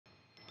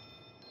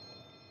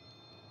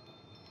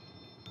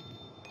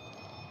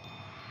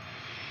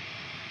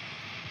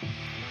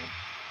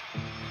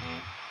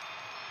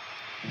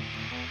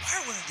Why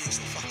are women being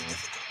so fucking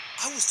difficult?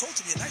 I was told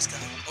to be a nice guy.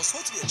 I was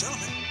told to be a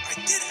gentleman. I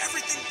did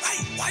everything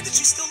right. Why did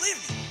she still leave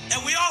me?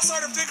 And we all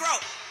started to figure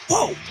out,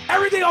 whoa,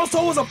 everything I was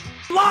told was a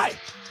lie.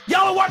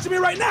 Y'all are watching me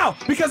right now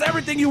because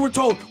everything you were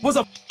told was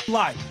a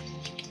lie.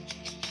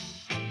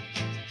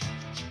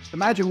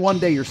 Imagine one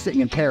day you're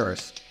sitting in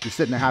Paris, you're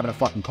sitting there having a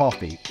fucking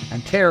coffee,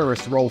 and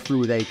terrorists roll through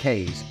with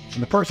AKs,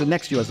 and the person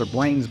next to you has their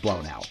brains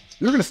blown out.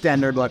 You're gonna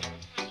stand there and be like,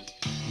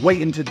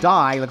 waiting to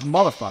die like a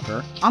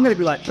motherfucker. I'm gonna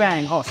be like,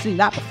 bang, oh, seen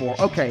that before.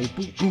 Okay,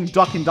 boom, boom,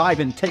 duck and dive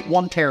in, take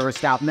one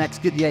terrorist out,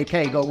 next get the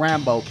AK, go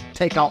Rambo,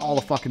 take out all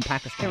the fucking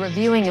Pakistan. They're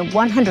reviewing a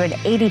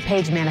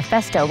 180-page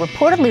manifesto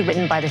reportedly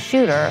written by the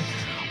shooter,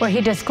 where he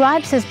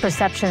describes his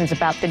perceptions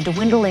about the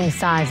dwindling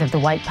size of the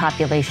white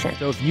population.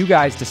 So if you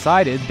guys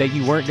decided that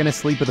you weren't going to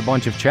sleep with a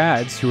bunch of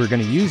Chads who were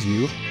going to use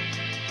you,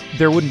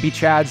 there wouldn't be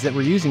Chads that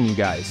were using you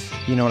guys.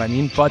 You know what I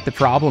mean? But the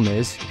problem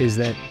is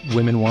that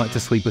women want to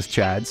sleep with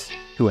Chads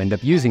who end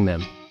up using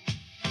them.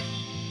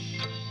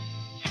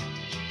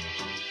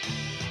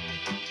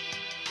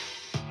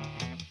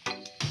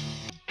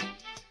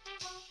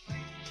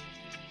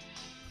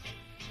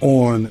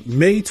 On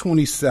May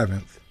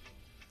 27th,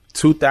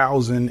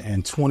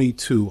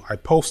 2022, I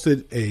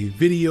posted a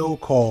video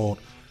called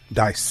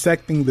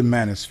Dissecting the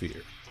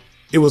Manosphere.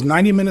 It was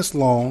 90 minutes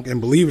long,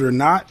 and believe it or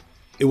not,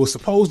 it was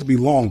supposed to be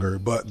longer,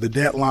 but the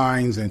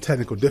deadlines and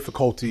technical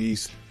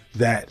difficulties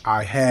that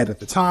I had at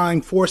the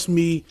time forced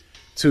me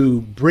to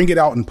bring it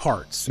out in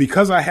parts.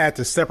 Because I had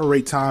to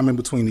separate time in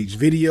between each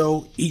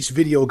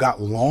video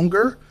got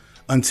longer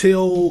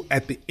until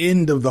at the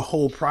end of the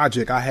whole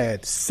project, I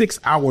had 6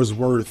 hours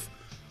worth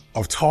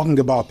of talking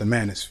about the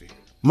manosphere.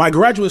 My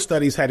graduate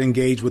studies had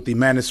engaged with the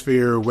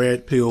Manosphere,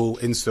 red pill,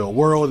 incel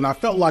world, and I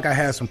felt like I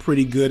had some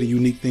pretty good and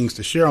unique things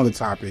to share on the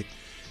topic.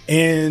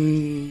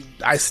 And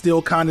I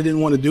still kind of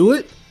didn't want to do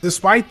it.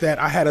 Despite that,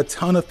 I had a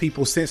ton of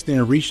people since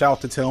then reach out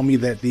to tell me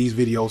that these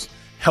videos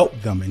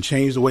helped them and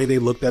changed the way they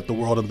looked at the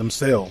world of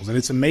themselves. And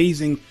it's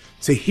amazing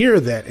to hear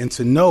that and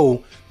to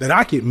know that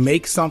I could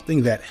make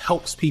something that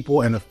helps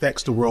people and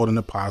affects the world in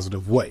a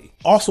positive way.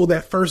 Also,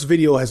 that first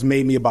video has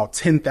made me about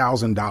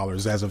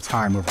 $10,000 as of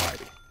time of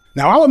writing.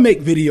 Now, I would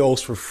make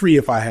videos for free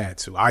if I had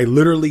to. I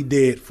literally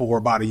did for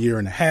about 1.5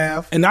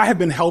 years. And I have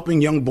been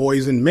helping young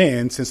boys and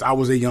men since I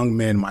was a young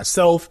man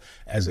myself,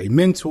 as a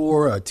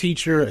mentor, a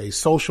teacher, a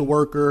social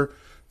worker,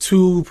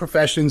 2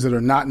 professions that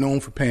are not known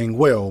for paying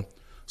well.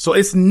 So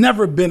it's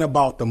never been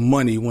about the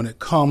money when it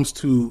comes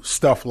to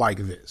stuff like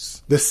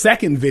this. The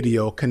second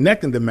video,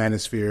 Connecting the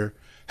Manosphere,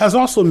 has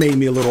also made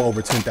me a little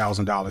over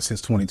 $10,000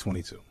 since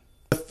 2022.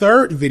 The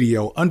third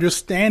video,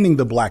 Understanding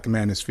the Black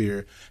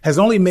Manosphere, has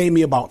only made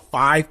me about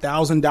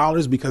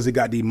 $5,000 because it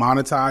got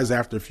demonetized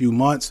after a few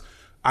months.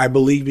 I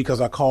believe because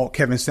I called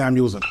Kevin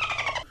Samuels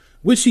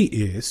which he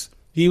is.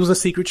 He was a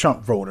secret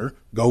Trump voter.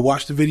 Go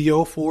watch the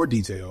video for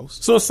details.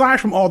 So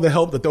aside from all the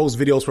help that those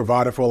videos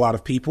provided for a lot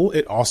of people,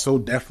 it also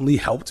definitely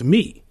helped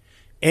me.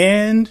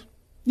 And,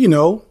 you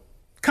know,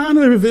 kind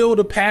of revealed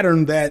a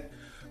pattern that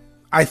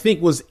I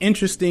think was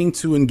interesting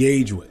to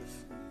engage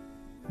with.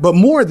 But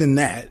more than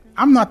that,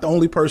 I'm not the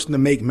only person to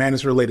make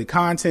Manosphere-related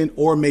content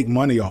or make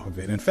money off of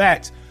it. In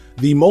fact,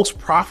 the most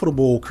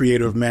profitable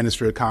creator of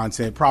Manosphere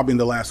content, probably in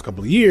the last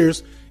couple of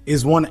years,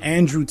 is one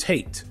Andrew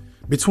Tate.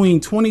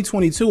 Between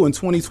 2022 and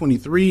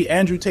 2023,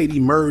 Andrew Tate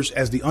emerged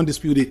as the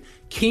undisputed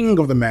king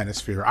of the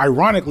Manosphere,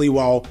 ironically,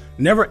 while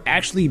never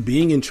actually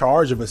being in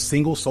charge of a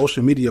single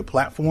social media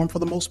platform for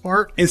the most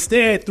part.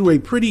 Instead, through a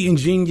pretty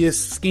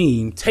ingenious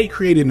scheme, Tate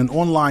created an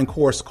online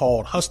course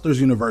called Hustlers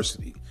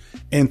University.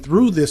 And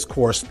through this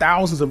course,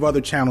 thousands of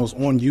other channels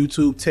on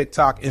YouTube,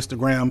 TikTok,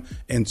 Instagram,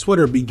 and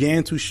Twitter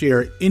began to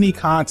share any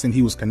content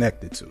he was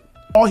connected to.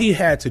 All he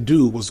had to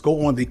do was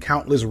go on the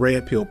countless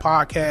Red Pill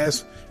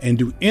podcasts and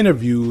do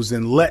interviews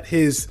and let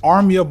his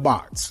army of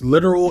bots,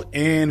 literal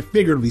and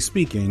figuratively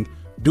speaking,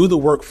 do the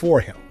work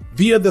for him.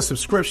 Via the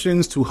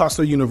subscriptions to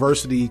Hustler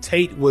University,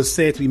 Tate was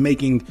said to be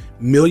making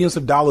millions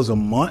of dollars a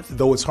month,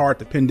 though it's hard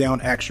to pin down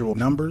actual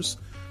numbers.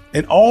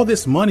 And all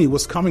this money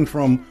was coming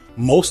from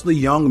mostly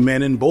young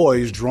men and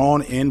boys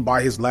drawn in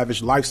by his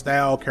lavish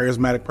lifestyle,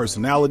 charismatic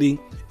personality,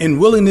 and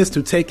willingness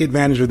to take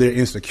advantage of their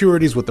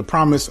insecurities with the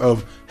promise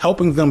of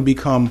helping them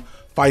become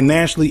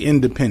financially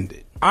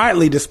independent.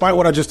 Oddly, despite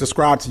what I just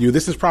described to you,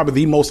 this is probably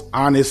the most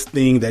honest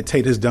thing that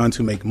Tate has done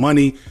to make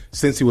money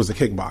since he was a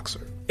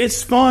kickboxer.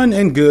 It's fun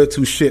and good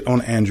to shit on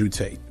Andrew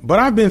Tate, but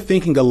I've been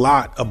thinking a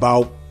lot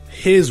about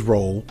his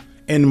role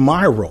and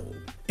my role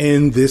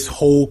in this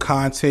whole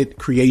content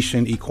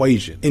creation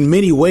equation. In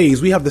many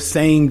ways, we have the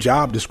same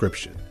job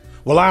description.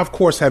 While I, of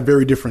course, have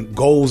very different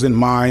goals in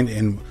mind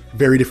and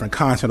very different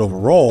content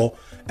overall,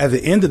 at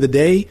the end of the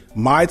day,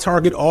 my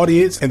target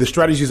audience and the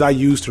strategies I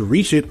use to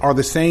reach it are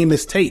the same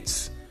as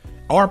Tate's.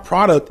 Our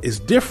product is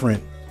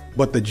different,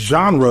 but the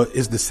genre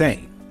is the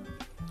same.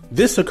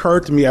 This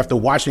occurred to me after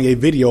watching a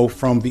video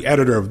from the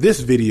editor of this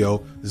video,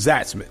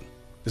 Zatzman.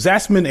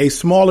 Zatzman, a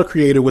smaller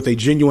creator with a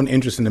genuine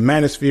interest in the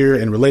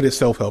Manosphere and related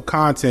self-help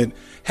content,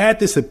 had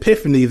this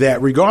epiphany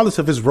that regardless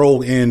of his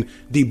role in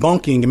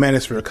debunking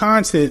Manosphere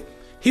content,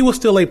 he was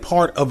still a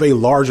part of a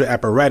larger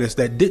apparatus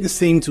that didn't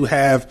seem to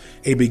have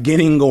a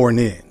beginning or an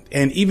end.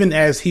 And even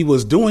as he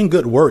was doing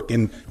good work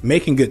and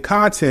making good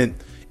content,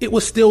 it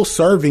was still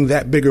serving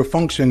that bigger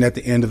function at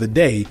the end of the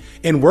day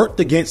and worked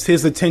against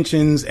his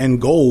intentions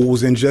and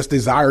goals and just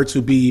desire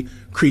to be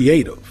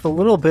creative. A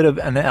little bit of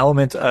an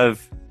element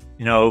of,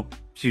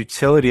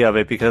 futility of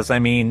it, because I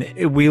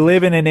mean, we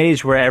live in an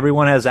age where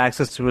everyone has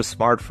access to a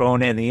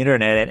smartphone and the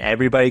internet, and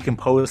everybody can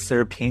post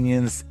their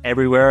opinions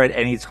everywhere at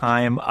any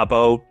time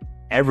about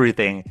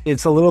everything.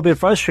 It's a little bit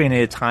frustrating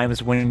at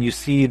times when you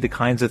see the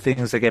kinds of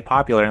things that get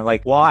popular, and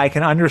like, while I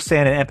can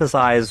understand and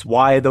empathize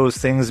why those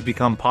things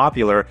become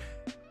popular,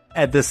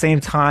 at the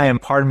same time,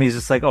 part of me is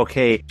just like,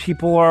 okay,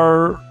 people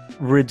are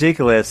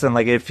ridiculous, and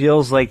like, it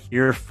feels like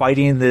you're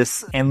fighting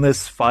this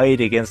endless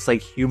fight against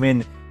like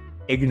human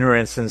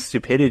ignorance and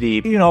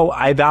stupidity.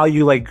 I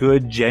value like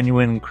good,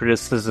 genuine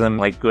criticism,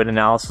 like good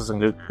analysis and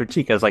good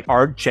critique, as like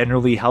art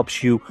generally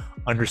helps you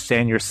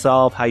understand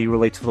yourself, how you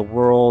relate to the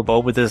world. But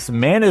with this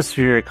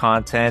Manosphere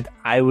content,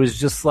 I was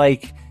just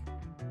like,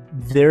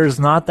 there's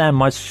not that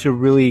much to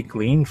really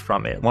glean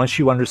from it. Once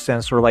you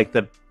understand sort of like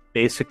the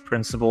basic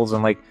principles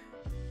and like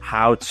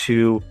how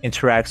to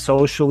interact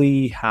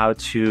socially, how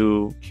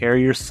to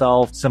carry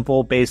yourself,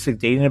 simple basic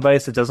dating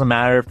advice. It doesn't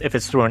matter if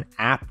it's through an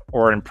app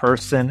or in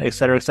person, et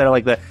cetera, et cetera.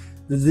 Like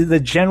the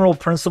general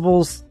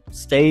principles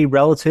stay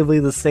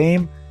relatively the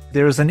same.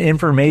 There's an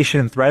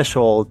information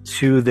threshold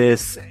to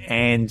this,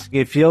 and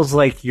it feels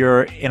like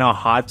you're in a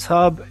hot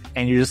tub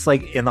and you're just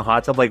like in the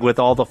hot tub, like with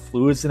all the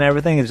fluids and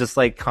everything. It's just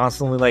like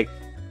constantly like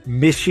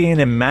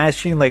mishing and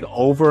mashing like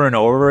over and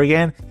over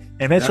again.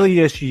 And eventually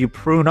you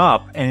prune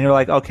up and you're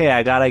like, okay,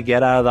 I gotta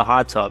get out of the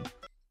hot tub.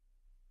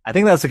 I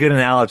think that's a good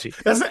analogy.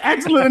 That's an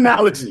excellent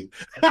analogy.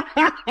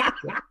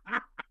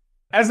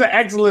 That's an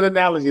excellent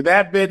analogy.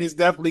 That bit is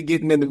definitely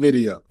getting in the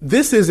video.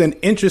 This is an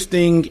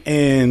interesting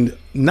and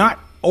not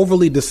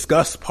overly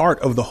discussed part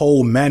of the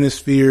whole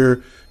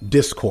Manosphere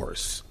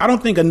discourse. I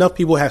don't think enough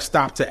people have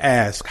stopped to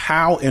ask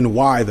how and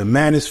why the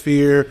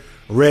Manosphere,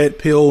 Red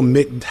Pill,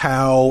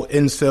 MGTOW,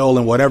 Incel,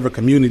 and whatever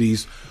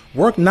communities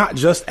work not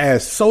just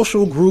as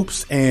social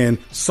groups and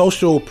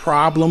social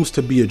problems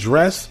to be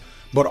addressed,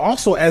 but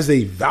also as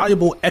a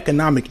valuable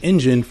economic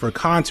engine for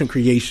content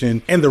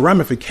creation and the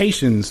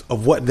ramifications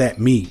of what that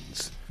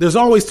means. There's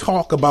always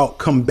talk about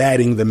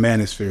combating the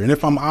Manosphere, and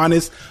if I'm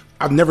honest,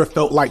 I've never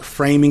felt like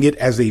framing it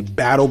as a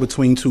battle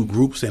between two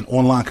groups and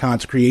online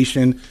content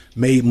creation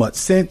made much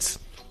sense.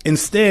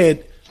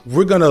 Instead,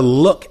 we're going to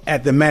look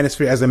at the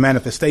Manosphere as a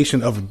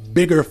manifestation of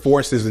bigger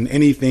forces than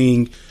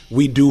anything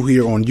we do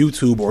here on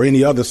YouTube or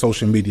any other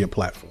social media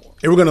platform.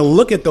 And we're going to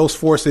look at those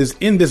forces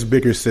in this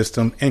bigger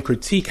system and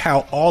critique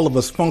how all of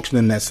us function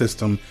in that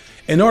system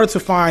in order to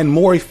find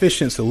more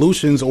efficient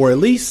solutions, or at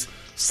least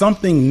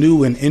something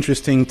new and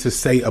interesting to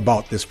say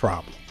about this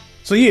problem.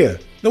 So yeah,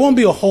 there won't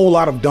be a whole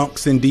lot of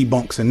dunks and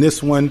debunks in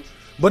this one,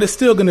 but it's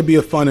still going to be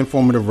a fun,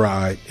 informative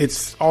ride.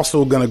 It's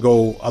also going to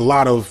go a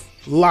lot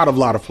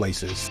of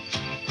places.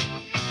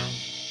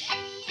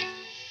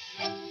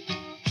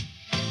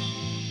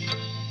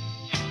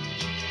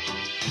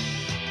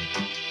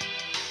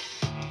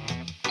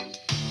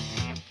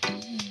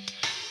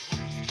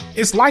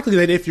 It's likely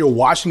that if you're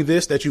watching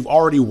this, that you've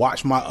already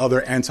watched my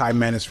other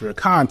anti-Manosphere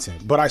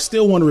content, but I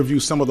still want to review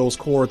some of those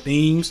core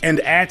themes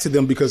and add to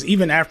them, because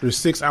even after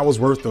 6 hours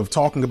worth of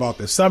talking about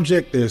this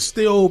subject, there's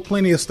still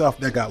plenty of stuff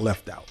that got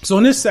left out. So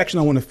in this section,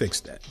 I want to fix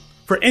that.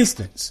 For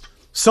instance,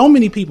 so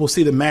many people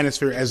see the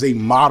Manosphere as a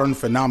modern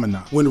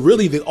phenomenon, when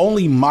really the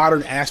only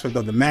modern aspect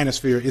of the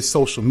Manosphere is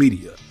social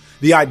media.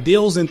 The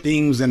ideals and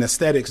themes and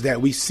aesthetics that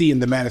we see in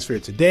the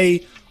Manosphere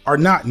today are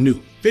not new.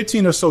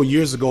 15 or so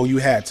years ago, you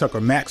had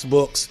Tucker Max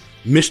books,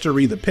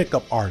 Mystery the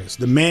Pickup Artist,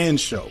 The Man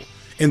Show,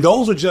 and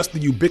those are just the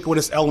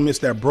ubiquitous elements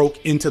that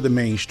broke into the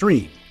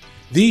mainstream.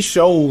 These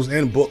shows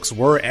and books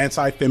were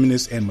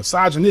anti-feminist and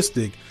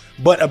misogynistic,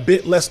 but a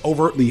bit less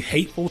overtly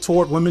hateful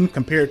toward women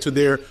compared to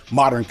their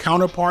modern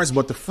counterparts,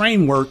 but the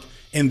framework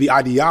and the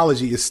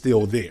ideology is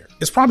still there.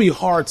 It's probably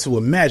hard to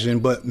imagine,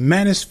 but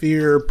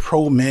Manosphere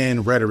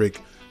pro-man rhetoric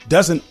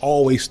doesn't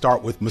always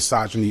start with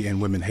misogyny and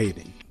women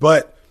hating,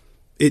 but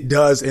it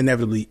does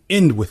inevitably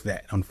end with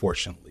that,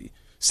 unfortunately.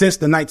 Since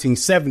the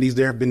 1970s,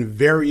 there have been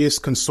various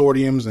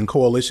consortiums and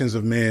coalitions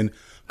of men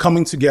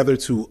coming together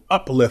to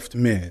uplift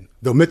men.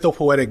 The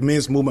mythopoetic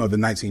men's movement of the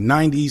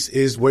 1990s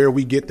is where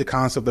we get the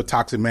concept of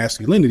toxic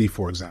masculinity,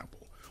 for example.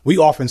 We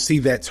often see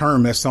that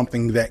term as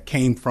something that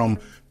came from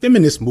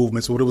feminist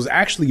movements, but it was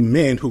actually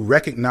men who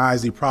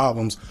recognized the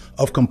problems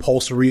of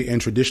compulsory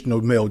and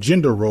traditional male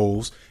gender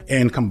roles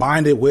and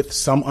combined it with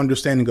some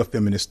understanding of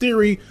feminist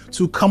theory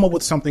to come up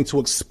with something to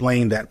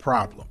explain that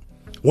problem.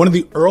 One of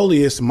the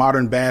earliest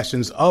modern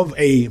bastions of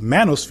a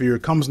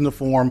manosphere comes in the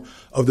form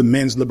of the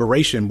men's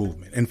liberation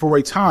movement. And for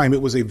a time,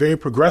 it was a very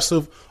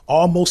progressive,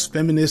 almost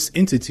feminist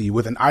entity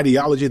with an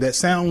ideology that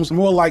sounds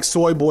more like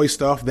soy boy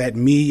stuff that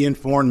me and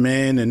Foreign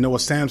Men and Noah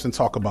Samson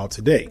talk about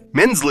today.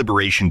 Men's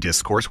liberation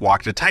discourse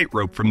walked a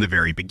tightrope from the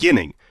very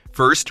beginning,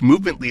 First,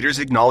 movement leaders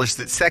acknowledged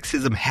that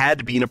sexism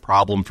had been a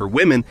problem for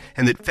women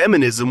and that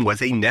feminism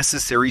was a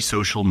necessary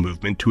social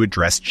movement to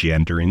address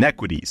gender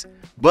inequities.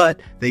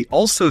 But they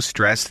also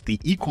stressed the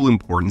equal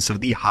importance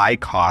of the high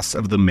costs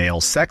of the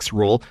male sex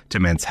role to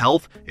men's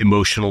health,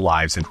 emotional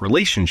lives, and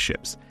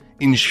relationships.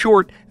 In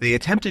short, they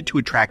attempted to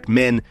attract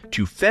men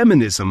to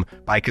feminism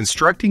by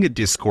constructing a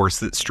discourse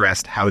that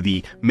stressed how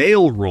the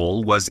male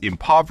role was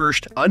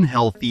impoverished,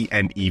 unhealthy,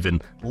 and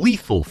even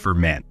lethal for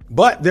men.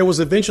 But there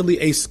was eventually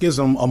a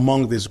schism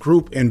among this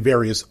group and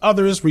various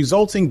others,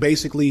 resulting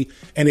basically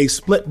in a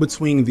split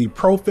between the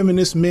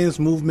pro-feminist men's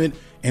movement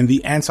and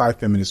the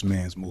anti-feminist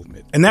men's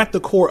movement. And at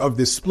the core of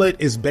this split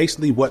is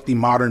basically what the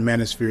modern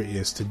manosphere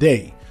is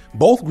today.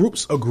 Both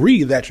groups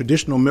agree that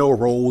traditional male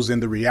roles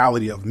and the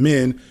reality of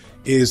men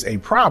is a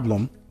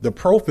problem. The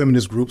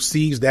pro-feminist group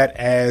sees that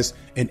as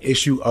an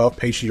issue of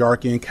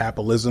patriarchy and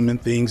capitalism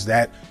and things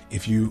that,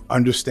 if you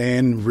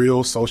understand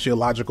real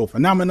sociological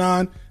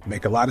phenomenon,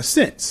 make a lot of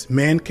sense.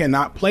 Men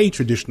cannot play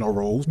traditional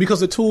roles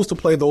because the tools to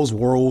play those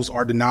roles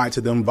are denied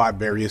to them by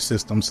various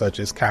systems such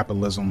as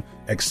capitalism,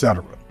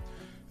 etc.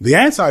 The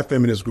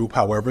anti-feminist group,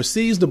 however,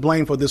 sees the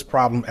blame for this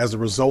problem as a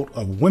result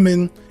of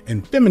women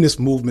and feminist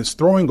movements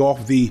throwing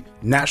off the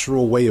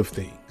natural way of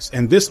things.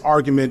 And this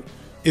argument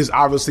is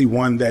obviously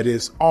one that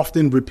is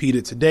often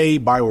repeated today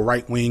by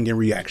right-wing and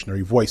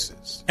reactionary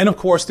voices. And of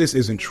course, this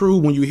isn't true.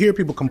 When you hear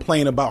people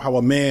complain about how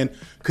a man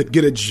could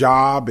get a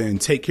job and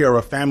take care of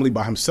a family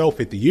by himself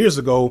 50 years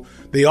ago,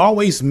 they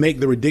always make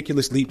the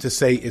ridiculous leap to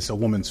say it's a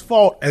woman's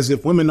fault, as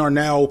if women are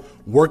now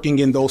working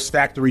in those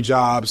factory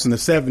jobs in the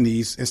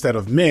 70s instead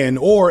of men,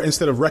 or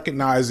instead of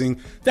recognizing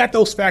that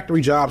those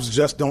factory jobs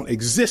just don't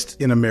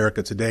exist in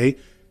America today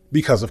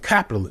because of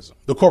capitalism.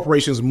 The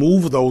corporations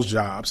move those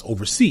jobs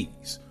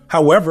overseas.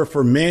 However,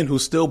 for men who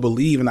still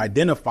believe and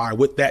identify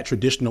with that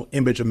traditional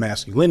image of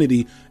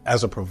masculinity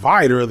as a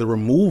provider, the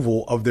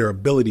removal of their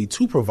ability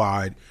to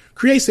provide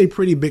creates a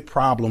pretty big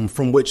problem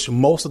from which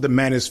most of the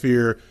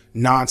manosphere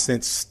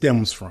nonsense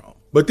stems from.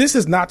 But this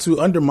is not to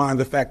undermine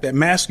the fact that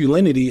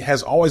masculinity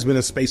has always been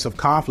a space of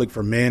conflict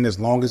for men as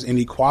long as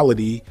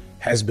inequality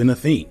has been a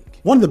thing.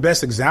 One of the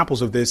best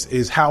examples of this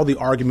is how the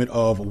argument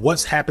of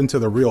what's happened to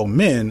the real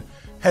men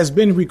has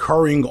been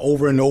recurring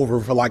over and over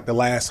for like the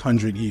last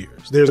 100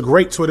 years. There's a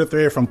great Twitter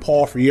thread from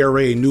Paul Freire,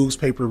 a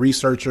newspaper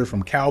researcher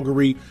from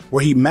Calgary,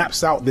 where he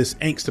maps out this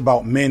angst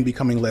about men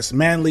becoming less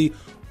manly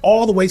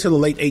all the way to the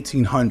late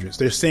 1800s.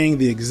 They're saying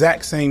the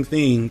exact same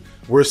thing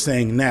we're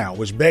saying now,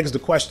 which begs the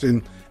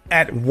question,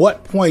 at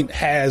what point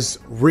has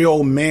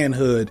real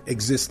manhood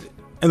existed?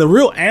 And the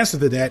real answer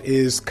to that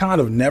is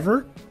kind of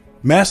never.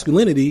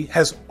 Masculinity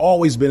has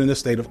always been in a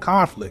state of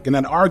conflict, and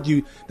I'd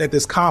argue that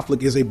this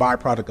conflict is a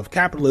byproduct of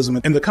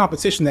capitalism and the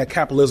competition that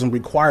capitalism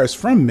requires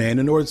from men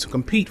in order to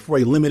compete for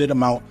a limited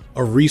amount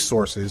of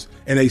resources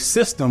in a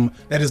system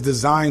that is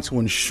designed to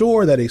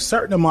ensure that a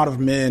certain amount of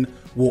men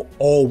will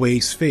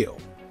always fail.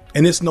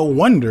 And it's no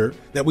wonder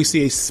that we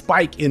see a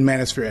spike in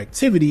manosphere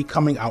activity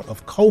coming out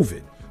of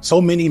COVID. So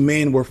many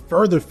men were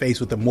further faced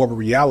with the morbid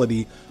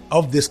reality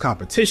of this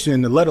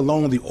competition, let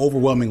alone the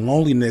overwhelming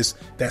loneliness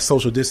that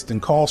social distancing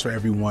calls for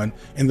everyone,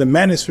 and the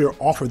manosphere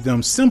offered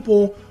them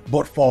simple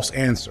but false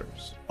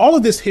answers. All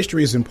of this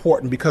history is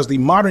important because the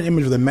modern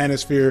image of the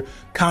manosphere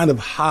kind of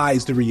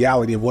hides the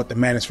reality of what the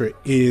manosphere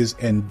is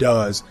and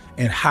does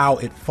and how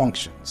it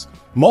functions.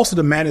 Most of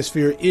the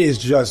manosphere is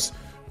just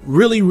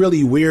really,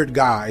 really weird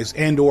guys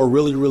and or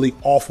really, really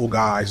awful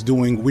guys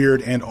doing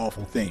weird and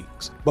awful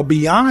things. But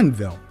beyond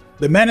them,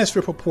 the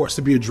manosphere purports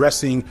to be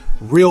addressing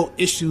real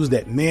issues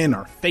that men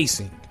are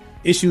facing,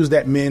 issues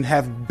that men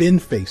have been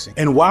facing.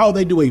 And while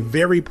they do a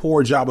very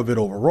poor job of it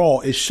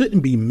overall, it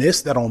shouldn't be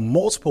missed that on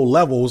multiple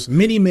levels,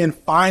 many men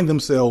find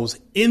themselves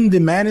in the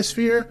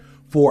manosphere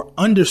for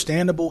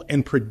understandable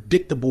and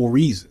predictable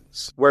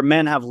reasons. Where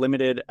men have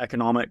limited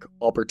economic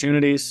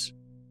opportunities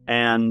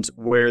and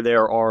where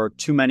there are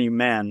too many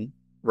men,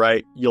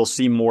 right, you'll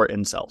see more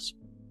incels.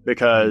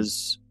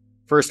 Because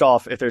first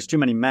off, if there's too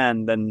many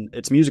men, then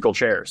it's musical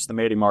chairs, the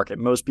mating market.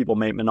 Most people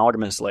mate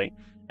monogamously.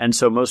 And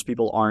so most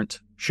people aren't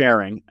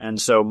sharing. And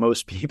so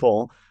most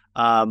people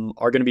are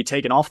going to be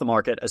taken off the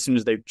market as soon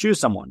as they choose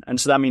someone. And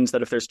so that means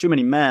that if there's too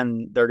many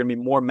men, there are going to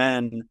be more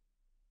men,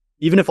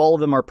 even if all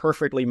of them are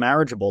perfectly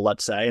marriageable,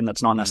 let's say, and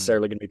that's not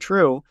necessarily going to be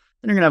true,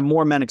 then you're going to have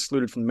more men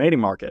excluded from the mating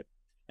market.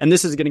 And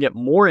this is going to get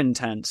more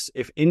intense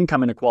if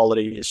income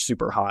inequality is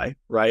super high,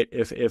 right?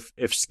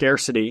 If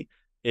scarcity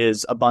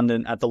is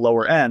abundant at the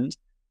lower end.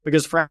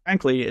 Because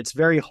frankly, it's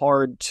very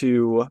hard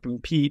to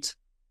compete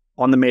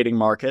on the mating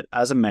market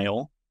as a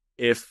male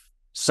if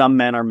some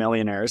men are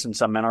millionaires and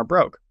some men are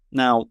broke.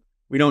 Now,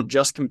 we don't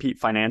just compete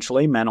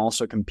financially. Men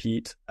also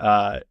compete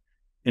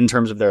in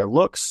terms of their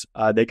looks.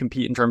 They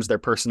compete in terms of their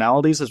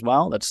personalities as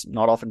well. That's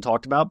not often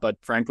talked about. But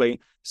frankly,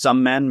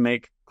 some men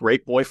make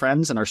great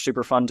boyfriends and are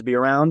super fun to be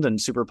around and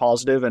super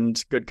positive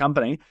and good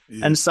company.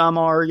 Yeah. And some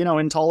are,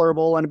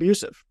 intolerable and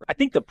abusive. I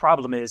think the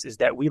problem is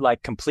that we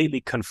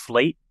completely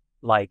conflate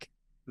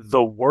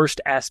the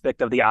worst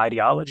aspect of the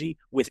ideology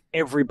with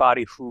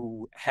everybody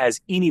who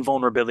has any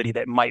vulnerability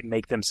that might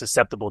make them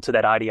susceptible to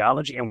that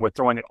ideology, and we're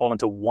throwing it all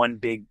into one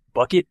big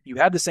bucket, you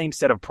have the same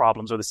set of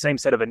problems or the same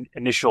set of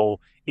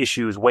initial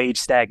issues: wage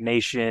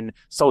stagnation,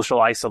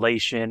 social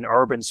isolation,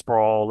 urban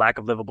sprawl, lack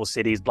of livable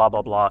cities, blah,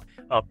 blah, blah,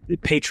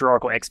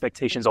 patriarchal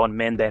expectations on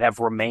men that have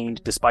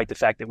remained despite the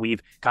fact that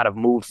we've kind of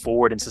moved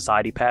forward in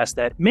society past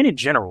that. Men in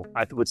general,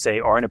 I would say,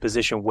 are in a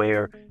position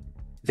where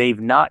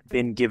they've not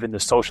been given the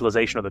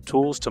socialization or the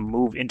tools to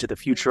move into the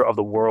future of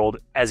the world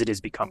as it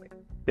is becoming.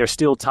 They're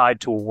still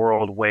tied to a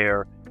world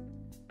where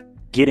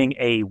getting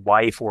a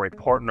wife or a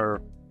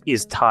partner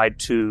is tied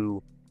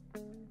to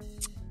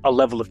a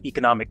level of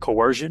economic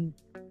coercion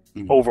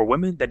over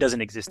women that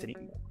doesn't exist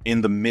anymore. In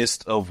the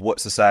midst of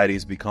what society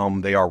has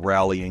become, they are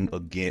rallying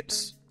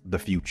against the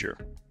future,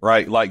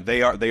 right? Like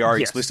they are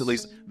yes.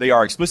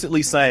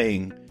 explicitly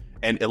saying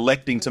and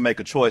electing to make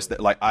a choice that,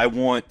 like, I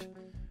want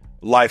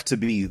life to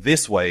be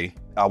this way.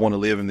 I want to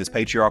live in this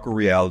patriarchal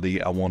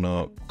reality. I want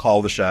to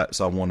call the shots.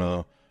 I want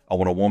a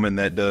woman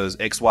that does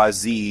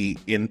XYZ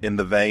in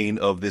the vein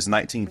of this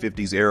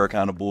 1950s era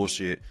kind of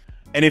bullshit.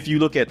 And if you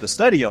look at the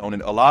study on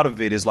it, a lot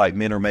of it is like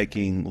men are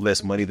making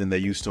less money than they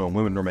used to and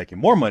women are making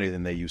more money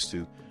than they used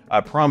to.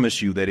 I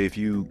promise you that if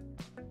you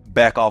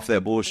back off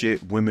that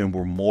bullshit, women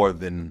will more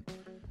than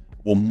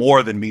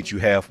meet you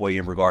halfway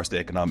in regards to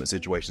economic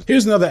situations.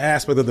 Here's another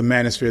aspect of the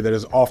manosphere that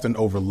is often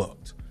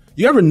overlooked.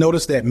 You ever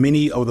notice that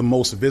many of the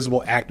most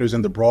visible actors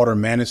in the broader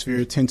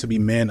manosphere tend to be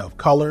men of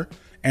color?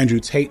 Andrew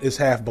Tate is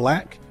half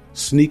black.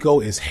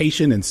 Sneeko is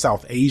Haitian and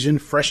South Asian.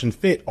 Fresh and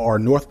Fit are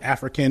North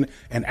African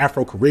and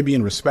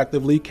Afro-Caribbean,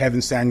 respectively.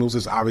 Kevin Samuels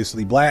is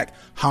obviously black.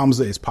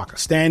 Hamza is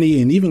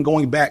Pakistani. And even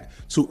going back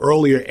to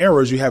earlier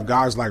eras, you have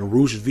guys like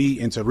Rouge V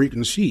and Tariq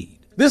Nasheed.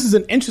 This is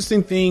an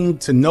interesting thing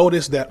to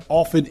notice that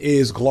often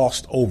is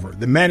glossed over.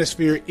 The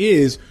manosphere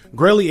is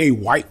greatly a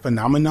white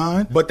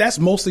phenomenon, but that's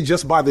mostly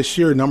just by the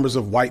sheer numbers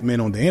of white men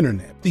on the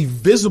internet. The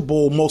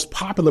visible, most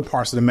popular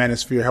parts of the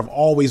manosphere have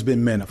always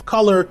been men of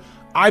color,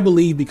 I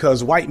believe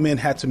because white men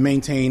had to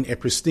maintain a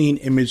pristine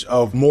image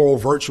of moral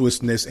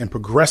virtuousness and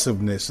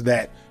progressiveness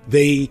that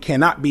they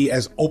cannot be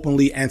as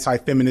openly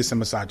anti-feminist and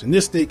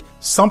misogynistic.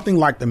 Something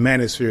like the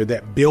manosphere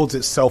that builds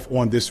itself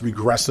on this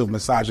regressive,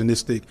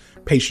 misogynistic,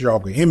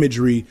 patriarchal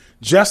imagery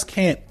just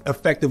can't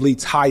effectively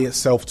tie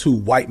itself to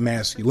white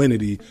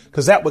masculinity,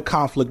 because that would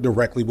conflict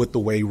directly with the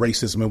way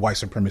racism and white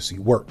supremacy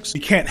works.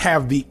 You can't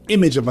have the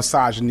image of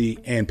misogyny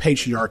and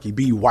patriarchy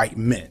be white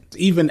men.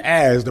 Even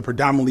as the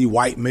predominantly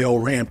white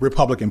male-ran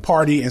Republican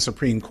Party and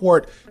Supreme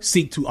Court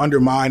seek to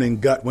undermine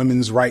and gut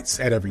women's rights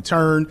at every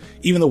turn,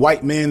 even the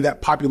white men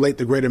that populate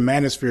the greater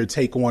manosphere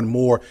take on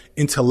more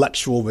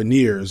intellectual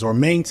veneers or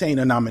maintain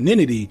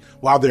anonymity,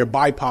 while their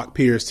BIPOC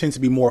peers tend to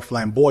be more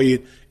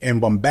flamboyant and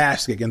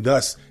bombastic, and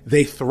thus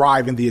they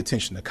thrive in the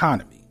attention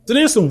economy. So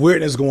there's some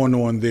weirdness going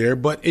on there,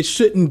 but it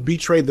shouldn't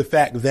betray the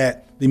fact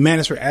that the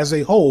manosphere as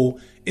a whole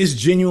is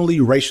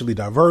genuinely racially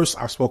diverse.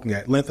 I've spoken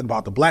at length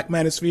about the black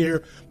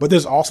manosphere, but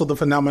there's also the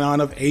phenomenon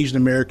of Asian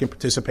American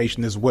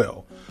participation as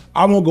well.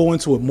 I won't go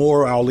into it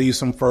more. I'll leave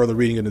some further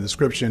reading in the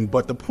description,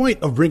 but the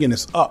point of bringing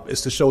this up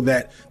is to show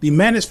that the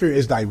manosphere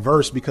is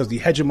diverse because the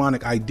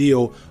hegemonic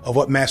ideal of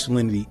what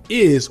masculinity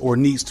is or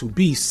needs to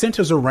be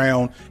centers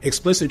around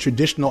explicit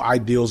traditional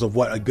ideals of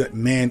what a good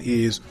man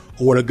is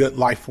or what a good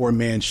life for a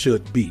man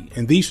should be.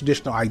 And these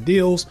traditional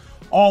ideals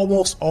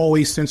almost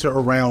always center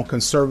around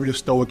conservative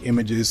stoic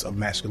images of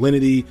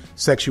masculinity,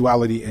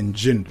 sexuality, and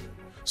gender.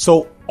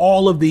 So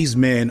all of these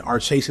men are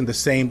chasing the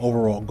same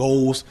overall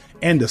goals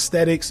and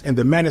aesthetics, and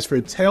the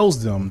manosphere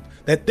tells them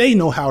that they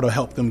know how to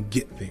help them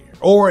get there.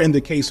 Or in the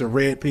case of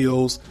red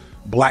pills,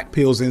 black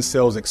pills,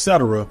 incels,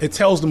 etc., it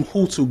tells them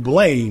who to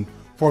blame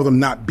for them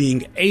not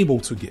being able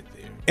to get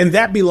there. And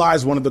that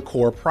belies one of the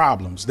core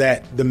problems,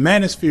 that the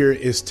manosphere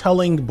is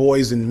telling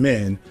boys and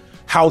men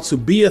how to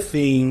be a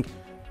thing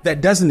that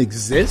doesn't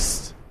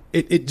exist.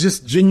 It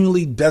just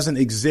genuinely doesn't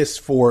exist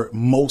for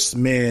most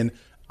men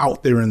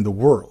out there in the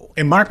world.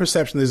 And my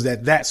perception is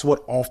that that's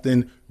what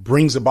often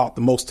brings about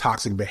the most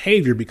toxic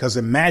behavior, because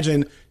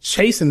imagine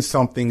chasing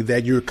something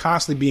that you're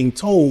constantly being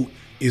told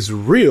is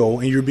real,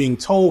 and you're being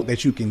told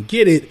that you can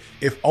get it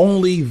if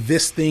only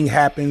this thing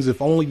happens,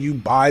 if only you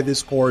buy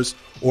this course,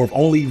 or if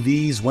only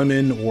these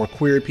women or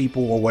queer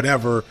people or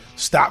whatever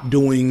stop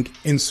doing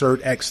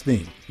insert X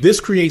thing.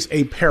 This creates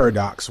a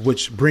paradox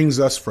which brings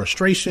us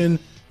frustration,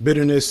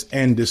 bitterness,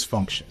 and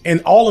dysfunction.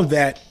 And all of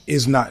that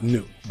is not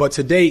new. But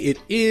today it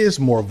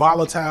is more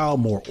volatile,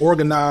 more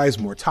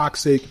organized, more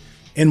toxic,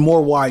 and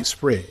more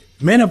widespread.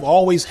 Men have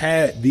always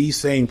had these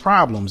same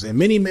problems, and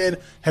many men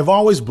have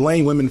always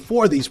blamed women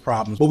for these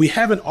problems, but we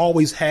haven't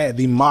always had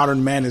the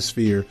modern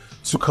manosphere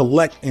to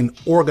collect and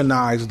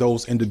organize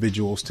those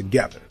individuals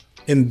together.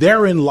 And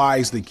therein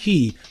lies the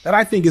key that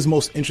I think is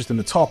most interesting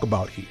to talk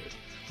about here.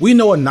 We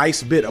know a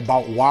nice bit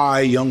about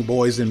why young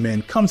boys and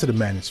men come to the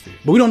manosphere,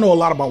 but we don't know a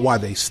lot about why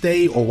they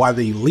stay or why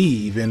they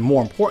leave, and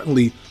more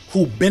importantly,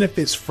 who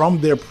benefits from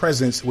their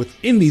presence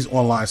within these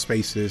online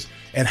spaces,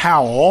 and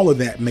how all of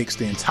that makes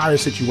the entire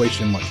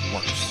situation much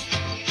worse.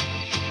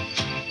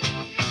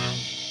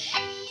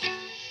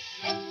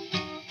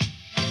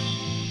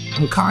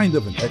 I'm kind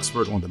of an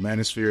expert on the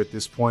manosphere at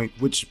this point,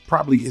 which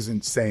probably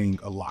isn't saying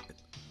a lot.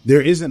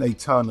 There isn't a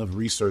ton of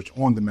research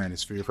on the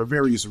manosphere for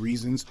various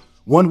reasons,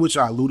 one which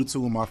I alluded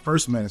to in my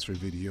first manosphere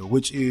video,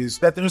 which is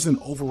that there's an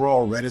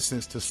overall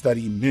reticence to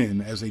study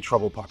men as a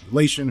troubled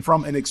population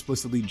from an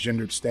explicitly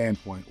gendered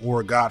standpoint,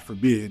 or God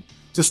forbid,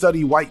 to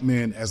study white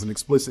men as an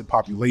explicit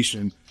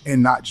population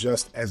and not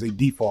just as a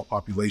default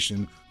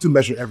population to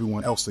measure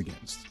everyone else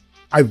against.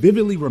 I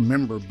vividly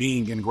remember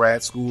being in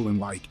grad school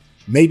in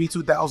maybe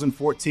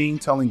 2014,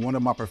 telling one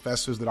of my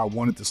professors that I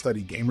wanted to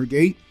study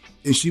Gamergate,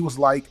 and she was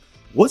like,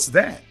 "What's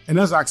that?" And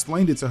as I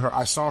explained it to her,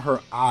 I saw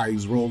her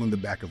eyes roll in the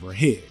back of her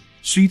head.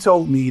 She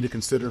told me to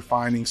consider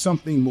finding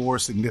something more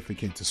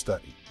significant to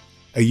study.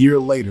 A year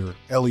later,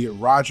 Elliot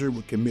Rodger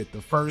would commit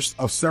the first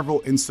of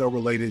several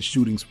incel-related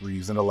shooting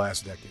sprees in the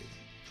last decade.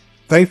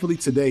 Thankfully,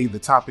 today, the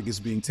topic is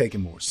being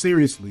taken more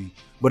seriously,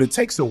 but it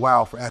takes a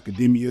while for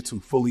academia to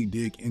fully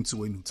dig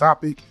into a new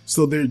topic,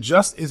 so there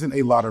just isn't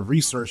a lot of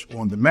research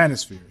on the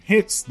manosphere.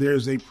 Hence,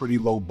 there's a pretty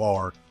low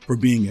bar for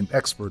being an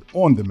expert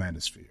on the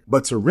manosphere.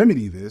 But to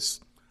remedy this,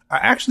 I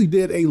actually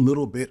did a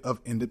little bit of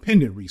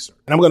independent research.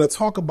 And I'm going to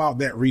talk about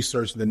that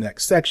research in the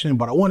next section,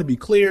 but I want to be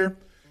clear,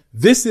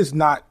 this is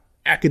not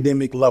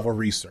academic level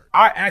research.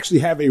 I actually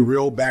have a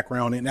real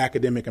background in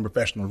academic and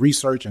professional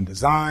research and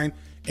design,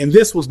 and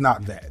this was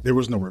not that. There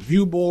was no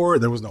review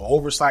board, there was no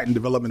oversight and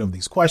development of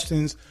these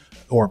questions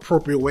or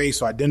appropriate ways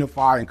to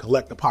identify and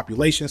collect the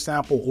population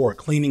sample or a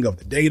cleaning of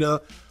the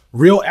data.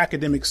 Real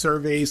academic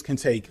surveys can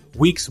take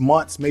weeks,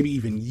 months, maybe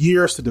even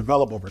years to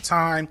develop over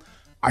time.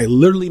 I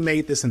literally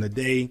made this in a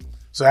day.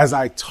 So as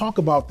I talk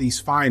about these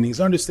findings,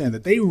 understand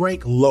that they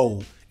rank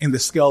low in the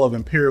scale of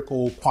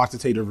empirical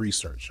quantitative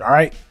research, all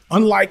right?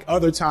 Unlike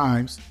other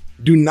times,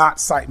 do not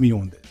cite me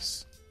on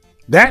this.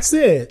 That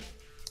said,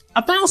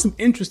 I found some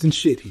interesting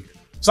shit here.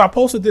 So I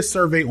posted this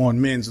survey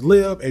on Men's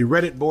Lib, a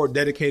Reddit board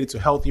dedicated to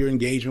healthier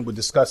engagement with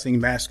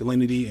discussing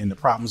masculinity and the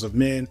problems of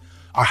men.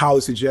 I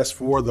highly suggest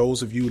for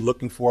those of you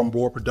looking for a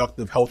more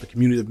productive, healthy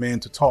community of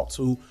men to talk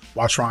to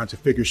while trying to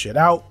figure shit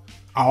out.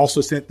 I also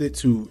sent it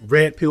to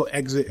Red Pill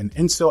Exit and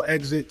Incel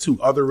Exit, two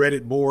other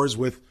Reddit boards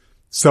with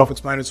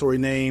self-explanatory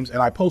names,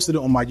 and I posted it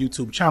on my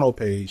YouTube channel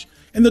page.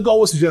 And the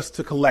goal was just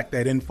to collect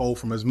that info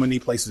from as many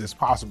places as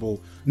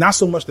possible, not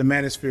so much the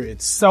manosphere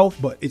itself,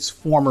 but its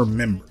former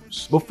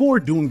members. Before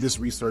doing this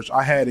research,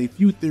 I had a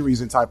few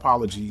theories and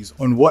typologies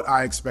on what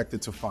I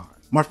expected to find.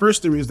 My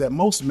first theory is that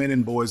most men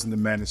and boys in the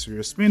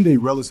manosphere spend a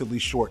relatively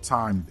short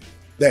time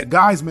there, that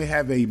guys may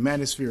have a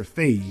manosphere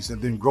phase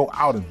and then grow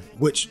out of it,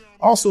 which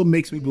also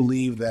makes me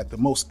believe that the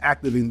most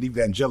active and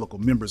evangelical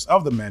members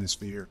of the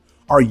manosphere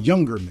are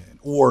younger men,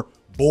 or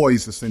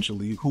boys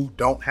essentially, who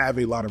don't have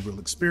a lot of real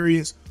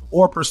experience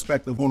or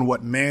perspective on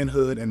what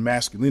manhood and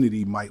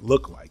masculinity might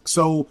look like.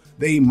 So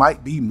they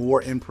might be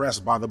more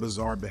impressed by the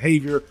bizarre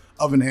behavior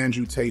of an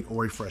Andrew Tate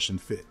or a Fresh and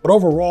Fit. But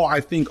overall, I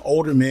think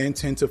older men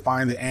tend to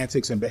find the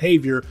antics and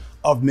behavior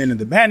of men in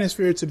the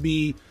manosphere to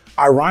be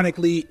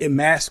ironically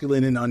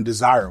emasculine and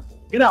undesirable.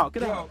 Get out.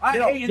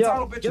 Hey,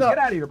 entitled bitches, get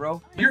out of here,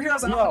 bro. You're here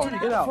as an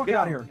opportunity. Get out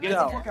of here. Get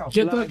out.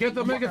 Get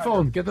the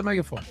megaphone. Get the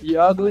megaphone. You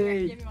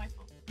ugly.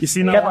 You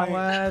see no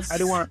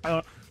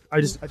one.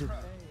 I just.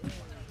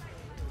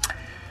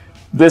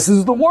 This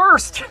is the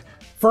worst.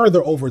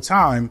 Further, over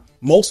time,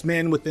 most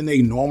men within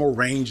a normal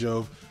range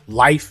of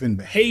life and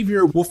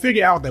behavior will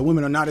figure out that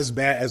women are not as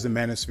bad as the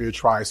manosphere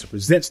tries to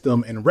present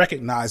them, and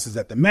recognizes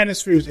that the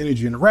manosphere's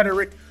energy and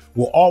rhetoric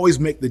will always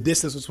make the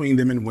distance between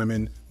them and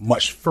women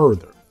much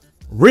further.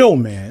 Real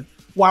men,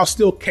 while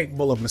still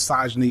capable of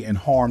misogyny and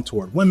harm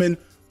toward women,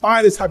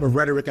 find the type of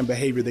rhetoric and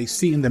behavior they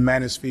see in the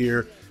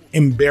manosphere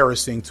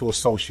embarrassing to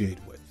associate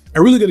with.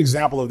 A really good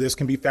example of this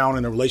can be found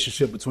in a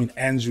relationship between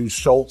Andrew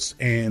Schultz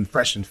and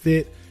Fresh and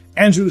Fit.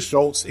 Andrew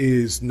Schultz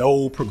is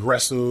no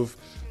progressive,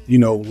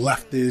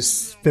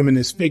 leftist,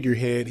 feminist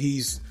figurehead.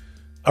 He's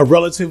a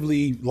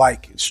relatively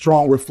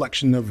strong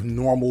reflection of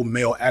normal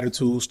male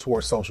attitudes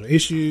towards social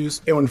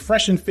issues. And when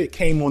Fresh and Fit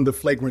came on the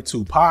Flagrant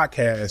 2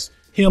 podcast,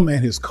 him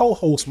and his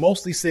co-host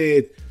mostly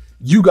said,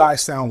 "You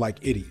guys sound like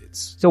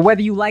idiots." So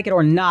whether you like it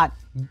or not,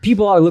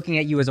 people are looking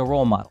at you as a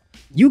role model.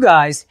 You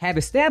guys have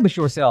established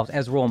yourselves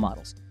as role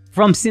models.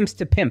 From simps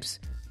to pimps,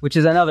 which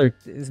is another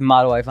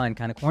motto I find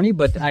kind of corny,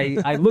 but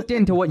I looked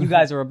into what you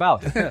guys are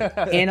about.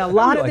 And a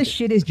lot of this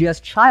shit is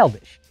just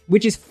childish,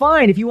 which is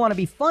fine if you want to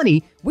be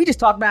funny. We just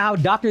talked about how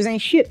doctors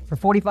ain't shit for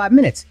 45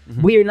 minutes.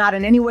 Mm-hmm. We are not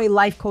in any way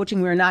life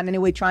coaching. We are not in any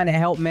way trying to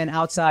help men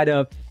outside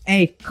of,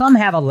 hey, come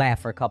have a laugh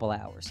for a couple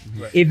hours.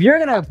 Right. If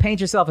you're going to paint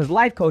yourself as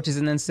life coaches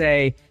and then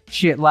say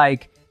shit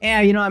like,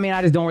 I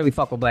just don't really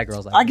fuck with black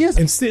girls. I guess.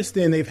 And since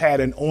then, they've had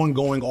an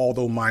ongoing,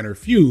 although minor,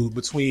 feud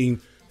between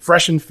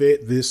Fresh and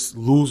Fit, this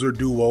loser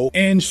duo,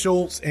 and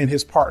Schultz and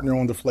his partner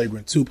on the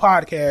Flagrant 2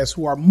 podcast,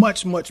 who are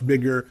much, much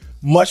bigger,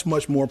 much,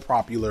 much more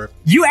popular.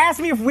 You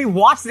asked me if we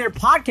watched their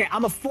podcast.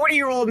 I'm a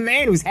 40-year-old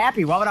man who's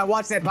happy. Why would I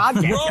watch that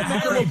podcast? We're all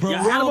married, bro.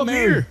 We're all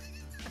married.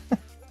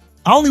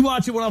 I only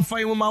watch it when I'm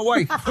fighting with my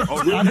wife.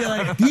 I'll be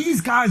like,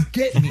 these guys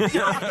get me.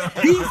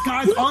 These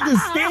guys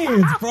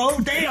understand, bro.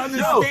 They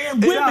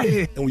understand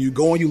women. And when you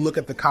go and you look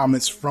at the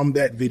comments from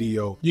that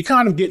video, you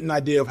kind of get an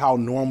idea of how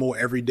normal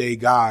everyday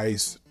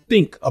guys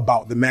think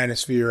about the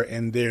Manosphere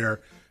and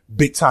their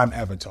big time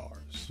avatars.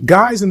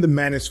 Guys in the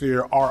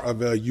Manosphere are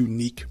of a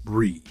unique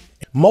breed.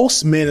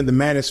 Most men in the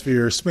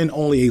Manosphere spend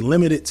only a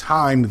limited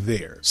time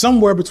there,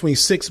 somewhere between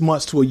 6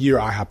 months to a year,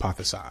 I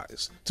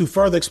hypothesize. To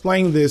further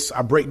explain this,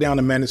 I break down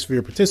the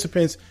Manosphere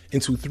participants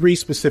into 3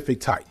 specific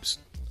types.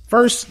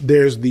 First,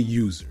 there's the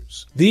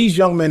users. These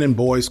young men and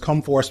boys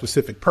come for a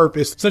specific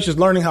purpose, such as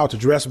learning how to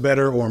dress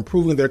better or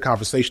improving their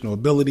conversational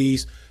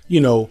abilities,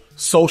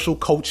 social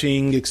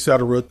coaching,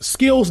 etc.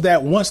 Skills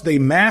that once they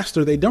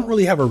master, they don't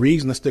really have a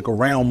reason to stick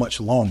around much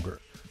longer.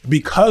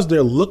 Because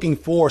they're looking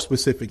for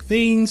specific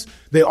things,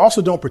 they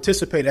also don't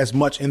participate as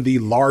much in the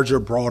larger,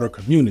 broader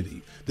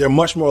community. They're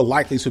much more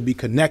likely to be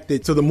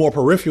connected to the more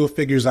peripheral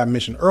figures I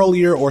mentioned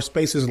earlier, or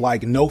spaces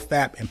like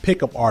nofap and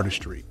pickup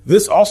artistry.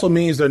 This also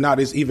means they're not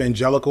as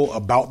evangelical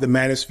about the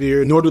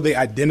Manosphere, nor do they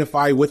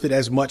identify with it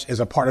as much as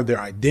a part of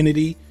their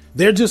identity.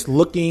 They're just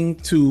looking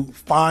to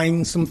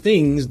find some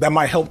things that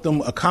might help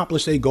them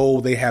accomplish a goal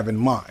they have in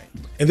mind.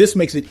 And this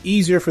makes it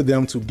easier for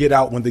them to get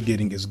out when the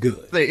getting is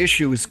good. The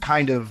issue is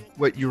kind of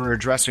what you were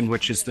addressing,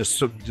 which is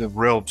the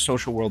real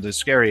social world is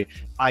scary.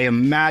 I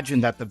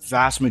imagine that the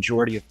vast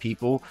majority of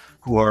people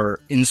who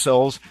are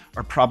incels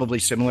are probably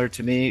similar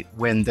to me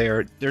when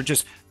they're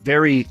just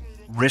very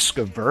risk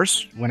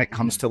averse when it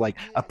comes to like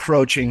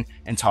approaching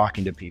and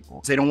talking to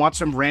people. They don't want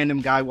some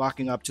random guy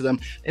walking up to them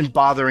and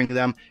bothering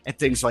them and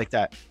things like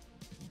that.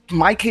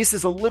 My case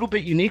is a little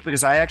bit unique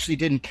because I actually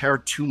didn't care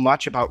too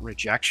much about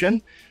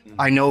rejection.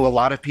 I know a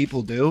lot of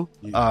people do.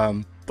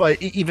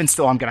 But even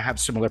still, I'm going to have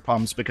similar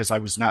problems because I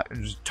was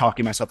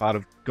talking myself out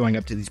of going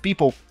up to these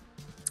people.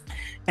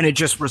 And it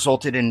just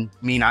resulted in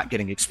me not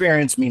getting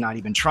experience, me not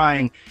even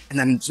trying. And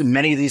then in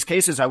many of these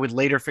cases, I would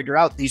later figure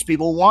out these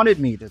people wanted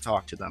me to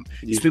talk to them.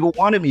 These people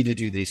wanted me to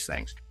do these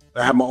things.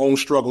 I have my own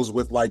struggles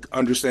with like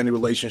understanding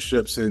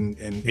relationships and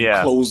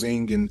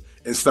closing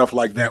and stuff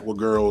like that with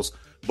girls.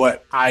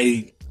 But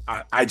I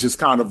just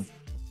kind of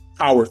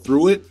power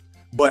through it.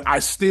 But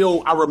I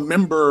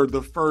remember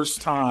the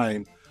first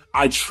time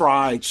I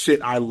tried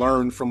shit I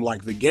learned from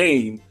like the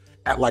game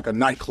at like a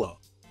nightclub,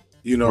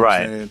 what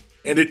I'm saying?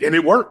 And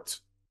it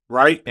worked,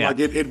 right? Yeah. Like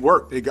it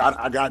worked.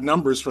 I got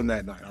numbers from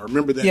that night. I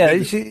remember that. Yeah,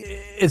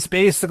 it's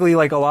basically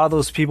like a lot of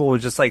those people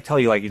would just like tell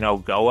you like,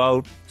 go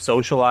out,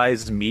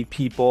 socialize, meet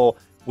people,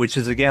 which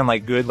is again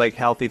like good, like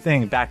healthy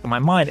thing. Back in my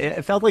mind,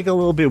 it felt like a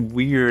little bit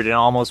weird and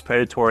almost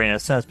predatory in a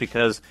sense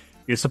because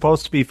you're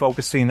supposed to be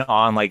focusing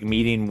on like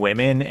meeting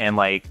women and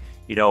like,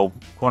 quote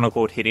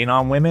unquote hitting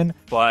on women.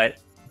 But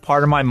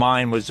part of my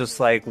mind was just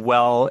like,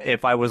 well,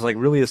 if I was like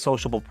really a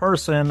sociable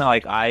person,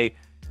 like I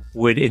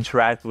would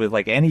interact with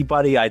like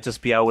anybody. I'd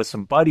just be out with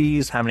some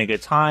buddies, having a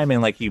good time,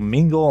 and like you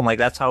mingle, and like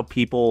that's how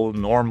people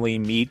normally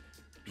meet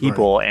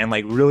people. Right. And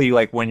like really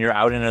like when you're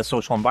out in a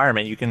social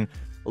environment, you can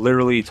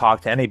literally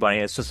talk to anybody.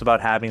 It's just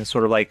about having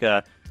sort of like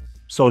a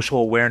social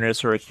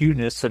awareness or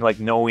acuteness and like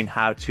knowing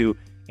how to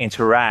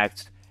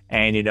interact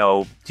and,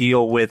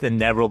 deal with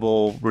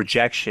inevitable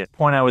rejection. The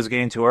point I was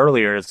getting to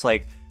earlier, it's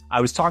like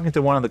I was talking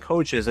to one of the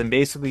coaches and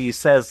basically he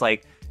says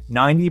like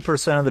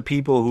 90% of the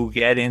people who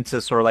get into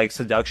sort of like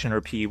seduction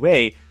or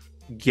PUA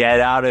get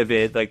out of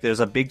it. Like there's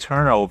a big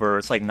turnover.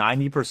 It's like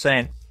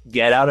 90%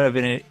 get out of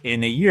it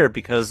in a year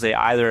because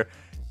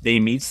they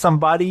meet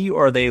somebody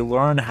or they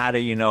learn how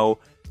to,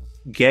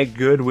 get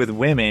good with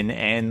women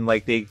and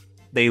like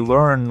they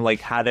learn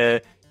like how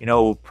to,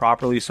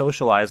 properly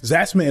socialize.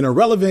 Zatzman and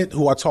Irrelevant,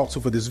 who I talked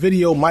to for this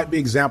video, might be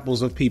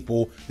examples of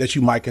people that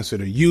you might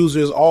consider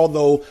users,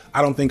 although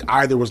I don't think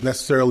either was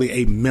necessarily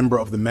a member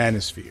of the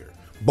Manosphere.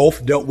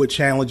 Both dealt with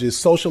challenges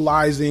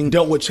socializing,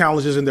 dealt with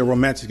challenges in their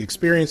romantic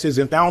experiences,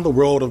 and found the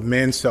world of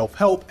men's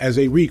self-help as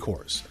a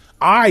recourse.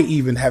 I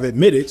even have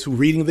admitted to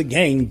reading the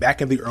game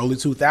back in the early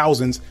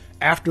 2000s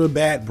after a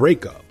bad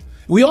breakup.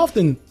 We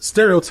often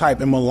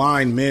stereotype and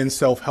malign men's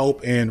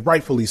self-help, and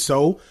rightfully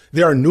so.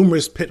 There are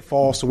numerous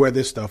pitfalls to where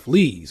this stuff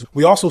leads.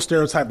 We also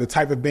stereotype the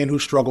type of men who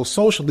struggle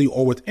socially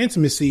or with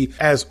intimacy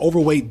as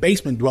overweight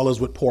basement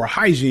dwellers with poor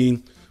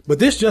hygiene, but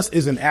this just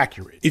isn't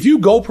accurate. If you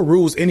go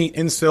peruse any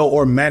incel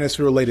or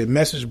Manosphere-related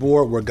message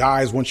board where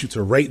guys want you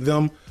to rate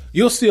them,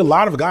 you'll see a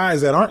lot of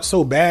guys that aren't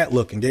so bad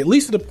looking, at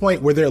least to the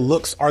point where their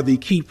looks are the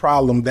key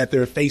problem that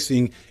they're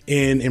facing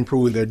in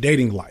improving their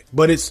dating life.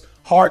 But it's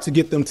hard to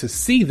get them to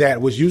see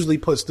that, which usually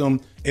puts them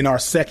in our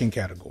second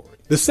category.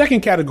 The second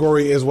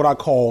category is what I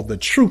call the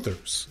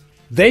truthers.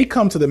 They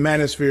come to the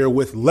Manosphere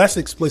with less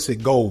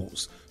explicit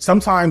goals.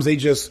 Sometimes they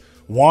just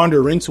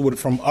wander into it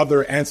from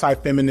other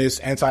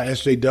anti-feminist,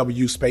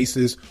 anti-SJW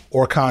spaces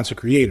or content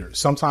creators.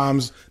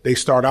 Sometimes they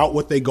start out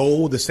with a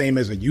goal the same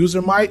as a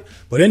user might,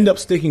 but end up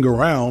sticking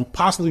around,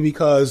 possibly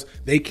because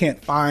they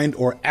can't find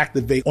or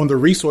activate on the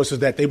resources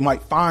that they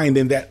might find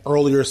in that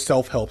earlier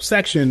self-help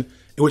section,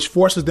 which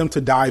forces them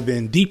to dive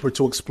in deeper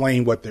to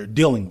explain what they're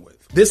dealing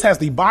with. This has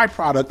the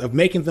byproduct of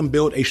making them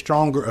build a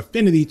stronger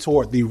affinity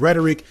toward the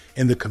rhetoric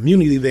and the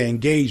community they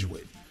engage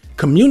with.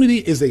 Community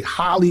is a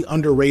highly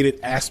underrated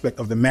aspect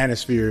of the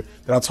manosphere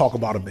that I'll talk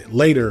about a bit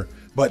later,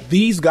 but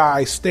these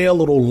guys stay a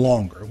little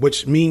longer,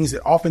 which means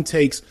it often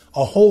takes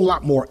a whole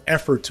lot more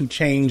effort to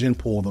change and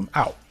pull them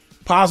out.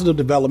 Positive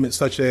developments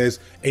such as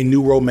a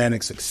new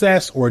romantic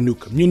success or a new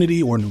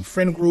community or a new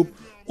friend group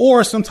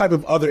or some type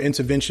of other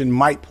intervention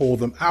might pull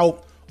them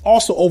out.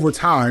 Also, over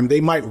time,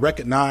 they might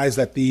recognize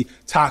that the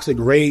toxic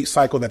rage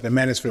cycle that the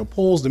manosphere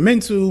pulls them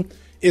into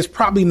is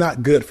probably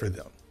not good for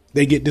them.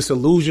 They get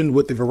disillusioned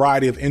with the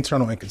variety of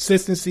internal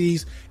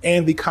inconsistencies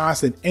and the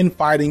constant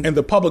infighting and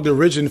the public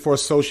derision for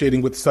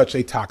associating with such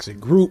a toxic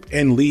group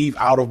and leave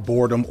out of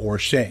boredom or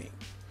shame.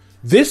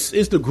 This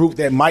is the group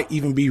that might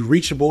even be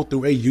reachable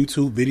through a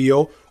YouTube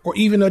video or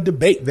even a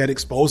debate that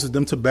exposes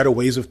them to better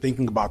ways of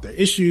thinking about their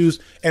issues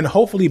and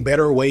hopefully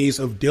better ways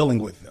of dealing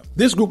with them.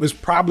 This group is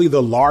probably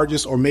the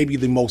largest or maybe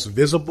the most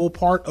visible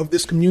part of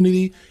this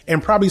community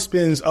and probably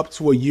spends up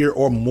to a year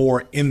or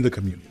more in the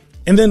community.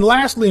 And then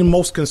lastly and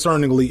most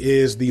concerningly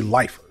is the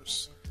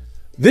lifers.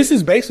 This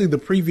is basically the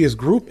previous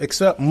group,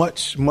 except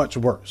much, much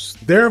worse.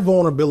 Their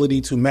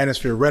vulnerability to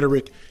manosphere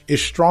rhetoric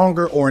is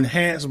stronger or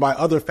enhanced by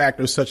other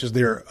factors such as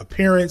their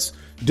appearance,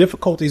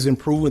 difficulties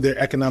improving their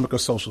economic or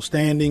social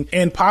standing,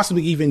 and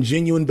possibly even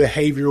genuine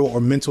behavioral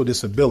or mental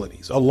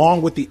disabilities,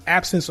 along with the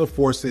absence of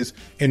forces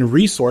and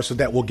resources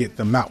that will get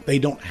them out. They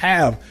don't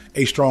have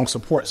a strong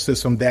support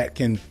system that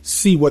can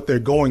see what they're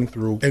going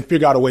through and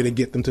figure out a way to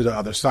get them to the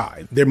other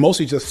side. They're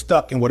mostly just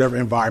stuck in whatever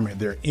environment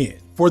they're in.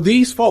 For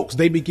these folks,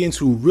 they begin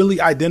to really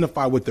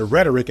identify with the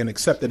rhetoric and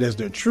accept it as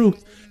their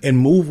truth and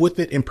move with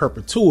it in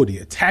perpetuity,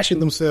 attaching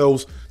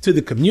themselves to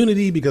the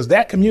community because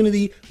that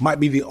community might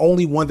be the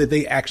only one that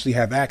they actually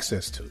have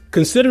access to.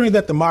 Considering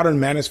that the modern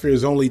manosphere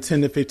is only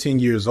 10 to 15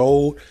 years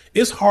old,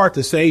 it's hard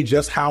to say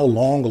just how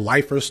long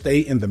lifers stay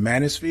in the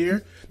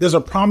manosphere. There's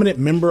a prominent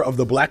member of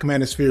the Black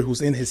manosphere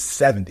who's in his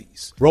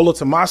 70s. Rollo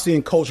Tomasi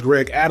and Coach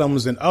Greg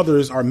Adams and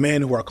others are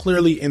men who are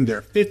clearly in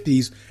their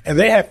 50s, and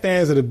they have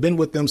fans that have been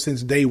with them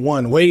since day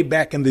one, way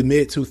back in the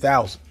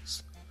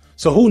mid-2000s.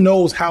 So who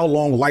knows how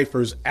long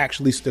lifers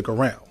actually stick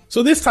around.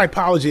 So this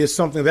typology is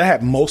something that I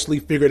had mostly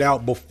figured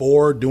out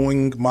before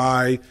doing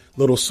my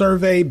little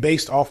survey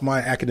based off my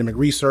academic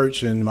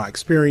research and my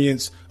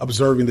experience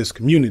observing this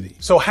community.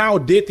 So how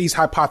did these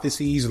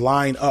hypotheses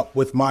line up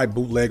with my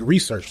bootleg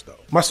research though?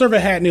 My survey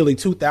had nearly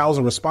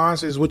 2,000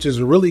 responses, which is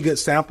a really good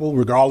sample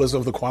regardless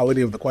of the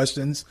quality of the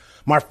questions.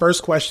 My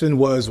first question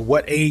was,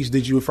 what age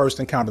did you first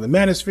encounter the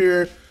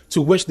manosphere?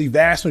 To which the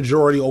vast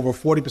majority, over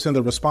 40% of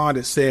the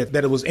respondents, said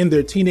that it was in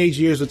their teenage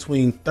years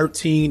between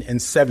 13 and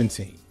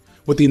 17.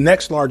 With the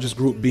next largest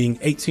group being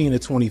 18 to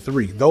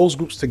 23. Those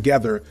groups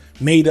together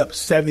made up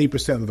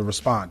 70% of the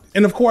respondents.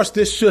 And of course,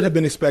 this should have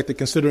been expected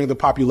considering the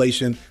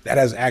population that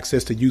has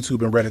access to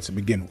YouTube and Reddit to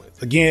begin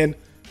with. Again,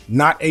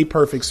 not a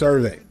perfect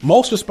survey.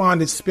 Most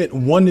respondents spent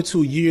 1 to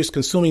 2 years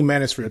consuming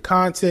manosphere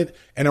content,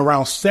 and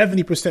around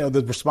 70% of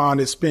the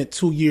respondents spent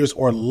 2 years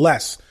or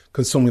less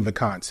consuming the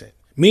content.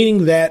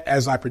 Meaning that,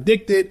 as I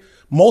predicted,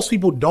 most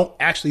people don't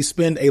actually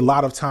spend a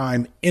lot of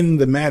time in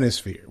the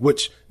manosphere,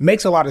 which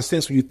makes a lot of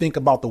sense when you think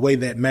about the way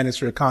that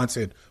manosphere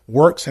content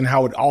works and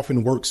how it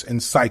often works in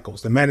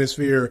cycles. The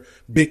manosphere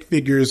big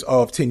figures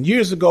of 10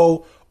 years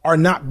ago are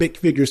not big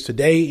figures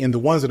today, and the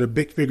ones that are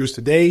big figures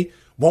today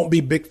won't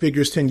be big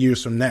figures 10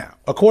 years from now.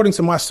 According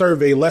to my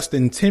survey, less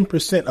than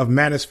 10% of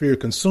manosphere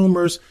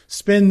consumers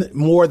spend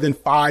more than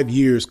 5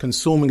 years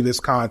consuming this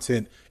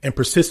content and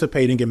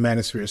participating in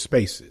manosphere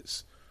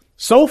spaces.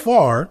 So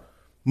far,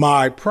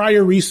 my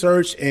prior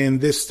research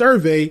and this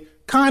survey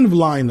kind of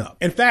line up.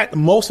 In fact,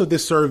 most of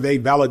this survey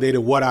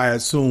validated what I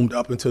assumed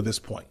up until this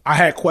point. I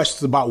had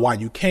questions about why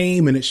you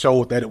came, and it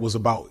showed that it was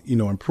about,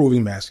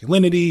 improving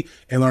masculinity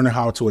and learning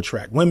how to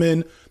attract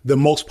women. The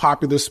most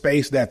popular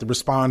space that the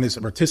respondents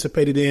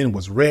participated in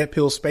was red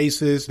pill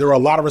spaces. There are a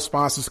lot of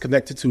responses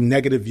connected to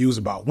negative views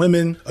about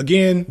women.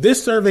 Again,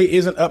 this survey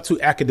isn't up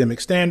to academic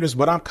standards,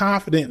 but I'm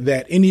confident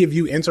that any of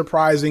you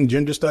enterprising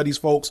gender studies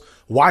folks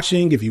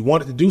watching, if you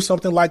wanted to do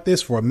something like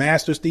this for a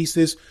master's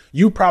thesis,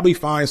 you probably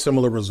find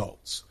similar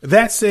results.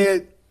 That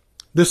said,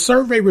 the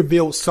survey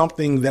revealed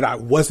something that I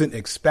wasn't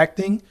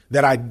expecting,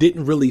 that I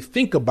didn't really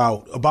think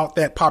about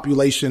that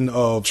population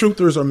of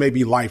truthers or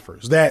maybe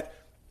lifers, that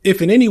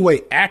if in any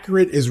way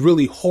accurate, is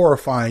really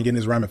horrifying in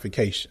its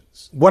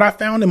ramifications. What I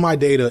found in my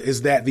data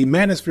is that the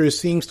manosphere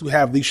seems to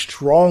have the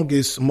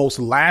strongest, most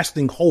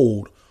lasting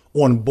hold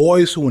on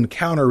boys who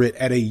encounter it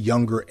at a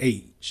younger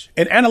age.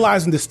 In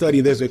analyzing the study,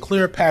 there's a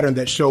clear pattern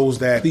that shows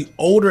that the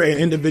older an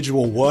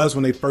individual was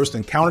when they first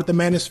encountered the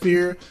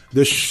manosphere,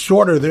 the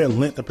shorter their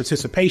length of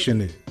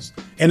participation is.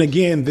 And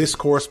again, this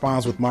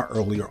corresponds with my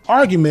earlier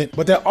argument,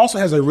 but that also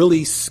has a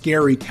really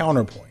scary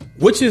counterpoint,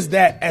 which is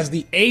that as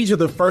the age of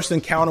the first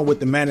encounter with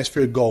the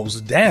manosphere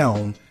goes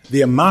down,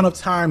 the amount of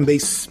time they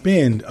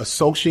spend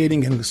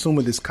associating and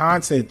consuming this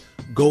content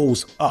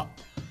goes up.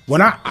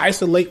 When I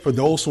isolate for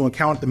those who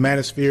encountered the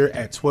Manosphere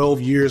at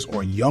 12 years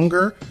or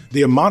younger,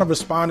 the amount of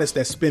respondents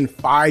that spend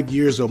 5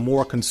 years or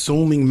more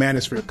consuming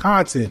Manosphere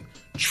content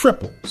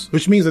triples,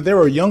 which means that there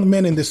are young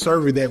men in this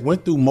survey that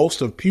went through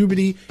most of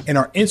puberty and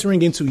are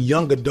entering into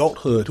young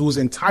adulthood whose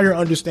entire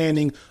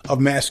understanding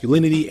of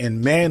masculinity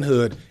and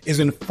manhood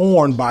is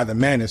informed by the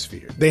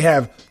Manosphere. They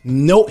have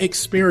no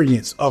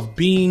experience of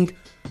being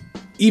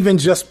even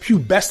just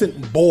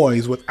pubescent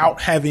boys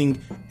without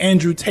having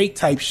Andrew Tate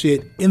type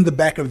shit in the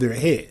back of their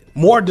head.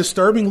 More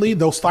disturbingly,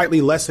 though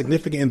slightly less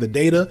significant in the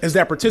data, is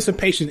that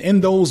participation in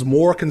those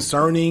more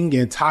concerning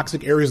and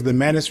toxic areas of the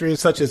manosphere,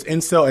 such as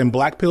incel and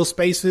black pill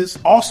spaces,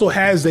 also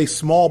has a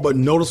small but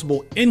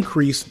noticeable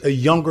increase the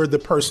younger the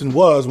person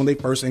was when they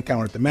first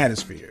encountered the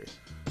manosphere.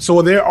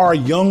 So there are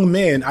young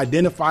men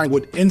identifying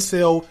with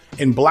incel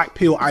and black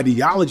pill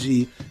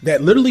ideology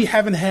that literally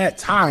haven't had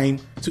time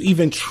to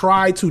even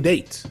try to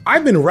date.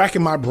 I've been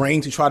racking my brain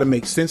to try to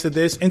make sense of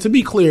this, and to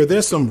be clear,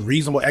 there's some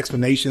reasonable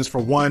explanations. For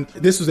one,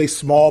 this is a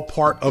small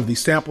part of the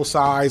sample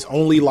size.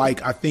 Only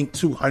like, I think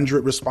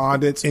 200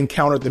 respondents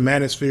encountered the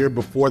manosphere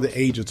before the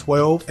age of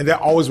 12, and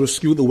that always will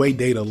skew the way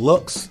data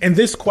looks. And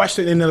this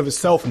question in and of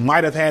itself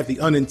might have had the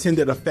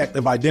unintended effect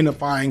of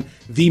identifying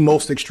the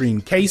most extreme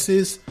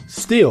cases.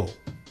 Still,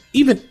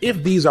 even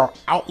if these are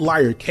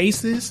outlier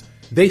cases,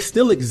 they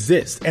still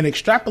exist, and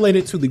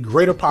extrapolated to the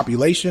greater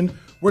population,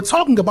 we're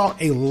talking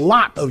about a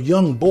lot of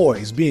young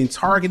boys being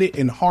targeted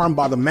and harmed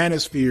by the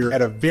manosphere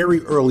at a very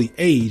early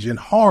age, and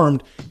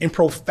harmed in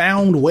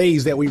profound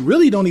ways that we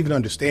really don't even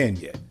understand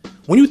yet.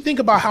 When you think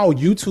about how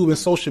YouTube and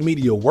social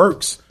media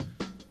works,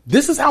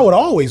 this is how it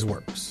always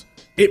works.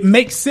 It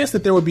makes sense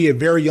that there would be a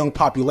very young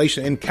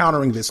population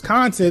encountering this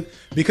content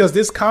because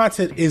this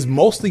content is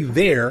mostly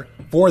there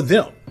for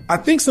them. I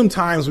think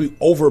sometimes we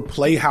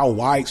overplay how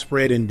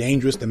widespread and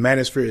dangerous the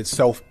manosphere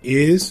itself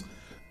is.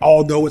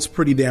 Although it's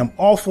pretty damn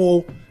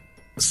awful,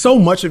 so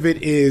much of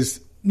it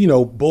is,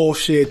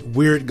 bullshit,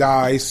 weird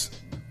guys,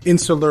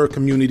 insular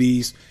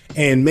communities,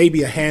 and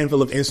maybe a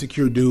handful of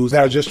insecure dudes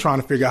that are just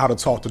trying to figure out how to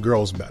talk to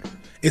girls better.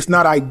 It's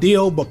not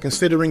ideal, but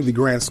considering the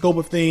grand scope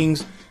of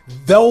things,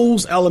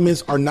 those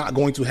elements are not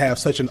going to have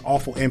such an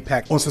awful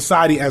impact on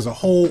society as a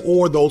whole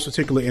or those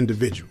particular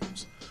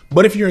individuals.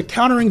 But if you're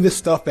encountering this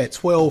stuff at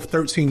 12,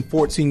 13,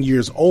 14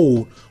 years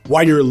old,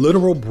 while your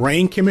literal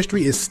brain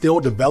chemistry is still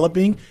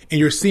developing and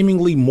you're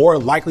seemingly more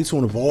likely to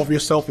involve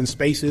yourself in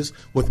spaces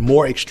with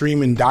more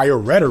extreme and dire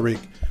rhetoric,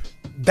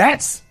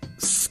 that's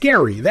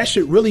scary. That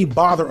should really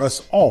bother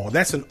us all.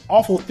 That's an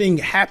awful thing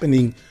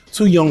happening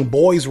to young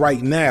boys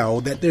right now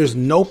that there's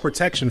no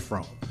protection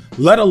from,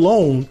 let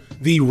alone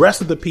the rest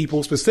of the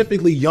people,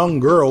 specifically young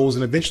girls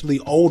and eventually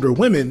older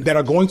women that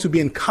are going to be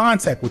in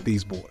contact with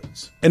these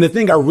boys. And the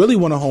thing I really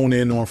want to hone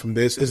in on from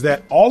this is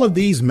that all of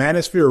these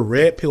Manosphere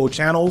red pill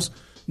channels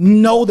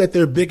know that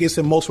their biggest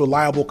and most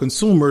reliable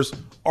consumers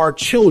are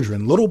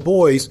children, little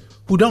boys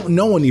who don't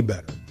know any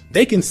better.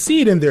 They can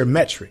see it in their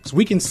metrics.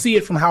 We can see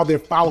it from how their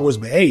followers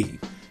behave,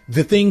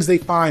 the things they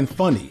find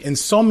funny, and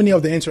so many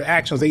of the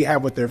interactions they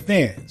have with their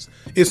fans.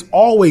 It's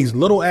always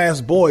little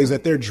ass boys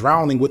that they're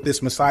drowning with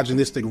this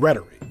misogynistic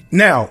rhetoric.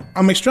 Now,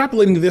 I'm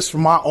extrapolating this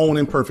from my own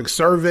imperfect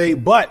survey,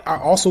 but I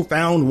also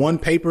found one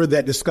paper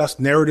that discussed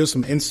narratives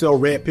from incel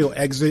red pill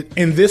exit.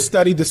 And this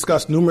study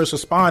discussed numerous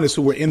respondents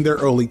who were in their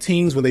early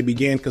teens when they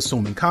began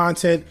consuming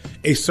content.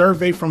 A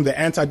survey from the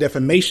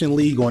Anti-Defamation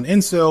League on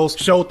incels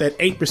showed that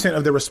 8%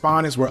 of the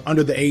respondents were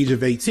under the age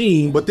of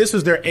 18, but this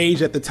is their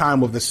age at the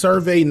time of the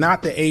survey,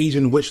 not the age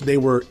in which they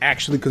were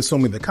actually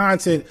consuming the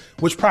content,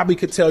 which probably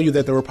could tell you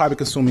that they were probably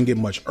consuming it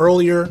much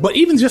earlier. But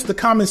even just the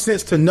common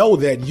sense to know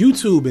that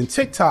YouTube and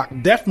TikTok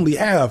definitely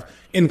have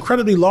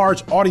incredibly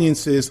large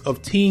audiences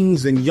of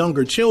teens and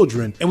younger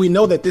children. And we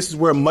know that this is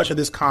where much of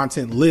this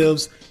content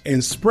lives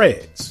and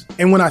spreads.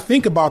 And when I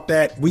think about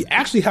that, we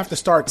actually have to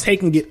start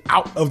taking it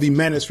out of the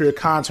Manosphere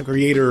content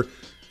creator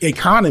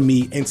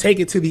economy and take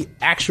it to the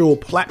actual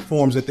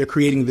platforms that they're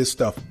creating this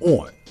stuff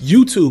on.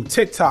 YouTube,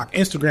 TikTok,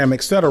 Instagram,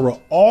 etc.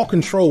 all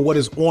control what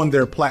is on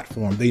their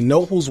platform. They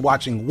know who's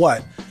watching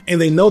what,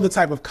 and they know the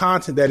type of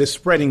content that is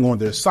spreading on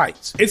their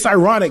sites. It's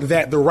ironic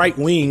that the right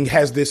wing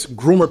has this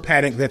groomer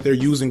panic that they're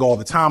using all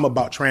the time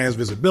about trans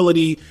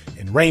visibility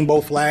and rainbow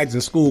flags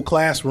in school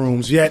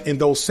classrooms, yet in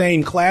those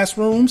same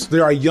classrooms,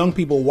 there are young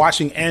people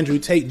watching Andrew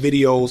Tate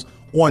videos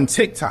on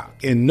TikTok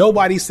and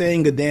nobody's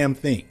saying a damn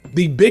thing.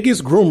 The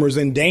biggest groomers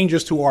and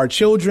dangers to our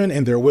children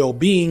and their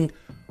well-being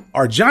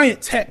are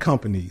giant tech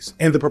companies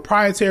and the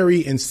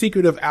proprietary and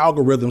secretive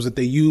algorithms that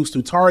they use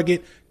to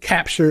target,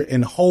 capture,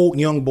 and hold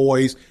young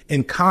boys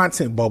in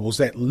content bubbles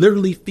that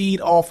literally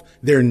feed off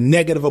their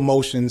negative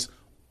emotions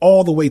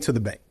all the way to the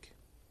bank.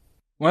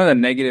 One of the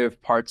negative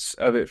parts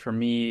of it for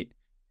me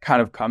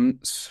kind of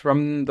comes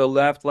from the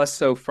left, less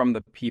so from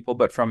the people,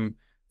 but from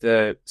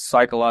the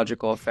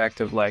psychological effect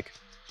of like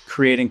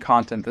creating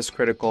content that's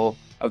critical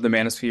of the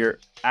manosphere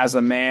as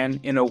a man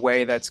in a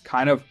way that's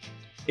kind of,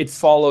 it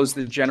follows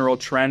the general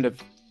trend of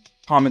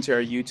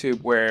commentary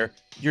YouTube where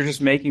you're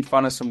just making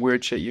fun of some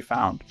weird shit you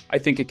found. I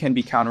think it can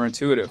be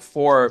counterintuitive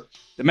for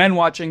the men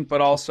watching, but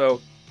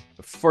also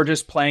for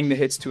just playing the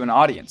hits to an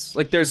audience.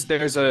 Like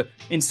there's a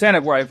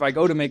incentive where if I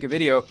go to make a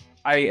video,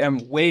 I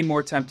am way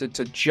more tempted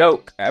to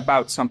joke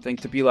about something,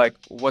 to be like,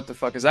 what the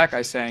fuck is that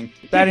guy saying?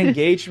 That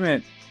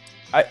engagement,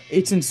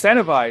 it's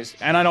incentivized,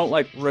 and I don't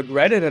like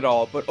regret it at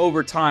all. But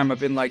over time, I've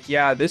been like,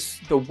 yeah,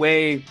 the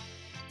way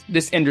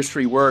this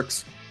industry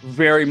works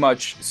very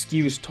much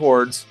skews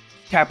towards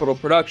capital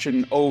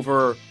production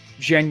over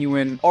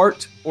genuine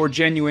art or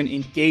genuine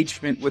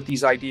engagement with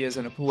these ideas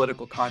in a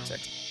political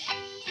context.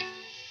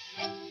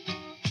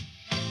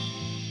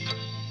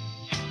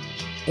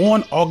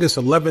 On August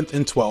 11th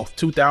and 12th,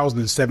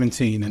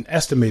 2017, an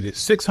estimated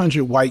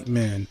 600 white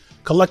men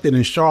collected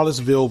in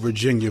Charlottesville,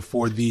 Virginia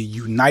for the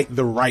Unite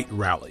the Right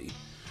rally.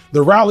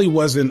 The rally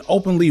was an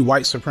openly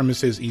white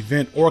supremacist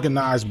event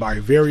organized by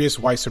various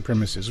white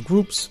supremacist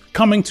groups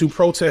coming to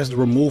protest the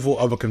removal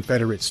of a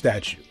Confederate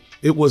statue.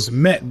 It was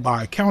met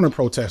by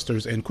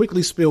counter-protesters and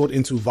quickly spilled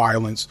into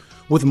violence,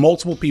 with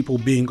multiple people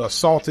being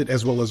assaulted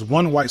as well as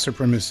one white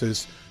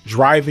supremacist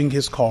driving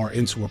his car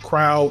into a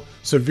crowd,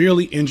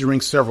 severely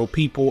injuring several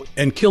people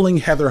and killing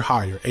Heather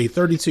Heyer, a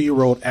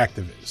 32-year-old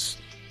activist.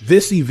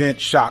 This event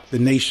shocked the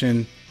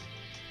nation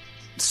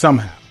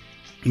somehow.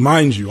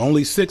 Mind you,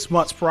 only 6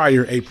 months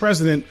prior, a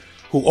president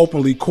who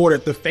openly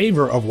courted the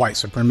favor of white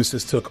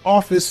supremacists took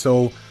office,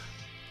 so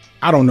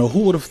I don't know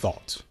who would have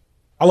thought.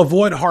 I'll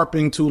avoid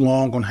harping too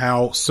long on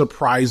how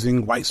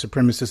surprising white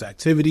supremacist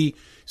activity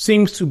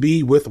seems to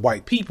be with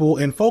white people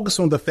and focus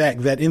on the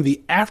fact that in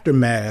the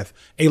aftermath,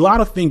 a lot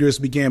of fingers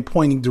began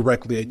pointing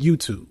directly at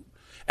YouTube.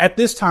 At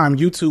this time,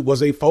 YouTube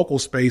was a focal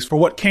space for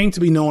what came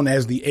to be known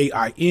as the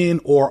AIN,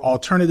 or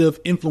Alternative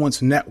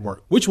Influence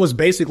Network, which was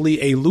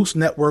basically a loose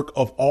network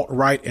of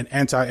alt-right and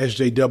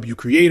anti-SJW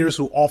creators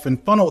who often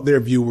funneled their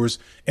viewers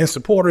and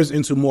supporters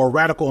into more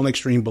radical and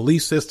extreme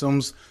belief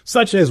systems,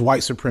 such as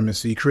white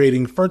supremacy,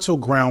 creating fertile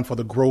ground for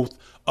the growth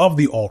of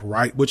the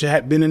alt-right, which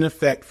had been in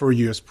effect for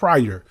years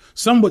prior.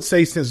 Some would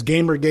say since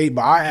Gamergate,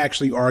 but I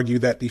actually argue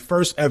that the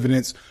first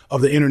evidence of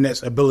the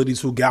internet's ability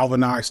to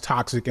galvanize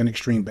toxic and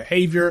extreme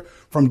behavior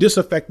from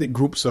disaffected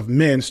groups of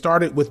men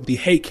started with the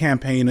hate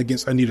campaign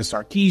against Anita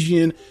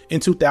Sarkeesian in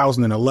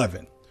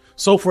 2011.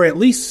 So for at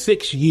least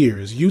 6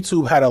 years,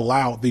 YouTube had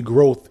allowed the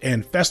growth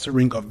and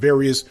festering of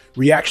various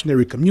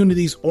reactionary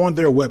communities on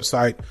their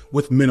website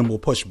with minimal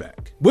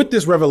pushback. With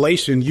this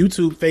revelation,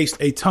 YouTube faced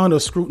a ton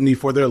of scrutiny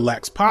for their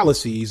lax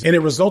policies, and it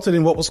resulted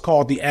in what was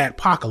called the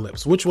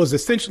adpocalypse, which was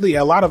essentially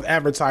a lot of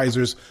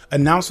advertisers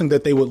announcing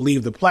that they would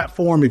leave the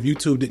platform if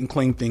YouTube didn't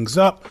clean things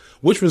up,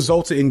 which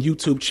resulted in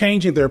YouTube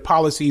changing their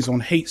policies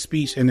on hate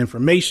speech and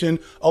information,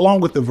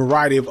 along with a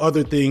variety of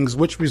other things,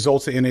 which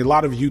resulted in a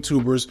lot of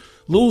YouTubers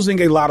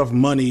losing a lot of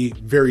money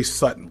very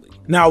suddenly.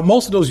 Now,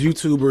 most of those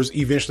YouTubers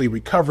eventually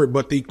recovered,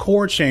 but the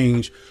core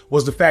change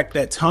was the fact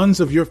that tons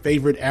of your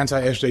favorite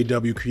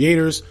anti-SJW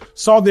creators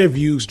saw their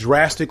views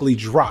drastically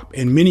drop,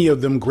 and many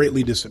of them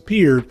greatly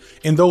disappeared,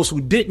 and those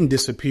who didn't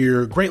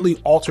disappear greatly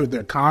altered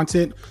their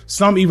content,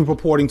 some even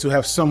purporting to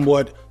have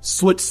somewhat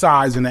switched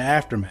sides in the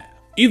aftermath.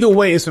 Either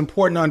way, it's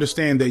important to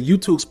understand that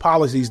YouTube's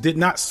policies did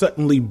not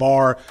suddenly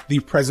bar the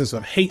presence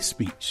of hate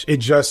speech. It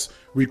just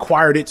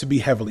required it to be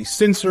heavily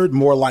censored,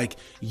 more like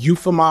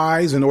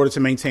euphemized, in order to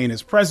maintain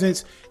its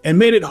presence, and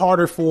made it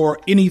harder for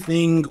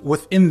anything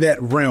within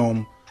that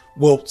realm,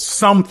 well,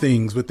 some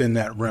things within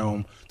that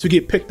realm, to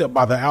get picked up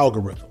by the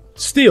algorithm.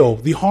 Still,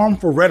 the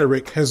harmful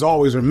rhetoric has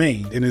always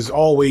remained and has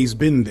always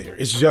been there.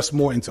 It's just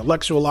more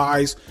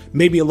intellectualized,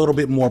 maybe a little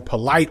bit more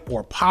polite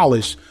or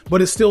polished,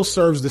 but it still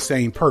serves the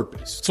same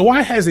purpose. So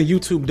why hasn't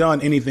YouTube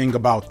done anything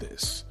about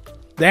this?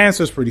 The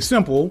answer is pretty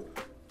simple,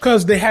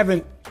 because they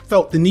haven't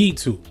felt the need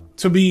to.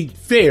 To be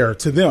fair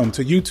to them,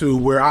 to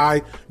YouTube, where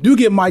I do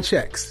get my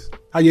checks.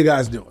 How you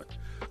guys doing?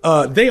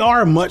 They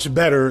are much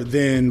better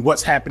than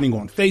what's happening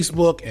on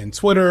Facebook and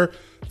Twitter.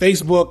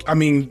 Facebook, I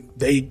mean,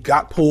 they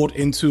got pulled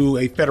into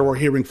a federal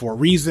hearing for a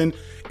reason.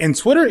 And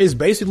Twitter is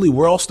basically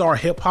world star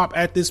hip hop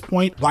at this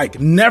point.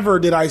 Like, never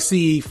did I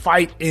see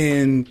fight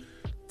in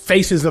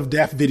faces of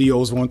death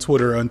videos on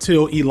Twitter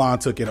until Elon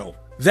took it over.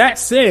 That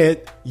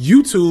said,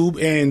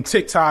 YouTube and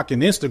TikTok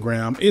and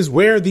Instagram is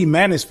where the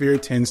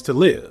Manosphere tends to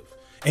live.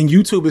 And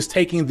YouTube is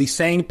taking the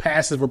same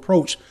passive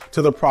approach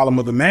to the problem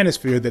of the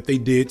Manosphere that they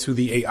did to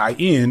the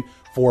AIN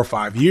 4 or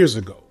 5 years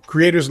ago.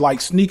 Creators like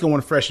Sneeko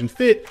and Fresh and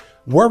Fit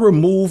were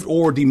removed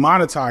or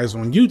demonetized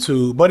on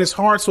YouTube, but it's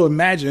hard to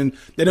imagine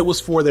that it was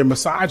for their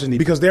misogyny,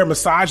 because their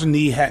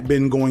misogyny had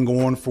been going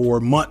on for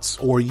months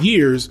or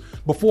years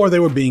before they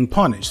were being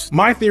punished.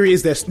 My theory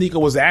is that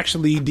Sneeko was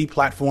actually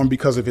deplatformed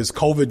because of his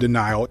COVID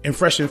denial, and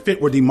Fresh and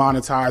Fit were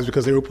demonetized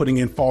because they were putting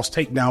in false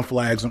takedown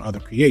flags on other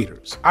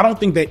creators. I don't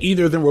think that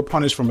either of them were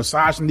punished for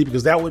misogyny,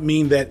 because that would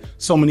mean that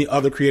so many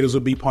other creators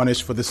would be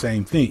punished for the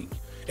same thing.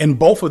 And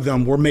both of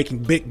them were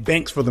making big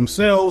banks for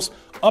themselves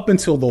up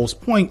until those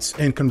points,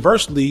 and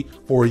conversely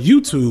for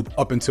YouTube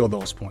up until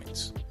those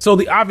points. So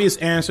the obvious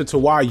answer to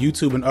why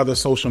YouTube and other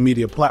social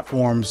media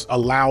platforms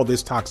allow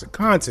this toxic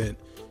content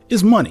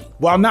is money.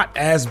 While not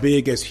as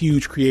big as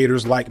huge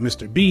creators like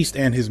Mr. Beast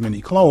and his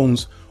many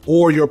clones,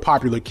 or your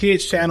popular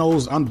kids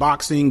channels,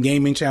 unboxing,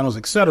 gaming channels,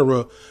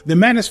 etc., the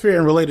Manosphere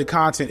and related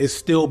content is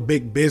still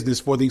big business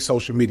for these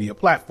social media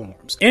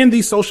platforms. And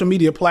these social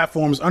media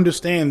platforms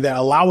understand that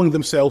allowing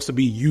themselves to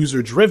be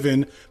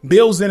user-driven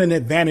builds in an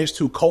advantage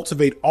to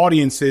cultivate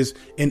audiences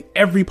in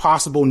every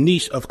possible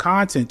niche of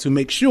content to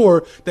make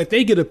sure that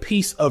they get a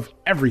piece of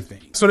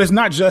everything. So there's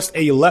not just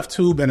a left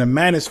tube and a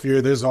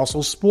Manosphere, there's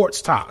also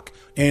sports talk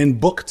and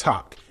book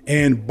talk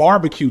and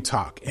barbecue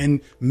talk and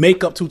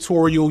makeup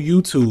tutorial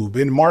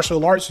YouTube and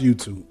martial arts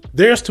YouTube.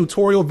 There's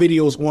tutorial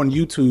videos on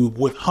YouTube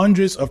with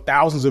hundreds of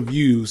thousands of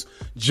views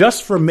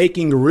just for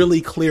making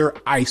really clear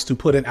ice to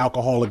put in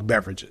alcoholic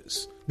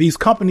beverages. These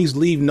companies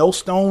leave no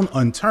stone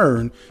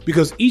unturned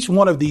because each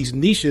one of these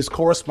niches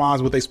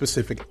corresponds with a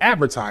specific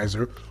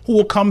advertiser who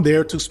will come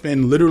there to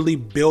spend literally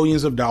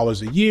billions of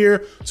dollars a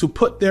year to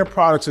put their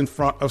products in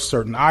front of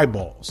certain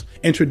eyeballs.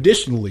 And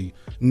traditionally,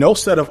 no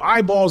set of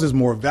eyeballs is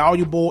more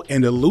valuable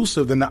and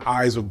elusive than the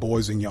eyes of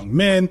boys and young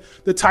men,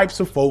 the types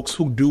of folks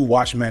who do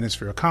watch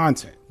Manosphere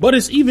content. But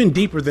it's even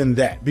deeper than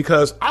that,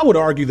 because I would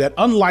argue that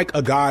unlike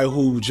a guy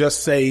who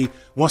just say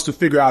wants to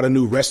figure out a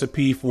new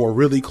recipe for a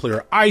really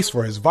clear ice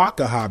for his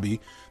vodka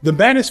hobby, the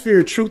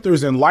Manosphere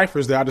truthers and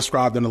lifers that I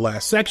described in the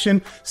last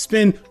section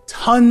spend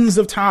tons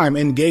of time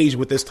engaged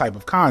with this type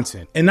of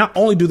content. And not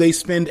only do they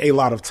spend a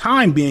lot of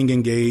time being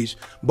engaged,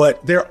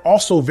 but they're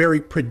also very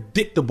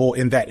predictable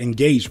in that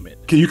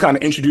engagement. Can you kind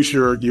of introduce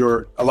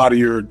a lot of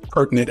your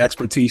pertinent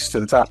expertise to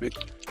the topic?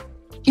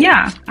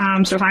 Yeah.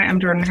 So hi, I'm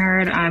Jordan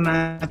Herod. I'm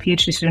a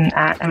PhD student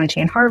at MIT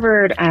and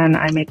Harvard, and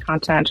I make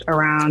content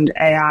around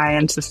AI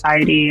and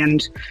society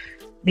and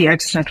the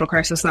existential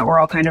crisis that we're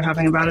all kind of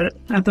having about it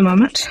at the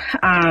moment.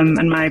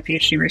 And my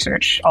PhD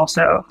research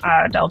also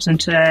delves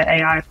into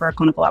AI for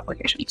clinical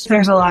applications.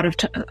 There's a lot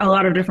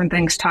of different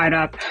things tied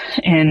up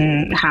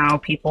in how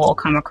people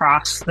come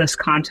across this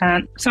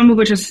content, some of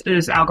which is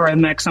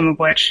algorithmic, some of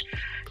which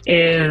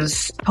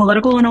is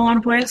political in a lot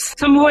of ways,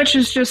 some of which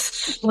is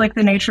just like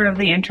the nature of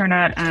the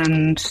internet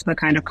and the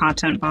kind of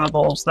content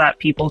bubbles that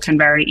people can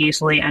very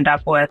easily end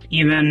up with,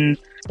 even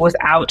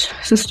without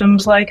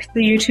systems like the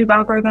YouTube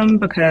algorithm.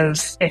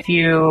 Because if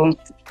you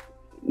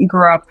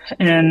grew up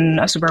in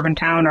a suburban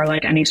town or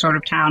like any sort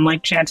of town,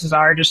 like chances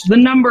are just the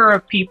number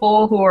of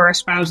people who are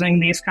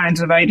espousing these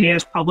kinds of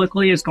ideas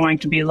publicly is going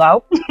to be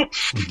low.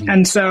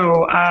 And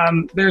so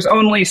there's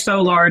only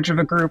so large of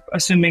a group,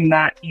 assuming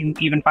that you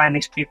even find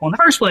these people in the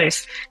first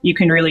place, you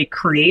can really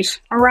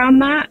create around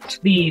that.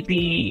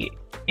 The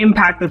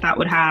impact that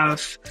would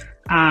have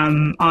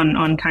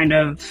on kind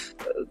of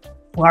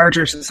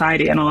larger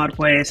society in a lot of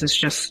ways is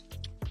just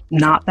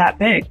not that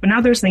big. But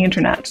now there's the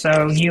internet,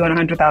 so you and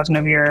 100,000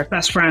 of your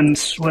best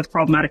friends with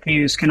problematic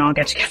views can all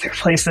get together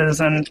places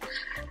and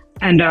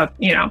end up,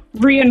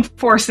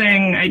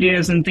 reinforcing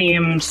ideas and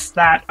themes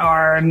that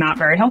are not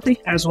very healthy,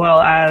 as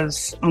well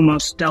as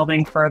almost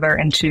delving further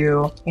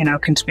into,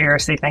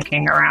 conspiracy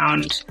thinking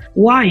around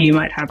why you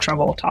might have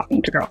trouble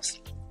talking to girls.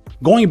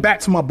 Going back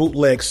to my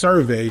bootleg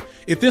survey,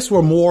 if this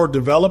were more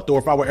developed, or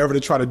if I were ever to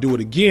try to do it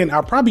again,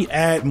 I'd probably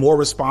add more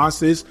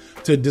responses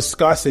to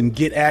discuss and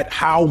get at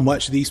how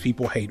much these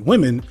people hate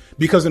women.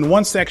 Because in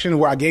one section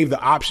where I gave the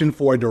option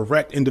for a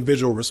direct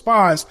individual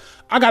response,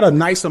 I got a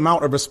nice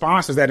amount of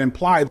responses that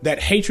implied that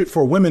hatred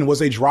for women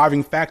was a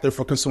driving factor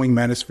for consuming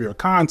Manosphere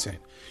content.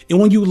 And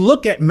when you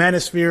look at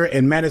Manosphere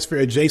and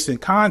Manosphere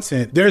adjacent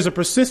content, there's a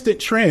persistent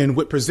trend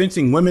with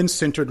presenting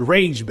women-centered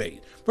rage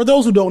bait. For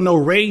those who don't know,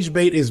 rage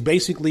bait is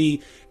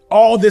basically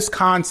all this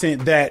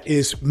content that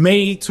is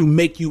made to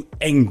make you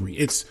angry.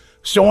 It's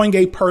showing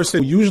a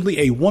person,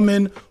 usually a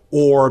woman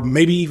or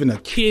maybe even a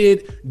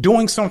kid,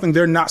 doing something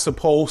they're not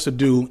supposed to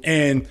do.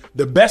 And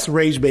the best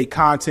rage bait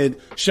content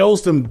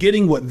shows them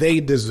getting what they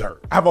deserve.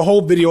 I have a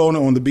whole video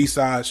on the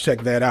B-sides.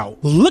 Check that out.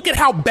 Look at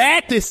how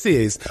bad this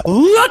is.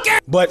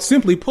 But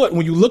simply put,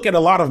 when you look at a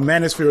lot of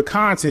Manosphere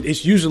content,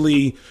 it's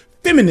usually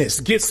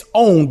feminist gets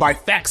owned by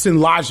facts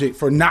and logic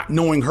for not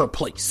knowing her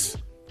place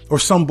or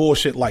some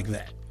bullshit like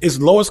that. It's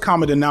lowest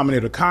common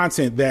denominator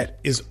content that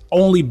is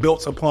only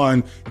built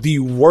upon the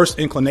worst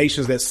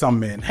inclinations that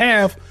some men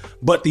have.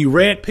 But the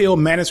red pill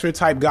Manosphere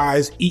type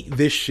guys eat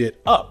this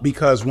shit up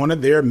because one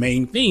of their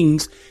main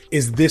things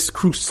is this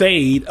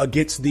crusade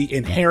against the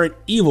inherent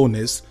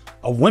evilness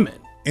of women.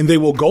 And they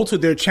will go to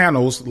their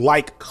channels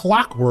like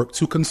clockwork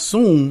to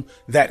consume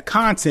that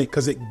content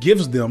because it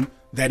gives them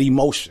that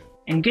emotion.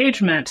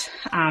 Engagement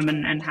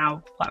and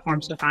how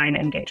platforms define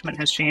engagement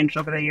has changed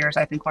over the years,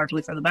 I think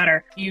largely for the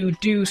better. You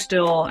do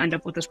still end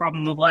up with this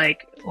problem of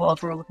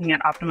if we're looking at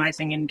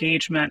optimizing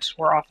engagement,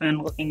 we're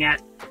often looking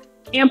at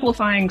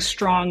amplifying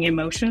strong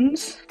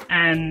emotions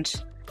and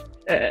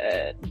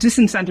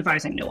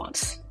disincentivizing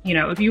nuance.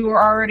 If you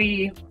were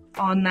already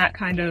on that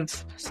kind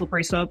of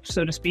slippery slope,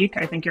 so to speak,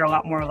 I think you're a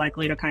lot more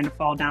likely to kind of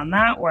fall down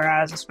that.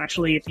 Whereas,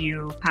 especially if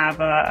you have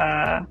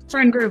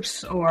friend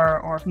groups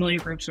or familiar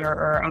groups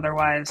or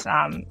otherwise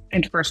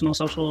interpersonal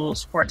social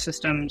support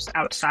systems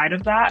outside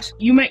of that,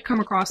 you might come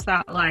across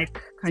that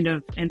like kind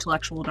of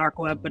intellectual dark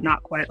web, but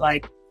not quite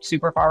like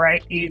super far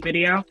right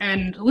video,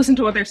 and listen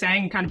to what they're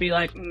saying and kind of be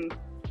like,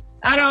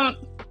 I don't.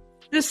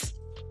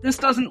 This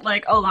doesn't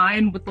like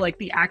align with like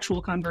the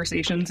actual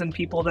conversations and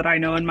people that I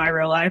know in my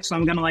real life, so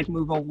I'm gonna like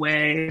move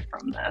away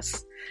from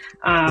this.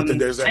 But then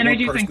there's that and I one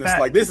do person think that's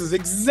that like, this is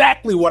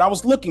exactly what I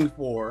was looking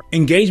for.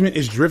 Engagement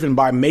is driven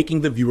by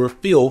making the viewer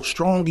feel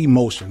strong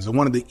emotions. And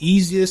one of the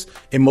easiest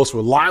and most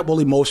reliable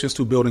emotions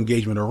to build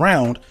engagement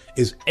around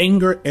is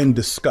anger and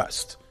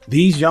disgust.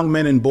 These young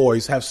men and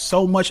boys have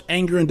so much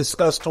anger and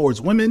disgust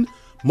towards women,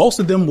 most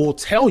of them will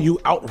tell you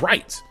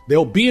outright.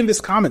 They'll be in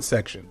this comment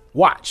section.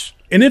 Watch.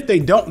 And if they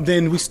don't,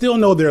 then we still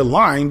know they're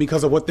lying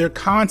because of what their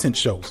content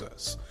shows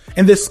us.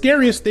 And the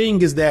scariest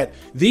thing is that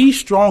these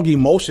strong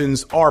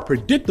emotions are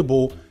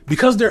predictable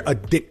because they're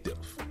addictive.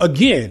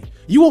 Again,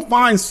 you will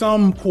find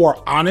some who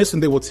are honest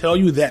and they will tell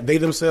you that they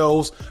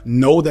themselves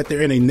know that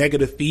they're in a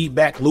negative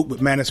feedback loop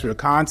with Manosphere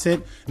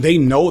content. They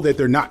know that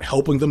they're not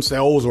helping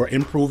themselves or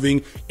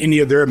improving any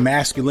of their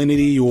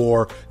masculinity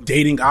or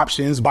dating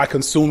options by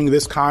consuming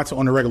this content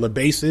on a regular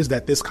basis,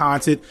 that this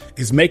content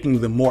is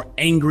making them more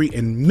angry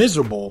and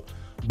miserable.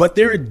 But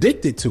they're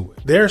addicted to it.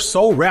 They're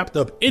so wrapped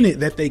up in it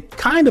that they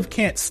kind of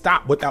can't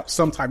stop without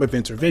some type of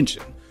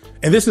intervention.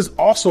 And this is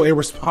also a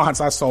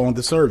response I saw on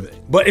the survey.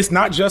 But it's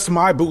not just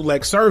my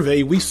bootleg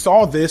survey. We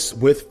saw this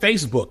with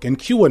Facebook and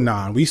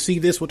QAnon. We see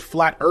this with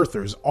flat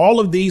earthers. All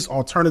of these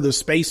alternative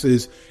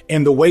spaces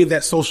and the way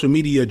that social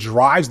media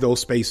drives those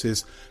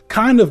spaces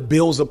kind of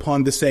builds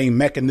upon the same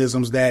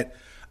mechanisms that,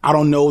 I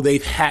don't know,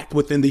 they've hacked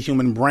within the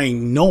human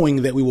brain,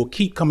 knowing that we will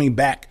keep coming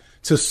back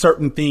to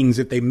certain things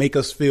if they make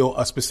us feel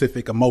a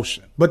specific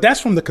emotion. But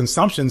that's from the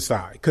consumption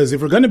side, because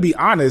if we're going to be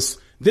honest,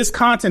 this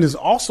content is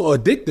also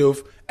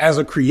addictive as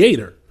a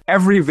creator.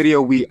 Every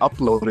video we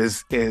upload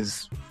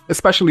is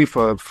especially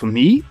for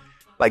me,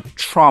 like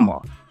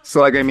trauma.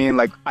 So like, I mean,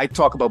 like I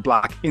talk about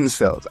Black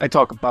incels. I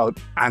talk about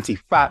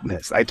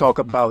anti-fatness. I talk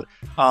about,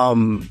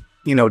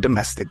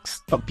 domestic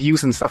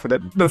abuse and stuff like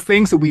that. The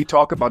things that we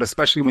talk about,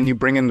 especially when you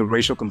bring in the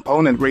racial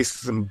component,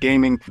 racism,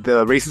 gaming,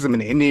 the racism in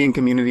the Indian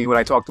community, when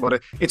I talked about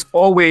it, it's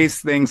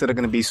always things that are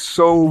going to be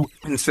so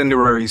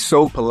incendiary,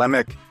 so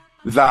polemic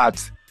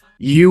that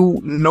you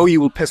know you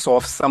will piss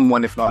off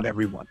someone, if not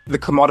everyone. The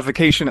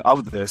commodification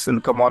of this and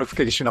the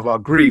commodification of our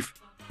grief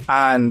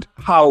and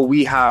how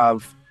we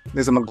have,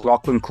 there's a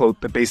McLaughlin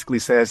quote that basically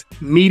says,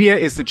 media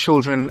is the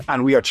children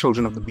and we are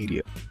children of the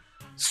media.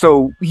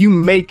 So you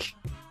make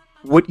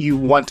what you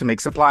want to make,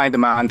 supply and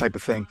demand type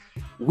of thing.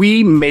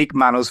 We make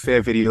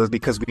Manosphere videos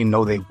because we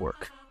know they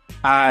work.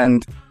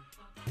 And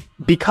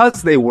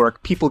because they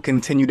work, people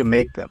continue to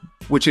make them,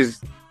 which is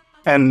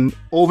an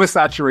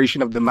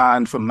oversaturation of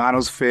demand for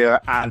Manosphere,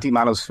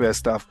 anti-Manosphere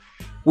stuff,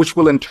 which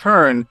will in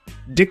turn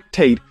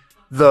dictate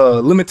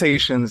the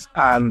limitations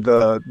and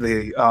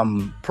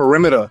the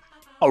perimeter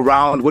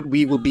around what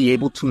we will be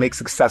able to make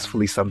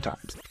successfully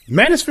sometimes.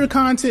 Manosphere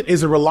content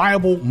is a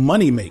reliable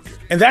moneymaker.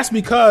 And that's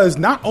because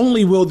not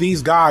only will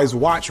these guys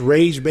watch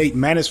rage bait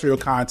Manosphere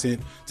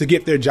content to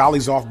get their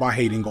jollies off by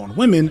hating on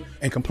women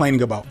and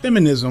complaining about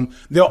feminism,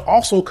 they'll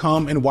also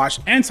come and watch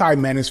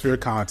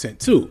anti-Manosphere content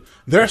too.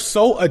 They're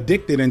so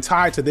addicted and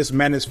tied to this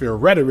Manosphere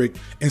rhetoric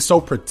and so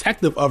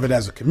protective of it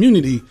as a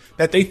community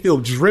that they feel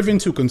driven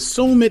to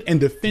consume it and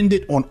defend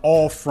it on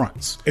all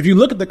fronts. If you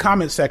look at the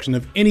comment section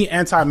of any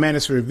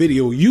anti-Manosphere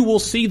video, you will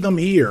see them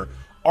here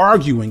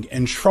arguing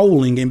and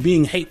trolling and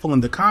being hateful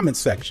in the comment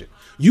section.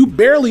 You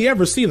barely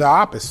ever see the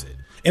opposite.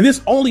 And this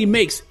only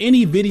makes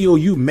any video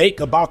you make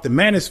about the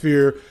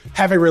Manosphere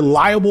have a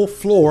reliable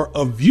floor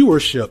of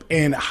viewership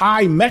and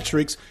high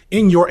metrics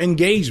in your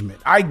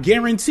engagement. I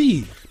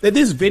guarantee that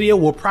this video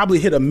will probably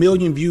hit 1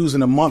 million views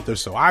in a month or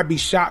so. I'd be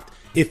shocked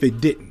if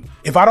it didn't.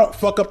 If I don't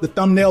fuck up the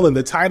thumbnail and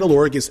the title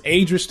or it gets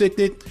age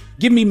restricted,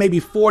 give me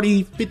maybe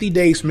 40, 50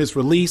 days from its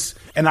release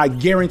and I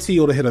guarantee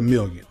it'll hit 1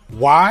 million.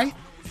 Why?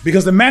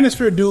 Because the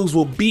Manosphere dudes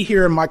will be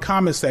here in my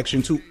comment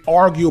section to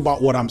argue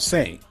about what I'm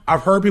saying.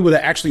 I've heard people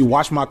that actually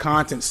watch my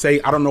content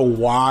say, I don't know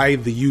why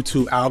the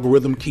YouTube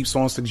algorithm keeps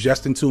on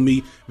suggesting to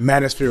me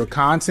Manosphere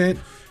content.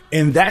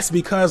 And that's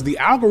because the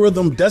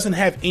algorithm doesn't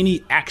have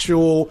any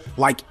actual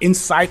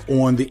insight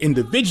on the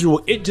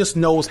individual. It just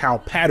knows how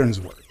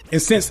patterns work.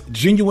 And since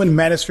genuine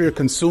Manosphere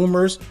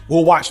consumers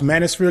will watch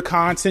Manosphere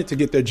content to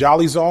get their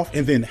jollies off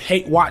and then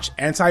hate watch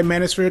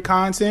anti-Manosphere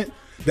content,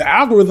 the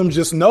algorithm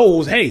just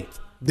knows, hey,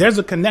 there's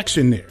a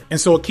connection there. And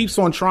so it keeps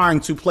on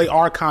trying to play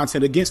our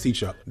content against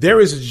each other.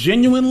 There is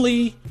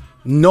genuinely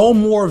no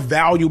more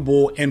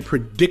valuable and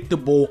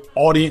predictable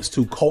audience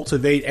to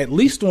cultivate, at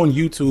least on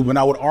YouTube, and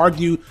I would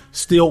argue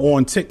still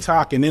on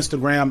TikTok and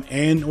Instagram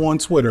and on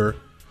Twitter,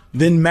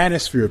 than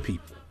Manosphere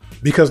people.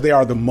 Because they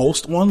are the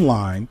most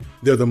online,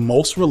 they're the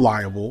most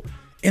reliable,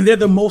 and they're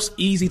the most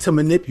easy to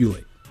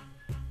manipulate.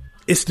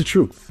 It's the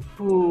truth.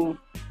 Who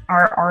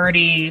are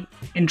already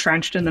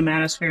entrenched in the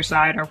Manosphere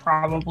side are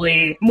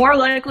probably more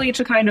likely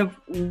to kind of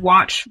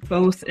watch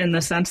both, in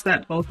the sense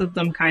that both of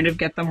them kind of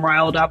get them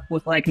riled up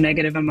with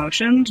negative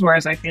emotions.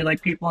 Whereas I feel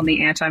like people on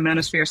the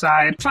anti-Manosphere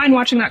side find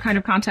watching that kind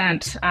of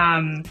content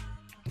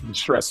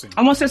stressing,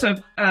 almost as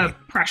a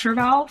pressure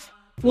valve.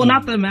 Well,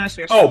 not the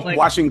Manosphere Oh, stuff. Like,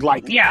 watching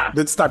like yeah,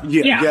 that stuff.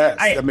 Yeah, yeah.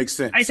 yes, that makes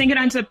sense. I think it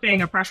ends up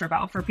being a pressure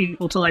valve for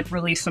people to like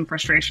release some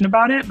frustration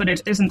about it, but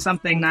it isn't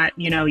something that,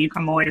 you know, you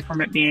come away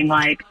from it being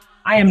like,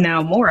 I am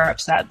now more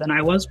upset than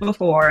I was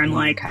before, and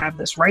like have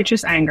this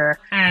righteous anger.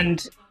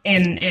 And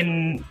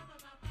in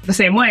the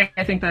same way,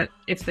 I think that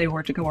if they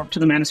were to go over to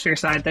the Manosphere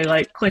side, they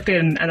like click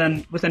in, and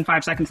then within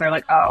 5 seconds they're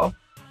like, oh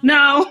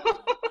no,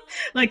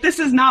 like this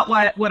is not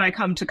what I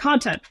come to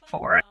content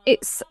for.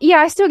 It's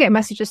I still get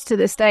messages to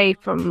this day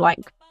from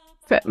like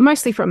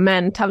mostly from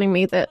men telling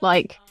me that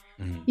like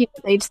you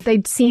know,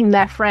 they'd seen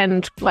their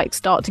friend like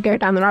start to go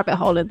down the rabbit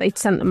hole, and they'd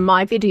sent them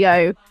my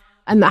video,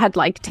 and that had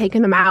like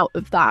taken them out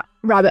of that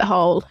rabbit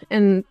hole.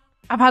 And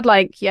I've had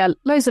like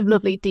loads of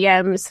lovely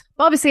DMs,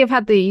 but obviously I've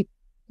had the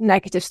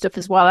negative stuff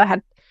as well. I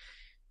had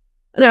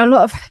a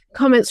lot of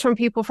comments from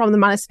people from the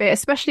Manosphere,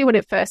 especially when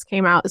it first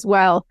came out as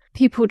well.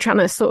 People trying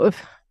to sort of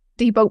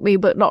debunk me,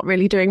 but not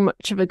really doing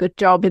much of a good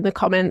job in the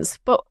comments.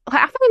 But I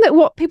find that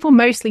what people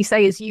mostly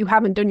say is you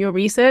haven't done your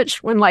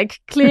research, when like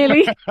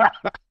clearly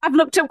I've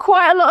looked up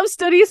quite a lot of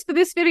studies for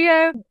this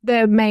video.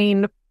 The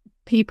main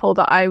people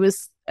that I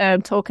was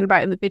talking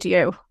about in the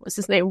video was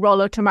his name,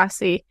 Rollo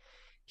Tomasi.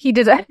 He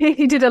did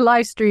a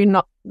live stream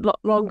not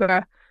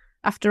longer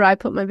after I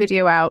put my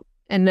video out,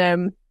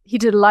 and he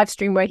did a live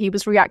stream where he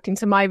was reacting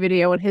to my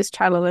video on his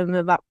channel, and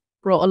that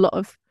brought a lot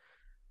of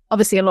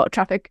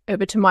traffic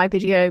over to my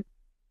video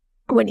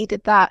when he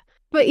did that.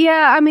 But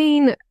yeah, I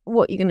mean,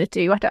 what are you going to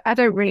do? I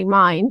don't really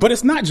mind. But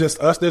it's not just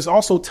us. There's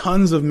also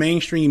tons of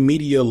mainstream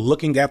media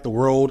looking at the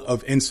world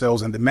of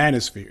incels and the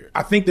Manosphere.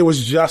 I think there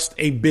was just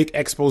a big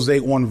expose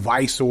on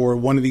Vice or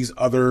one of these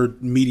other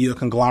media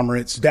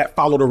conglomerates that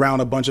followed around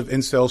a bunch of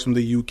incels from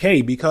the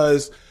UK,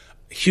 because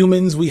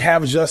humans, we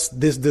have just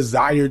this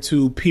desire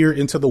to peer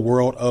into the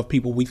world of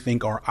people we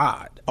think are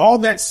odd. All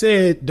that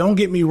said, don't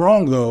get me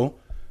wrong though,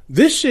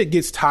 this shit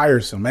gets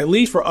tiresome, at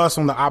least for us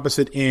on the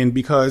opposite end,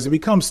 because it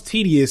becomes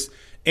tedious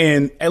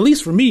and, at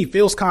least for me,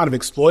 feels kind of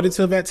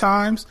exploitative at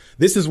times.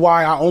 This is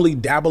why I only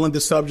dabble in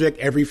the subject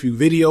every few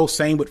videos.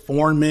 Same with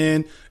Foreign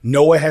Men.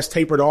 Noah has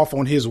tapered off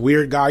on his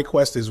weird guy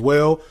quest as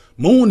well.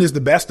 Moon is the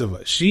best of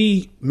us.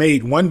 She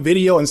made one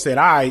video and said,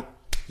 all right,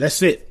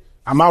 that's it.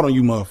 I'm out on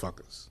you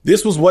motherfuckers.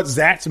 This was what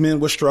Zatzman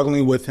was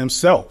struggling with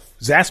himself.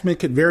 Zatzman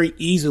could very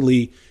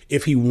easily,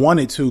 if he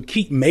wanted to,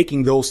 keep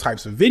making those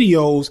types of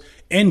videos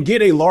and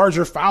get a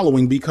larger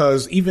following,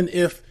 because even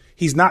if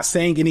he's not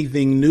saying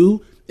anything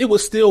new, it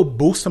would still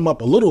boost him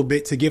up a little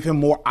bit to give him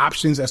more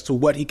options as to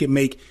what he can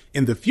make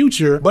in the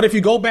future. But if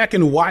you go back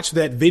and watch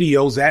that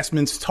video,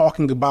 Zatzman's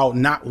talking about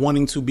not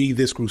wanting to be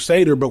this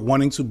crusader, but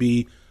wanting to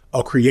be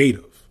a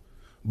creative.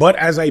 But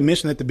as I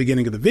mentioned at the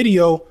beginning of the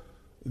video,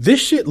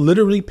 this shit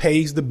literally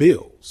pays the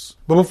bills.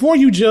 But before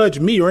you judge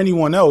me or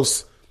anyone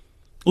else,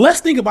 let's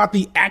think about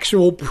the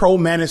actual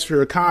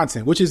pro-Manosphere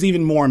content, which is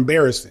even more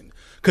embarrassing.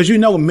 Because, you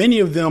know, many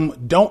of them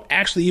don't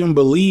actually even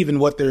believe in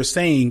what they're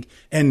saying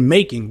and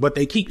making, but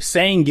they keep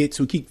saying it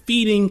to keep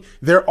feeding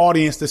their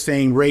audience the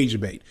same rage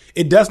bait.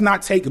 It does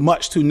not take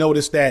much to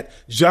notice that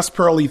Just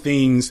Pearly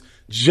Things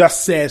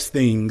just says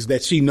things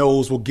that she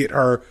knows will get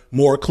her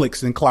more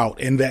clicks and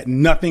clout, and that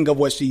nothing of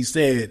what she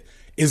said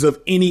is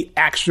of any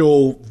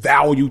actual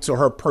value to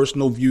her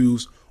personal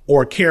views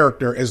or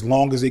character, as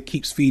long as it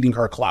keeps feeding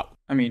her clout.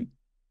 I mean,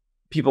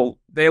 people,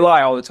 they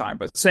lie all the time,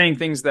 but saying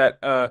things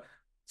that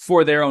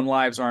for their own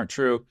lives aren't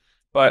true.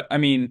 But I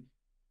mean,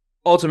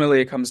 ultimately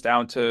it comes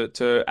down to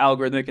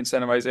algorithmic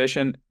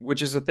incentivization,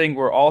 which is a thing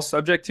we're all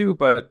subject to.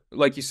 But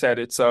like you said,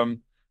 it's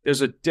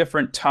there's a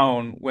different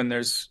tone when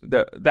there's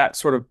that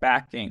sort of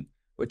backing,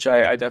 which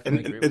I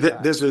definitely agree with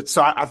that.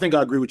 So I think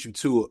I agree with you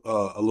too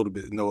a little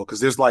bit, Noah,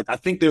 because there's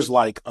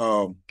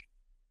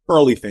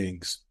Pearly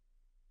Things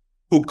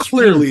who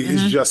clearly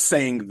is just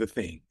saying the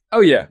thing.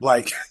 Oh yeah,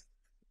 like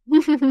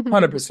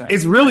 100%.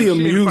 It's really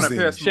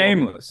amusing.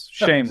 Shameless.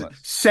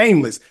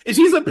 And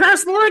she's a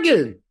Paris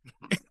Morgan.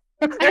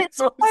 And it's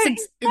so low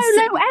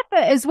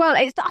effort as well.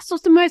 That's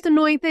just the most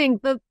annoying thing.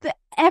 The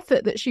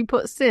effort that she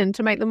puts in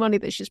to make the money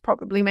that she's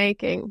probably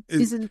making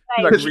is insane.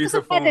 Like she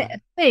doesn't edit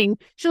a thing.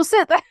 She'll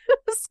sit there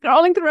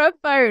scrolling through her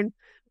phone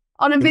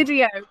on a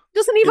video.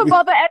 Doesn't even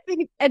bother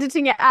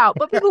editing it out.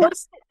 But people will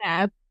sit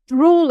there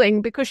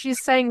drooling because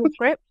she's saying the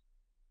script.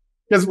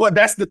 Because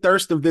that's the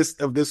thirst of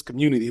this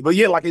community. But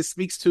yeah, like it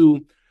speaks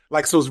to,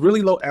 like, so it's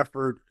really low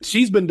effort.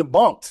 She's been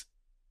debunked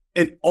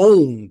and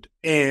owned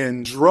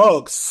and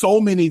drugged so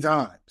many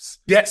times,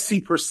 yet she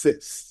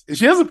persists. And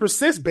she doesn't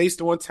persist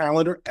based on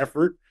talent or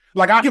effort.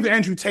 Like, I give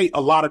Andrew Tate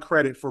a lot of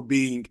credit for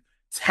being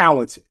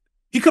talented.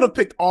 He could have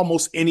picked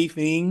almost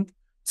anything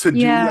to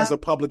do as a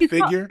public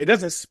figure. It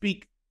doesn't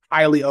speak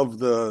highly of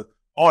the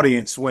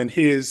audience when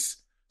his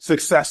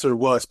successor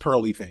was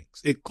Pearly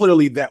Things.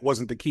 Clearly that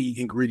wasn't the key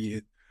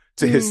ingredient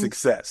to his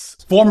success.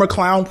 Former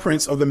clown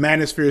prince of the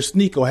Manosphere,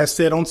 Sneeko, has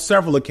said on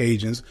several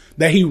occasions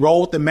that he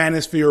rode the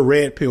Manosphere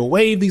red pill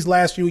wave these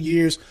last few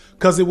years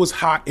because it was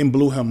hot and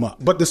blew him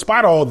up. But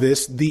despite all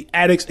this, the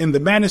addicts in the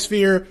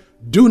Manosphere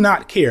do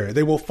not care.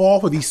 They will fall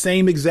for the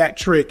same exact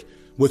trick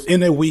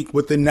within a week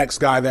with the next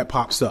guy that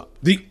pops up.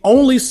 The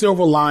only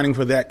silver lining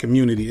for that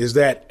community is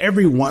that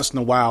every once in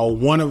a while,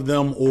 one of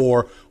them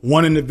or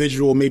one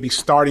individual maybe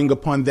starting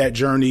upon that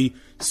journey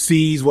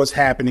sees what's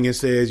happening and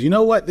says, you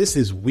know what, this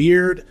is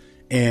weird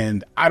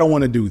and I don't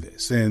want to do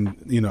this. And,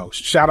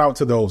 shout out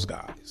to those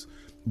guys.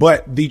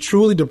 But the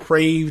truly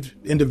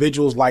depraved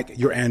individuals like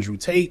your Andrew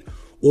Tate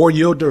or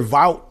your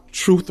devout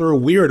truther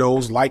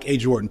weirdos like a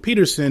Jordan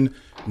Peterson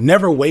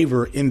never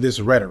waver in this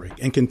rhetoric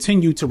and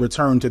continue to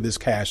return to this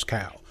cash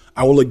cow.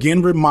 I will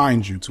again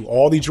remind you, to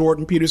all the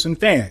Jordan Peterson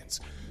fans,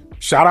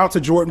 shout out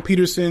to Jordan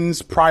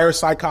Peterson's prior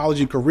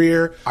psychology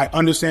career. I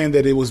understand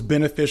that it was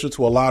beneficial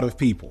to a lot of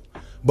people,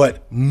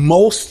 but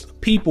most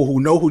people who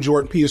know who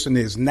Jordan Peterson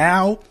is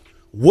now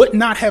would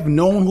not have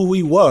known who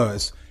he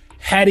was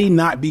had he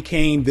not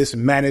became this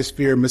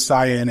manosphere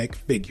messianic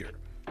figure,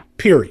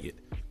 period.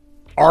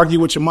 Argue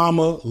with your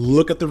mama,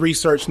 look at the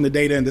research and the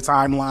data and the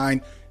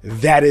timeline.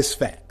 That is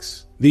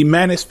facts. The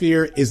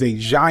manosphere is a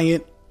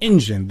giant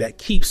engine that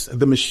keeps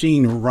the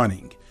machine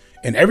running.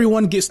 And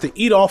everyone gets to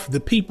eat off the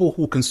people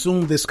who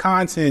consume this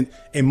content,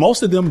 and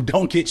most of them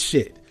don't get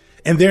shit.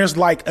 And there's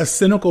like a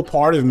cynical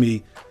part of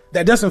me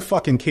that doesn't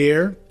fucking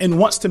care and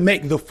wants to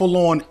make the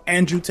full-on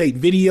Andrew Tate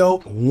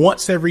video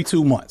once every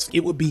 2 months.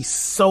 It would be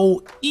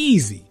so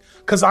easy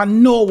because I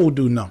know it will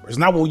do numbers,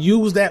 and I will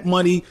use that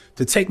money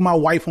to take my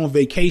wife on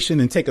vacation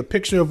and take a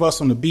picture of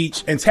us on the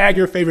beach and tag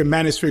your favorite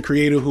Manosphere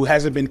creator who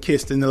hasn't been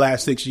kissed in the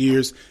last 6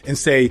 years and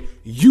say,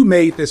 you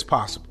made this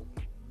possible.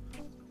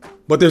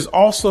 But there's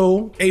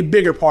also a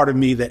bigger part of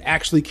me that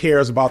actually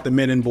cares about the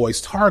men and boys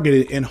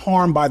targeted and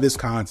harmed by this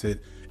content,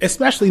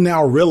 especially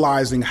now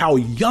realizing how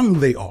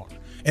young they are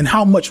and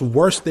how much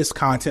worse this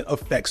content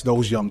affects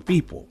those young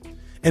people.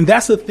 And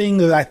that's the thing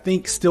that I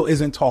think still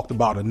isn't talked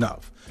about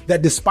enough,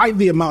 that despite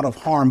the amount of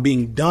harm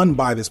being done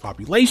by this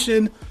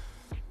population,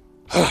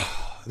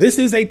 this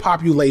is a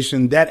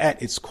population that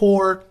at its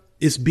core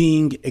is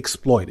being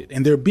exploited.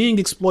 And they're being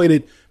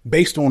exploited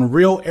based on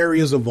real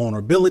areas of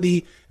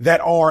vulnerability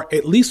that are,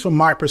 at least from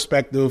my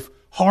perspective,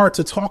 hard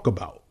to talk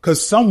about,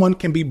 because someone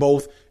can be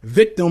both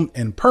victim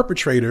and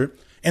perpetrator.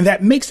 And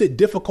that makes it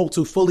difficult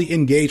to fully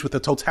engage with the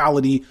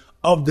totality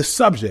of the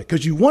subject,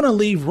 because you want to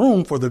leave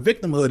room for the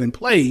victimhood in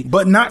play,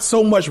 but not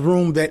so much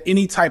room that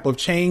any type of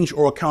change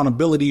or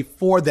accountability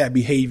for that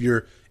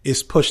behavior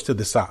is pushed to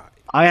the side.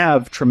 I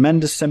have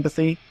tremendous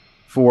sympathy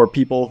for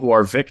people who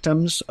are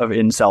victims of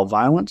incel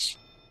violence.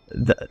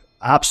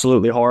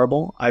 Absolutely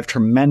horrible. I have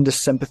tremendous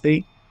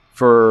sympathy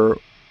for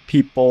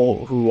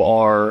people who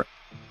are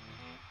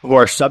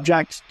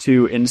subject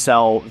to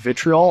incel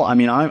vitriol. I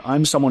mean,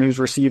 I'm someone who's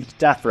received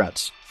death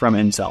threats from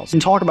incels. We can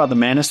talk about the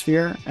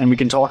manosphere and we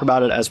can talk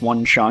about it as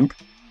one chunk,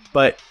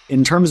 but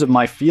in terms of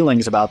my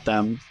feelings about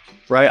them,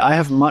 right, I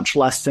have much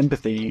less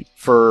sympathy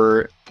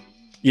for,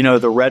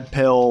 the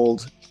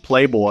red-pilled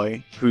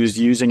playboy who's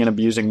using and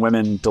abusing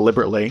women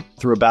deliberately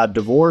through a bad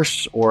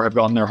divorce or have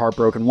gotten their heart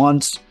broken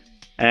once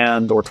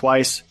or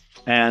twice,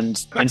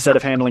 and instead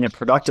of handling it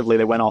productively,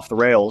 they went off the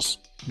rails.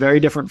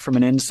 Very different from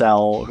an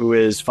incel who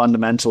is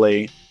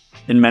fundamentally,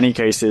 in many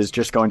cases,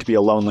 just going to be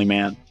a lonely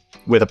man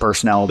with a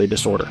personality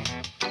disorder.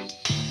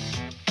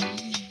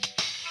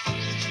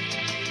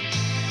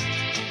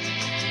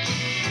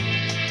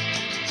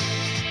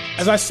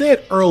 As I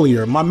said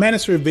earlier, my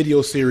Manosphere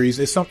video series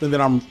is something that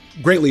I'm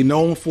greatly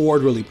known for,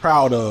 really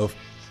proud of,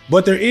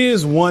 but there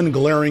is one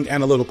glaring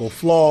analytical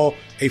flaw,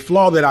 a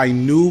flaw that I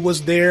knew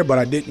was there, but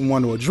I didn't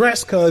want to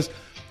address because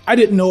I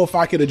didn't know if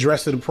I could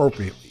address it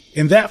appropriately.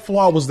 And that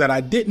flaw was that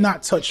I did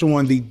not touch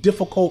on the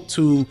difficult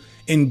to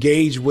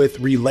engage with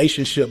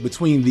relationship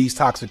between these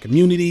toxic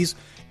communities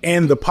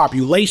and the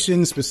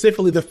population,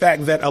 specifically the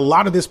fact that a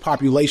lot of this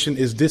population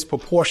is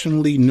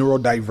disproportionately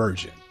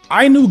neurodivergent.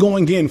 I knew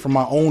going in from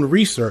my own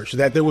research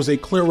that there was a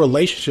clear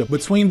relationship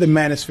between the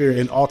manosphere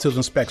and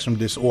autism spectrum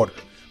disorder,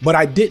 but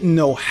I didn't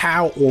know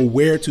how or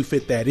where to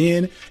fit that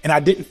in, and I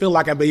didn't feel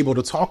like I'd be able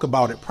to talk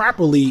about it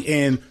properly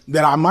and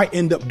that I might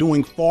end up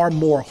doing far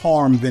more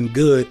harm than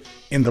good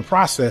in the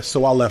process,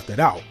 so I left it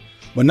out.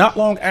 But not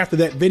long after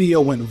that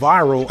video went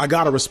viral, I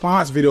got a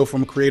response video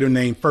from a creator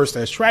named First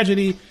as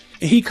Tragedy,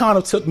 and he kind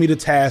of took me to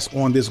task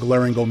on this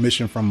glaring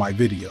omission from my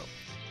video.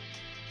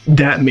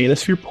 That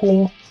Manosphere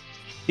poll,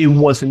 it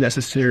wasn't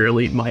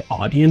necessarily my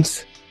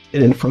audience.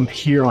 And then from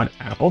here on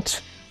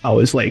out, I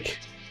was like,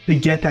 to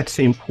get that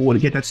same pool, to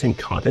get that same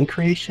content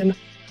creation,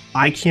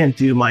 I can't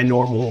do my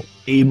normal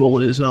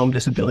ableism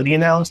disability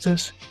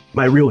analysis.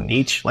 My real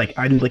niche, like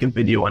I did like a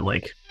video on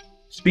like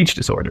speech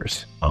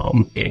disorders,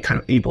 and kind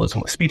of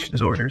ableism with speech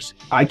disorders.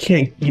 I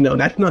can't,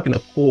 that's not going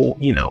to pull,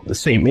 the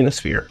same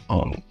Manosphere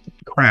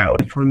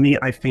crowd. For me,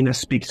 I think that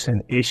speaks to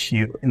an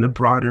issue in the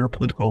broader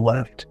political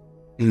left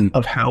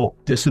of how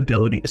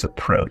disability is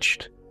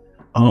approached.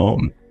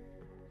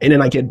 And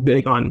then I get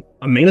big on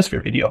a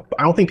Manosphere video. But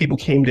I don't think people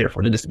came there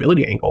for the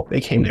disability angle. They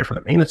came there for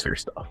the Manosphere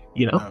stuff,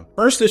 you know?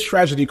 First, this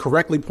tragedy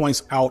correctly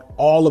points out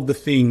all of the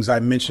things I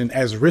mentioned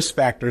as risk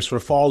factors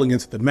for falling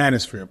into the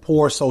Manosphere: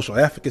 poor social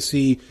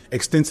efficacy,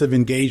 extensive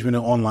engagement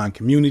in online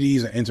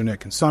communities and internet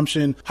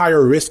consumption,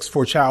 higher risks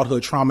for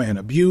childhood trauma and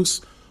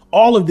abuse.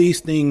 All of these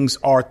things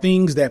are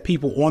things that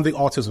people on the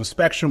autism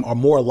spectrum are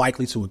more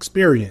likely to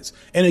experience.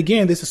 And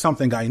again, this is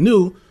something I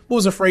knew, but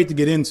was afraid to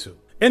get into.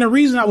 And the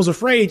reason I was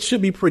afraid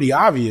should be pretty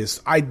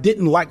obvious. I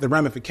didn't like the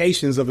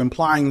ramifications of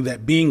implying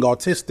that being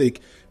autistic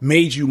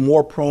made you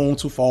more prone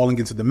to falling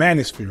into the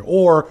manosphere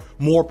or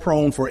more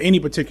prone for any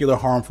particular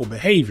harmful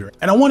behavior.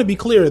 And I want to be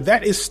clear,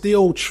 that is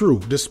still true,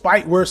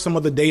 despite where some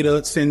of the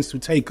data tends to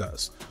take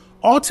us.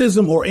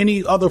 Autism or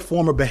any other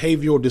form of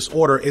behavioral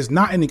disorder is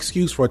not an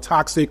excuse for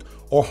toxic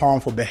or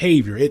harmful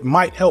behavior. It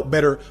might help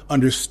better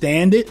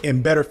understand it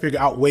and better figure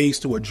out ways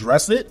to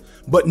address it,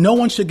 but no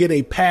one should get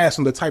a pass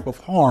on the type of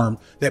harm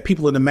that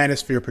people in the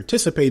manosphere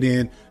participate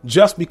in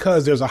just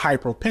because there's a high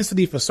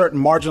propensity for certain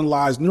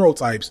marginalized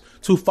neurotypes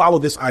to follow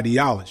this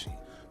ideology.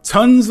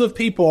 Tons of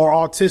people are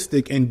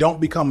autistic and don't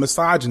become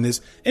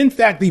misogynist. In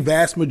fact, the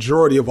vast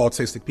majority of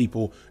autistic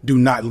people do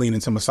not lean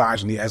into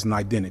misogyny as an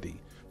identity.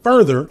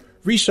 Further,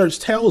 research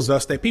tells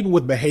us that people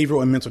with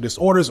behavioral and mental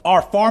disorders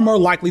are far more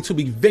likely to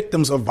be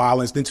victims of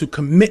violence than to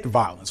commit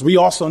violence. We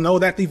also know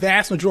that the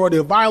vast majority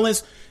of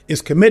violence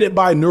is committed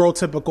by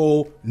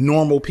neurotypical,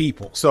 normal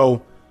people.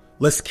 So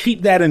let's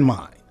keep that in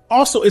mind.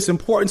 Also, it's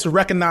important to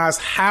recognize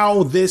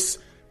how this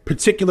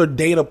particular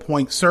data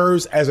point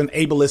serves as an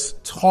ableist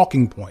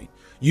talking point,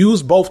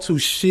 used both to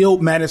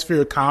shield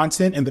manosphere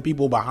content and the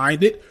people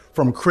behind it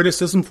from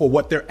criticism for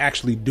what they're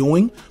actually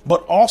doing,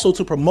 but also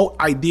to promote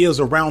ideas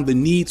around the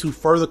need to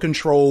further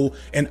control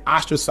and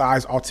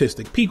ostracize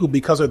autistic people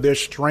because of their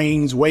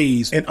strange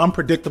ways and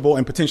unpredictable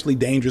and potentially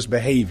dangerous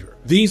behavior.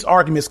 These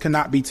arguments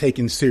cannot be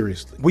taken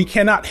seriously. We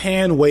cannot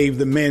hand wave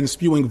the men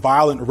spewing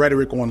violent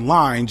rhetoric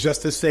online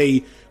just to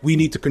say we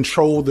need to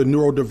control the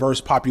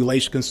neurodiverse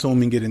population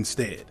consuming it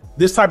instead.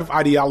 This type of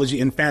ideology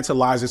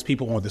infantilizes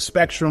people on the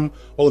spectrum,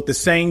 while at the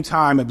same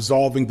time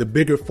absolving the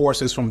bigger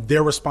forces from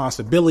their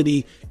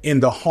responsibility in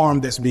the harm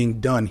that's being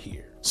done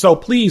here. So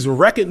please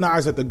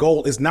recognize that the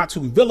goal is not to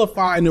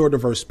vilify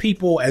neurodiverse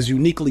people as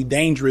uniquely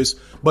dangerous,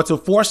 but to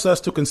force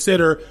us to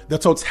consider the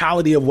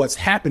totality of what's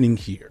happening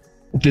here.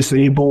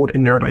 Disabled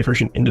and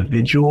neurodivergent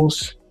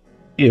individuals,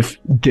 if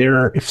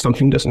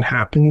something doesn't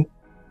happen,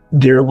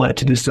 they're led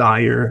to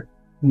desire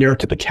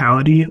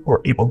neurotypicality or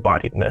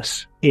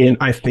able-bodiedness. And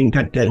I think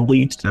that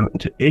leads them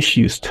into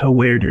issues to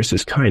where there's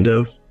this kind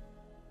of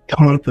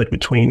conflict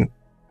between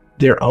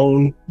their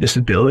own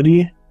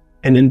disability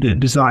and then the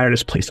desire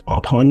that's placed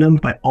upon them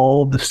by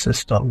all the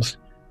systems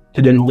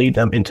to then lead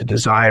them into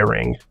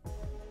desiring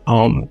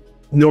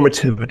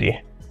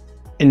normativity.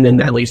 And then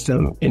that leads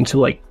them into,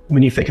 like,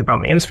 when you think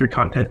about manosphere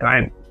content,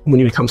 when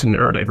it comes to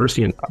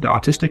neurodiversity and the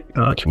autistic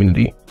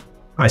community,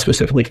 I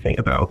specifically think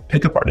about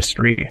pickup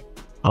artistry,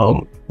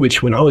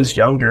 which when I was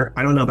younger,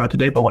 I don't know about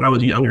today, but when I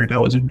was younger,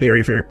 that was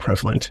very, very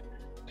prevalent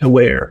to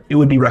where it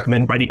would be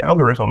recommended by the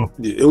algorithm.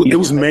 It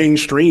was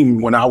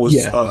mainstream when I was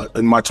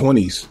in my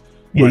 20s.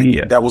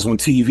 Yeah. That was when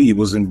TV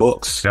was in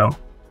books. So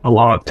a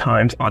lot of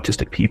times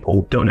autistic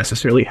people don't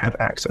necessarily have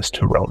access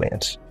to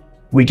romance.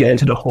 We get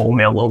into the whole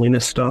male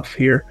loneliness stuff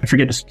here. I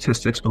forget the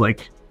statistics, but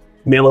like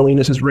male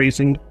loneliness is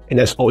raising and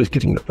that's always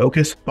getting the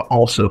focus, but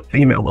also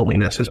female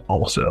loneliness is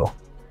also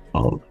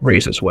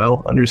raised as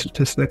well under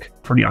statistic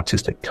for the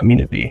autistic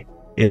community.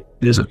 It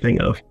is a thing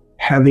of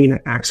having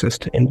access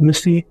to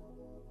intimacy.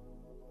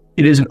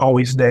 It isn't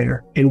always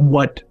there. And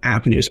what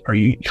avenues are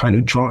you kind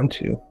of drawn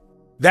to?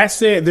 That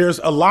said, there's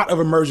a lot of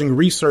emerging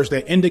research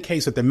that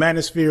indicates that the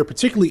manosphere,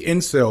 particularly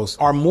incels,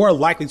 are more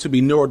likely to be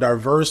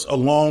neurodiverse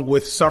along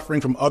with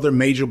suffering from other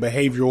major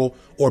behavioral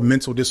or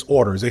mental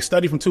disorders. A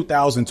study from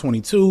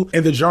 2022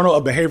 in the Journal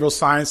of Behavioral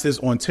Sciences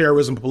on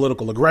Terrorism and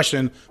Political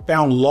Aggression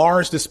found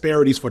large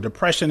disparities for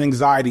depression,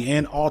 anxiety,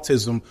 and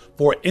autism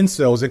for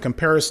incels in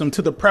comparison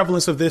to the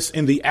prevalence of this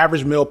in the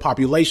average male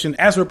population,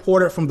 as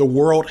reported from the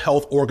World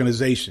Health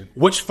Organization,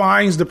 which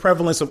finds the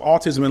prevalence of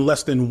autism in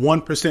less than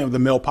 1% of the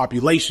male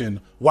population,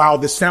 while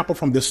the sample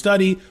from the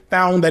study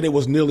found that it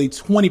was nearly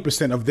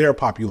 20% of their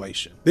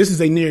population. This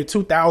is a near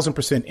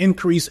 2,000%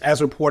 increase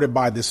as reported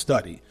by this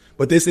study.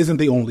 But this isn't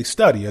the only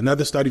study.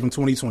 Another study from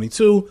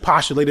 2022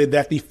 postulated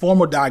that the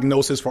formal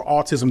diagnosis for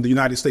autism in the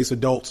United States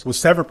adults was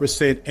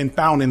 7% and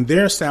found in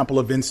their sample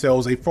of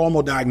incels a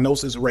formal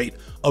diagnosis rate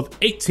of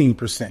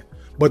 18%.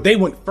 But they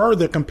went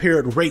further,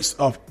 compared rates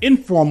of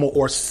informal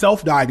or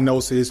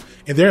self-diagnosis,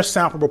 and their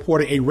sample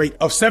reported a rate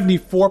of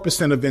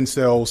 74% of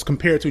incels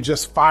compared to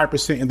just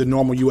 5% in the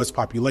normal US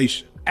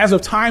population. As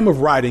of time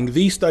of writing,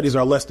 these studies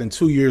are less than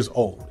 2 years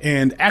old,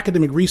 and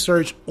academic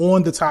research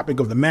on the topic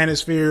of the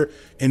manosphere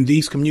in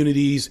these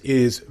communities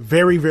is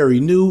very, very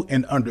new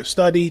and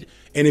understudied.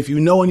 And if you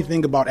know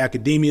anything about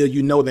academia,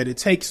 you know that it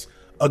takes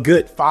a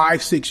good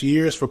 5-6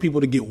 years for people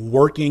to get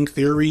working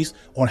theories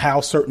on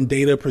how certain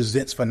data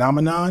presents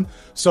phenomenon.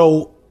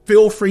 So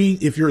feel free,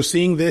 if you're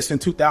seeing this in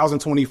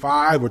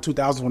 2025 or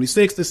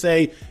 2026, to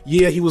say,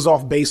 yeah, he was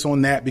off base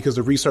on that because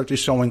the research is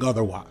showing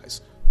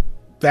otherwise.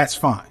 That's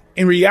fine.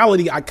 In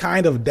reality, I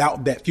kind of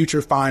doubt that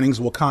future findings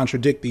will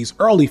contradict these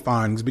early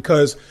findings,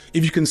 because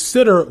if you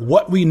consider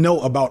what we know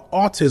about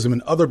autism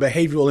and other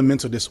behavioral and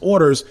mental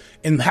disorders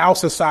and how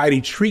society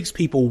treats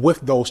people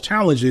with those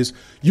challenges,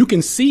 you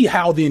can see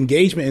how the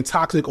engagement in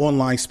toxic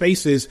online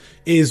spaces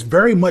is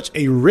very much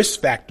a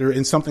risk factor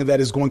and something that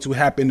is going to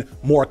happen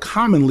more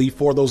commonly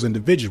for those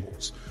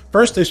individuals.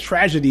 First, this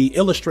tragedy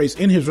illustrates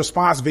in his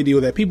response video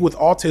that people with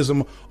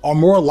autism are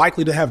more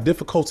likely to have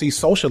difficulty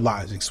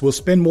socializing, will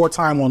spend more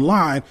time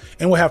online,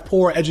 and will have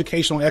poor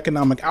educational and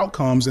economic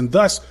outcomes, and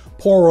thus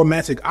poor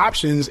romantic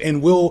options,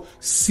 and will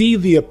see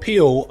the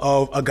appeal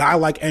of a guy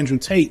like Andrew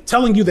Tate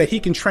telling you that he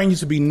can train you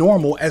to be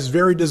normal as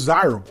very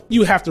desirable.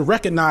 You have to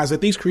recognize that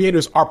these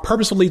creators are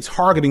purposely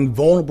targeting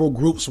vulnerable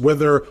groups,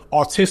 whether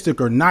autistic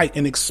or not,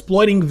 and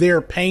exploiting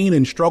their pain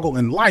and struggle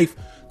in life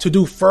to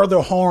do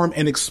further harm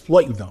and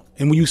exploit them.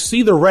 And when you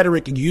see the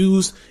rhetoric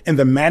used in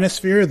the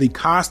Manosphere, the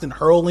constant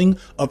hurling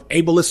of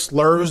ableist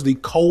slurs, the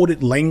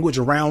coded language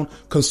around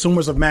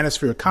consumers of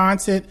Manosphere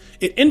content,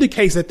 it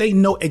indicates that they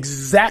know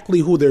exactly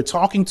who they're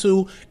talking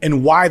to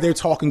and why they're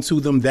talking to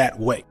them that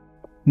way.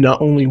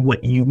 Not only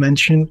what you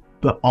mentioned,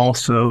 but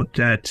also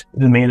that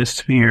the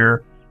Manosphere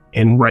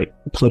and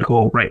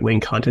political right-wing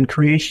content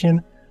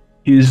creation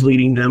is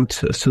leading them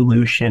to a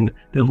solution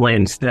that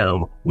lands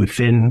them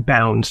within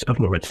bounds of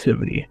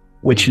normativity,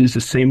 which is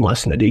the same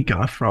lesson that they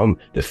got from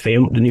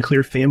the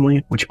nuclear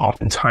family, which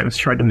oftentimes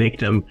tried to make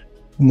them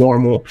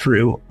normal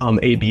through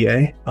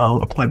ABA,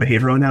 applied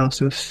behavioral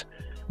analysis.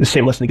 The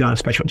same lesson they got in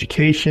special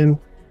education,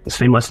 the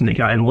same lesson they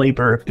got in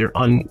labor if they're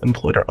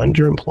unemployed or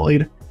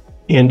underemployed,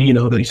 and,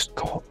 these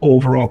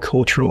overall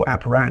cultural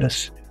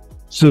apparatus.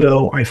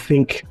 So I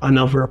think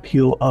another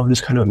appeal of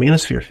this kind of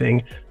Manosphere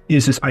thing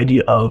is this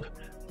idea of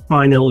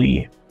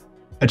finally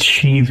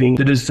achieving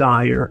the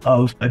desire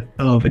of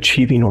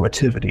achieving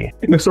normativity.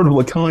 In a sort of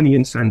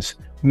Lacanian sense,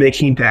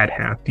 making dad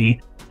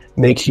happy,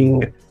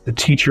 making the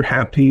teacher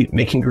happy,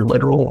 making your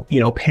literal,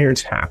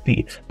 parents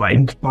happy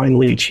by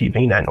finally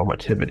achieving that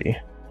normativity.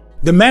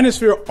 The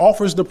Manosphere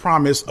offers the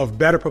promise of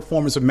better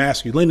performance of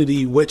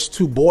masculinity, which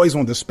to boys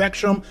on the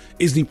spectrum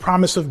is the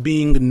promise of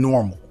being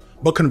normal.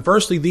 But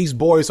conversely, these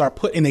boys are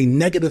put in a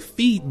negative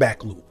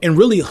feedback loop and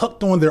really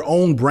hooked on their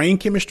own brain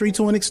chemistry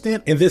to an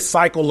extent, in this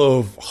cycle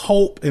of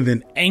hope and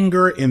then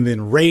anger and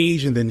then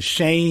rage and then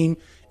shame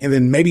and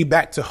then maybe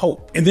back to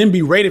hope, and then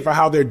berated for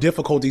how their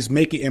difficulties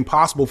make it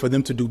impossible for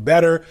them to do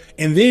better,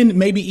 and then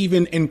maybe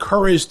even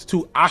encouraged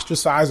to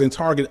ostracize and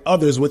target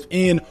others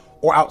within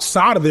or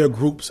outside of their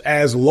groups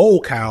as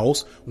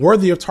lolcows,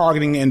 worthy of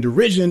targeting and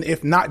derision,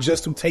 if not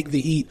just to take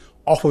the heat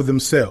off of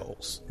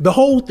themselves. The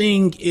whole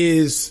thing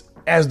is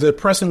as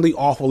depressingly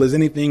awful as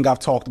anything I've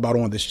talked about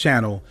on this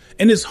channel.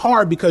 And it's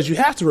hard because you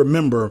have to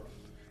remember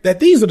that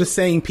these are the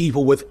same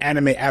people with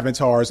anime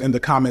avatars in the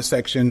comment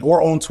section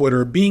or on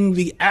Twitter being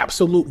the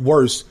absolute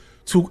worst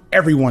to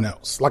everyone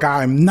else. Like,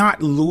 I am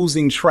not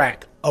losing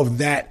track of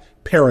that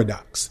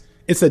paradox.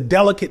 It's a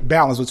delicate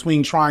balance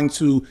between trying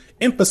to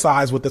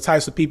emphasize with the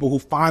types of people who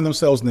find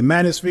themselves in the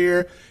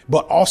Manosphere,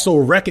 but also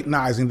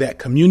recognizing that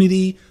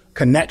community,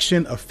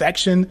 connection,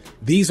 affection,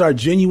 these are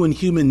genuine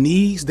human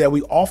needs that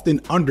we often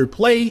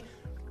underplay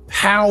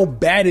how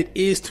bad it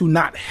is to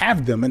not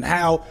have them, and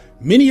how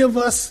many of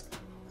us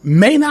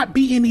may not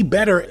be any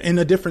better in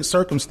a different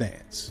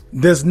circumstance.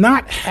 Does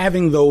not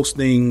having those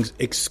things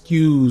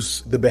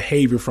excuse the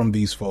behavior from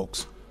these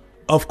folks?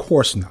 Of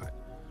course not.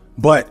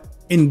 But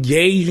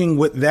engaging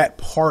with that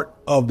part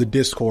of the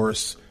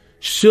discourse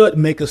should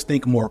make us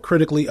think more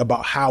critically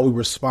about how we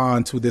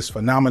respond to this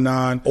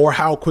phenomenon, or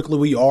how quickly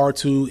we are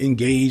to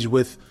engage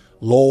with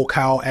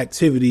lolcow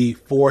activity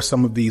for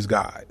some of these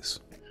guys.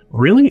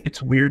 Really,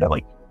 it's weird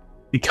that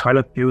it kind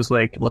of feels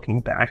like,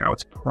 looking back, how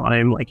it's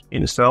prime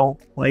incel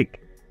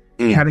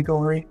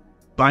category,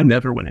 but I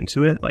never went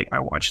into it. I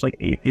watched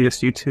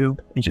atheist YouTube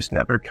and just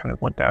never kind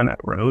of went down that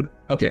road.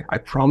 Okay, I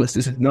promise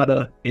this is not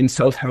a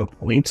incels have a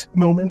point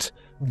moment,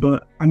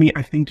 but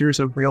I think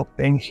there's a real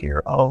thing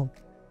here of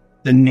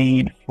the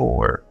need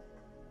for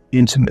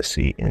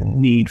intimacy and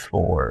need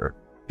for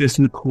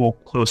physical,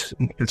 close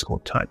and physical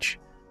touch.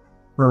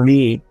 For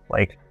me,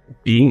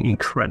 being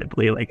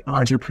incredibly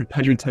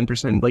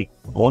 110%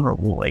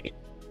 vulnerable,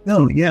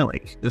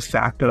 the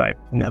fact that I've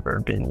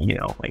never been,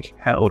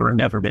 held or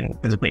never been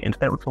physically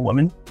intimate with a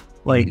woman,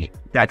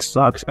 that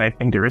sucks. I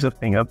think there is a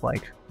thing of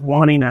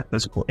wanting that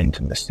physical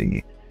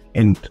intimacy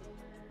and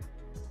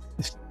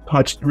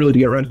touch, really to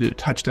get around to the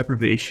touch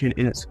deprivation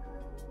is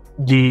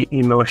the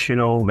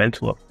emotional,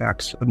 mental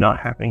effects of not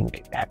having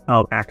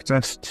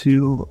access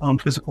to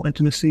physical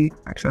intimacy,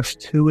 access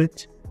to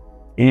it,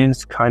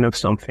 is kind of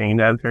something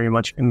that very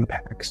much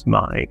impacts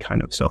my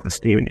kind of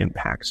self-esteem and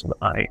impacts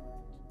my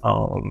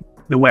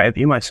the way I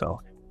view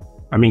myself.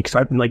 Because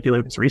I've been dealing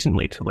with this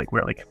recently to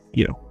where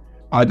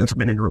I've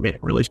been in a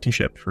romantic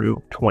relationship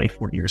through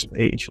 24 years of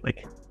age.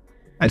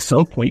 At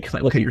some point, because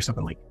I look at yourself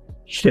and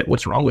shit,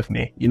 what's wrong with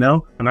me? You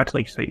know, and not to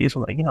like say it's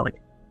like, yeah,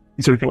 like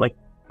you sort of think like,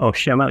 oh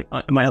shit, am I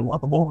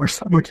unlovable or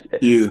something?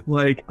 Yeah.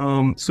 Like,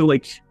 so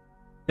like,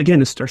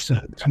 again, it starts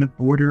to kind of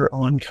border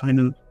on kind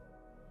of,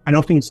 I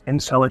don't think it's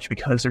incelish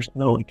because there's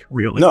no like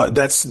real, like, No,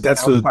 that's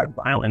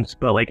violence,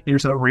 but like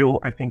there's a real,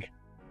 I think,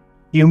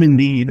 human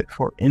need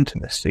for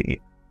intimacy,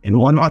 and a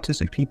lot of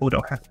autistic people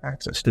don't have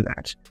access to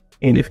that.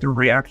 And if the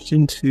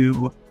reaction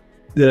to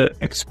the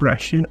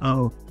expression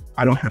of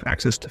I don't have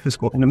access to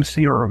physical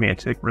intimacy or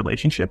romantic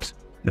relationships,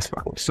 this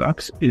fucking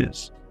sucks,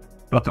 is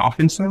fuck off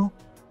incel,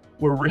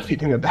 we're really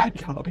doing a bad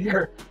job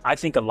here. I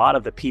think a lot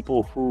of the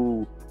people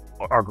who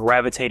are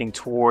gravitating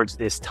towards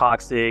this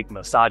toxic,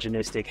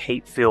 misogynistic,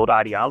 hate-filled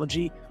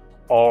ideology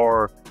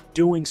are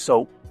doing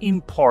so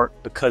in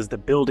part because the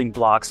building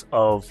blocks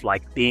of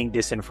like being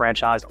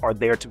disenfranchised are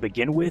there to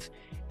begin with.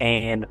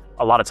 And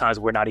a lot of times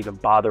we're not even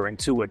bothering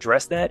to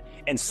address that.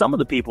 And some of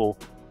the people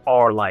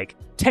are like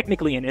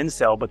technically an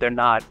incel, but they're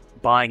not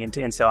buying into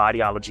incel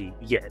ideology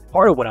yet.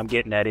 Part of what I'm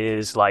getting at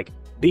is like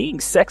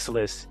being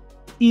sexless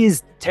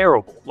is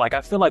terrible. Like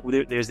I feel like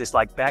there's this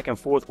like back and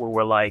forth where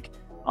we're like,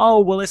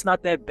 oh, well, it's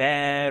not that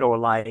bad, or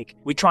like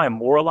we try and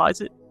moralize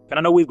it. And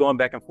I know we've gone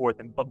back and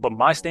forth, but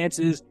my stance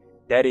is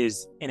that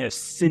is an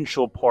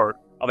essential part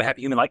of a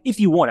happy human life if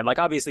you want it. Like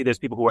obviously there's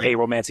people who are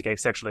aromantic,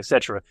 asexual,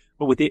 etc.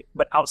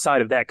 But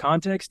outside of that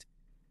context,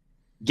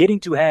 getting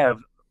to have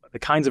the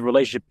kinds of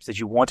relationships that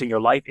you want in your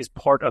life is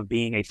part of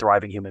being a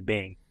thriving human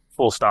being.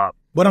 Full stop.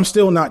 But I'm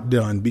still not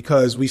done,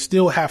 because we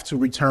still have to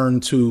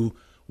return to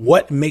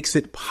what makes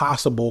it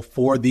possible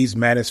for these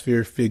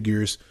Manosphere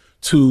figures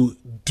to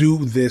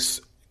do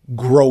this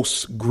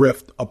gross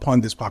grift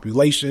upon this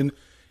population.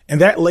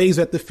 And that lays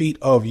at the feet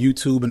of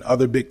YouTube and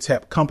other big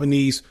tech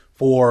companies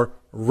for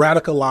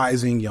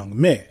radicalizing young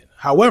men.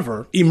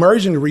 However,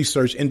 emerging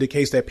research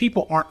indicates that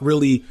people aren't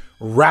really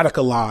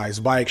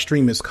radicalized by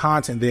extremist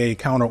content they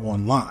encounter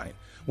online.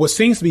 What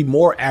seems to be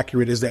more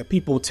accurate is that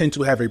people tend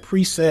to have a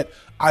preset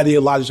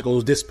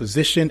ideological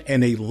disposition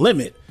and a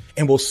limit,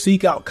 and will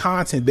seek out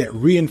content that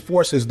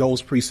reinforces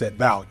those preset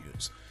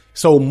values.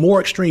 So more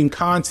extreme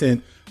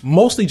content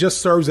mostly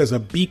just serves as a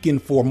beacon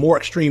for more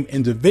extreme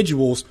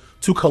individuals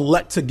to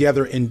collect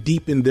together and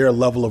deepen their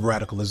level of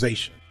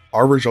radicalization.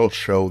 Our results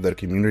show that a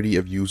community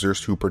of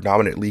users who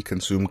predominantly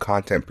consume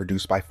content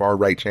produced by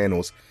far-right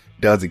channels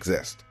does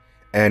exist.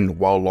 And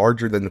while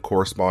larger than the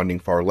corresponding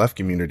far-left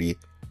community,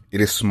 it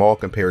is small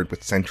compared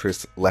with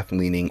centrist,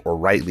 left-leaning, or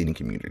right-leaning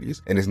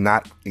communities, and is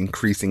not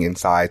increasing in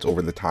size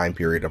over the time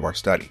period of our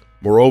study.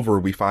 Moreover,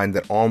 we find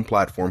that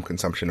on-platform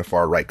consumption of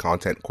far-right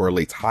content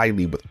correlates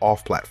highly with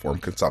off-platform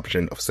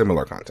consumption of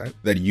similar content,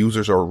 that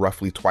users are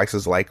roughly twice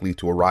as likely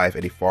to arrive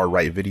at a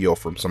far-right video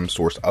from some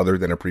source other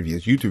than a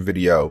previous YouTube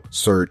video,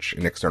 search,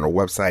 an external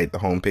website, the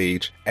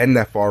homepage, and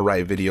that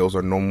far-right videos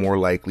are no more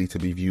likely to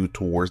be viewed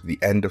towards the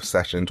end of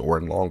sessions or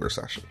in longer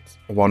sessions.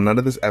 While none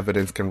of this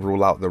evidence can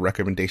rule out the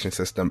recommendation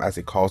system as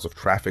a cause of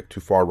traffic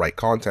to far-right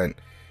content,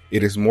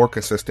 it is more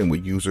consistent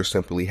with users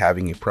simply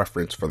having a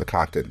preference for the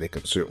content they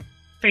consume.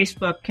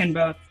 Facebook can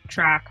both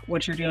track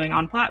what you're doing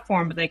on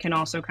platform, but they can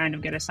also kind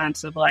of get a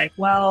sense of like,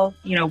 well,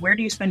 you know, where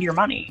do you spend your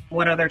money?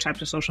 What other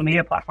types of social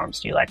media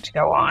platforms do you like to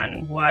go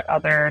on? What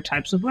other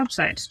types of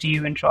websites do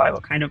you enjoy?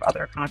 What kind of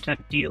other content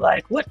do you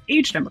like? What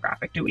age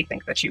demographic do we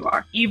think that you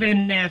are?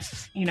 Even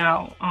if, you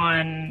know,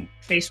 on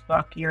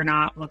Facebook, you're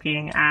not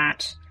looking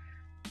at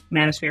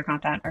Manosphere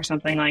content or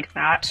something like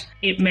that,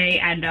 it may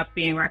end up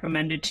being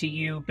recommended to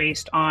you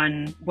based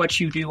on what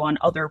you do on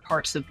other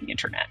parts of the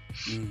internet.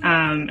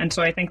 And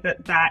so I think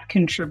that that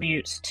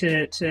contributes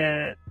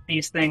to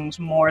these things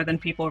more than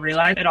people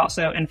realize. It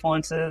also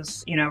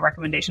influences, you know,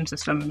 recommendation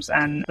systems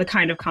and the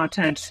kind of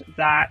content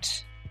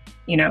that,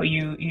 you know,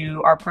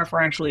 you are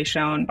preferentially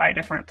shown by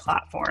different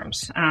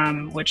platforms,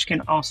 which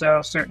can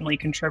also certainly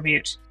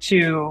contribute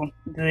to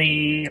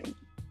the,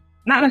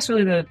 not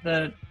necessarily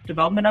the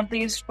development of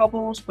these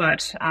bubbles,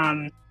 but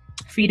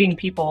feeding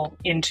people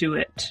into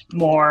it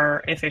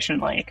more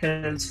efficiently,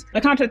 because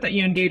the content that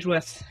you engage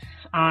with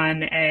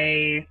on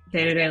a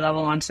day-to-day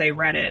level on, say,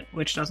 Reddit,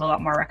 which does a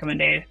lot more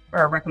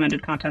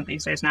recommended content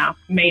these days now,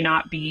 may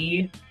not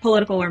be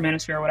political or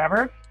Manosphere or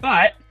whatever,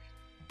 but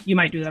you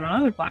might do that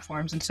on other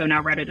platforms. And so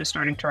now Reddit is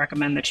starting to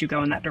recommend that you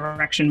go in that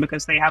direction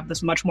because they have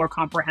this much more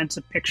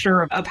comprehensive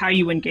picture of how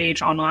you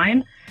engage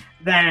online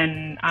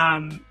than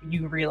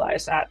you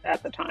realize at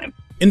the time.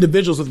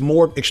 Individuals with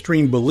more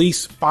extreme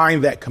beliefs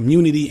find that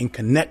community and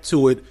connect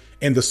to it,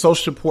 and the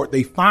social support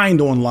they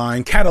find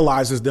online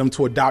catalyzes them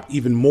to adopt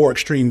even more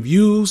extreme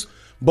views.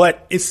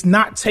 But it's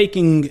not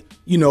taking,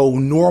 you know,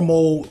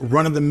 normal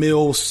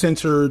run-of-the-mill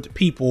centered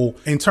people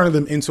and turning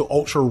them into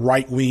ultra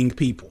right-wing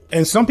people.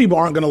 And some people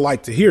aren't going to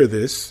like to hear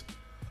this.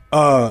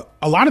 A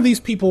lot of these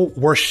people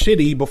were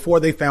shitty before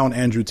they found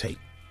Andrew Tate.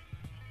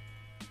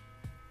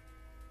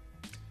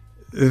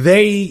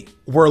 They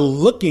were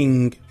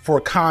looking for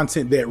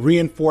content that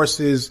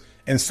reinforces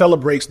and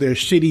celebrates their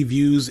shitty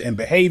views and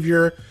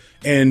behavior.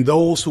 And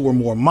those who were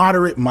more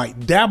moderate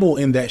might dabble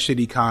in that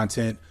shitty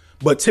content,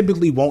 but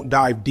typically won't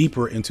dive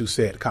deeper into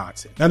said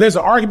content. Now, there's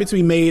an argument to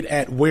be made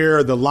at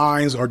where the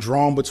lines are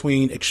drawn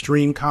between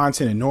extreme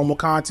content and normal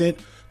content,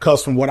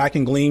 because from what I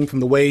can glean from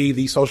the way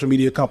these social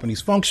media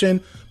companies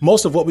function,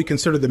 most of what we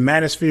consider the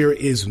manosphere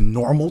is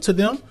normal to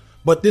them.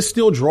 But this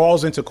still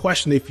draws into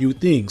question a few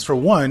things. For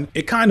one,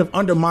 it kind of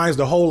undermines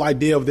the whole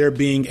idea of there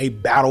being a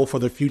battle for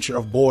the future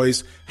of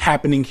boys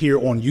happening here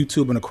on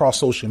YouTube and across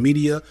social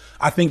media.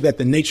 I think that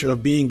the nature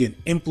of being an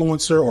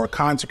influencer or a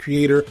content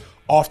creator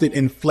often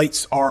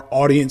inflates our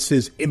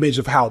audience's image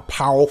of how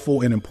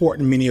powerful and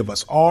important many of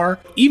us are.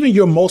 Even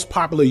your most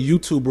popular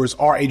YouTubers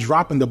are a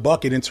drop in the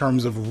bucket in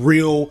terms of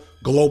real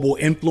global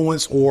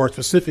influence, or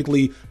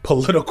specifically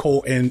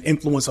political and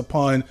influence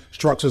upon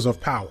structures of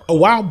power. A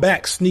while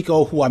back,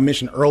 Sneeko, who I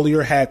mentioned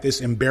earlier, had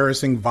this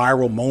embarrassing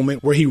viral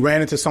moment where he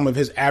ran into some of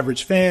his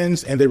average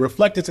fans and they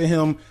reflected to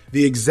him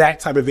the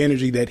exact type of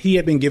energy that he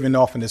had been giving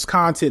off in his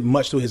content,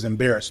 much to his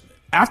embarrassment.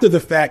 After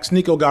the fact,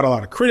 Sneeko got a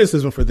lot of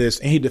criticism for this,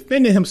 and he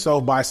defended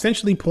himself by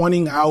essentially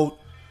pointing out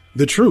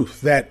the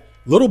truth that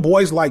little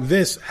boys like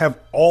this have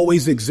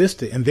always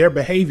existed and their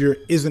behavior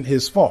isn't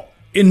his fault.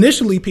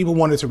 Initially, people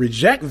wanted to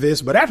reject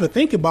this, but after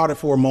thinking about it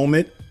for a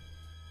moment,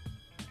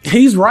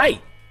 he's right.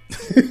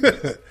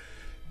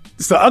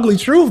 It's the ugly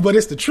truth, but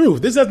it's the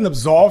truth. This doesn't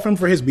absolve him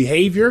for his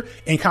behavior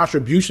and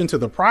contribution to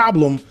the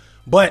problem.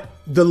 But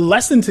the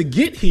lesson to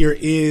get here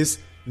is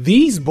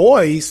these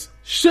boys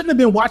shouldn't have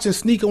been watching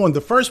Sneeko in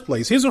the first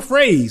place. Here's a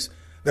phrase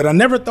that I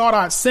never thought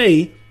I'd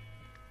say.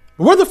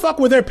 Where the fuck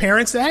were their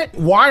parents at?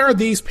 Why are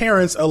these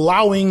parents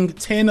allowing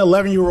 10,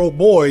 11-year-old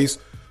boys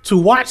to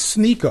watch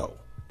Sneeko?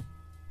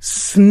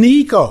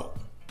 Sneeko.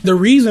 The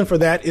reason for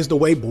that is the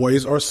way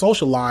boys are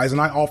socialized, and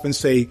I often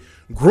say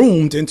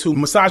groomed into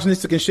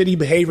misogynistic and shitty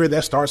behavior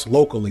that starts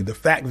locally. The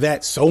fact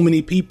that so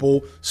many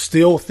people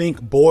still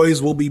think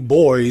boys will be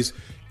boys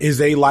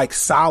is a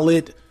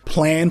solid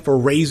plan for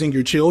raising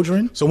your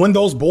children. So when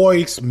those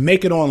boys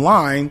make it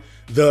online,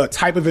 the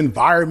type of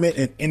environment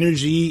and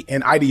energy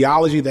and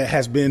ideology that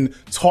has been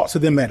taught to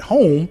them at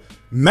home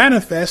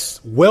manifests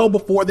well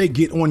before they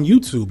get on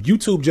YouTube.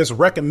 YouTube just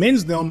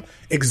recommends them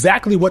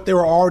exactly what they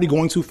were already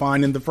going to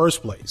find in the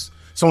first place.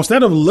 So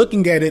instead of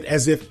looking at it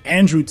as if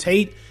Andrew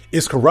Tate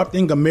is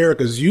corrupting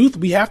America's youth,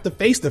 we have to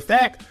face the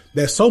fact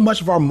that so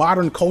much of our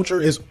modern culture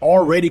is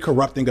already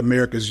corrupting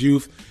America's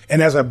youth.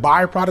 And as a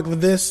byproduct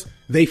of this,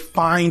 they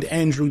find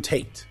Andrew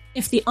Tate.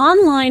 If the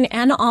online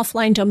and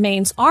offline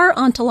domains are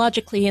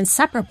ontologically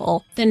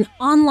inseparable, then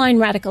online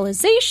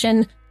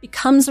radicalization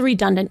becomes a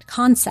redundant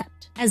concept.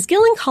 As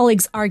Gill and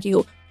colleagues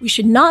argue, we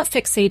should not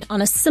fixate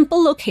on a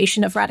simple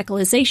location of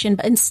radicalization,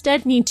 but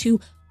instead need to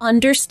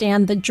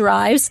understand the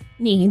drives,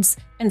 needs,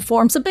 and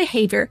forms of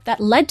behavior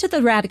that led to the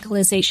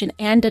radicalization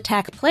and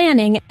attack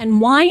planning,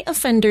 and why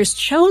offenders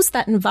chose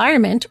that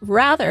environment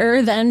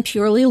rather than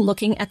purely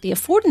looking at the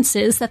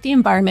affordances that the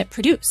environment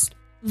produced.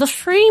 The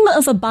frame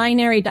of a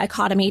binary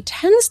dichotomy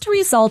tends to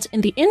result in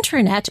the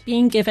internet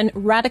being given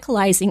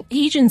radicalizing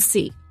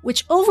agency,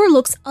 which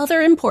overlooks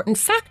other important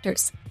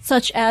factors,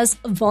 such as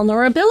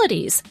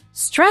vulnerabilities,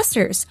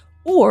 stressors,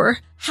 or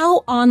how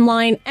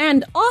online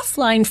and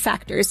offline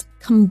factors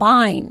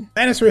combine.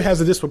 Manosphere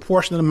has a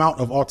disproportionate amount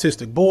of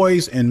autistic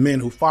boys and men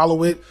who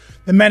follow it.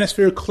 The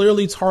Manosphere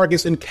clearly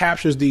targets and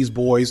captures these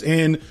boys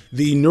and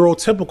the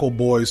neurotypical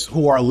boys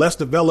who are less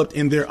developed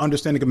in their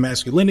understanding of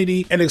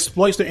masculinity and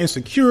exploits their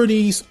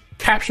insecurities,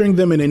 capturing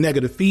them in a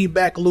negative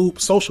feedback loop.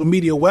 Social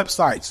media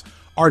websites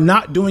are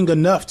not doing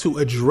enough to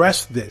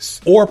address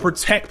this or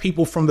protect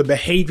people from the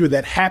behavior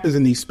that happens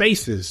in these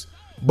spaces.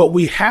 But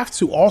we have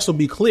to also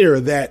be clear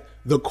that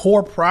the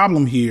core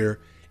problem here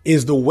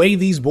is the way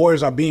these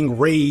boys are being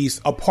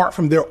raised apart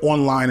from their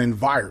online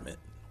environment.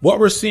 What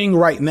we're seeing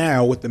right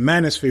now with the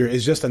Manosphere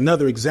is just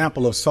another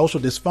example of social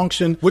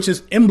dysfunction, which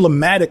is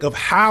emblematic of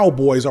how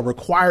boys are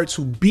required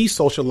to be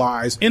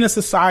socialized in a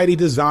society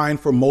designed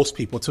for most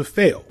people to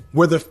fail,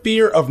 where the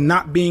fear of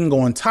not being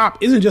on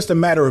top isn't just a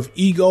matter of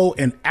ego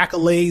and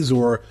accolades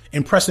or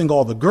impressing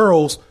all the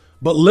girls,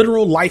 but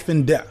literal life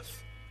and death.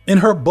 In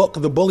her book,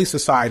 The Bully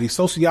Society,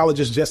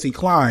 sociologist Jessie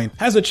Klein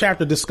has a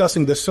chapter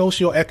discussing the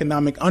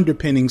socioeconomic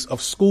underpinnings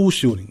of school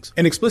shootings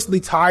and explicitly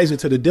ties it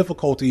to the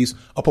difficulties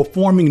of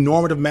performing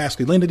normative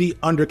masculinity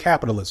under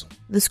capitalism.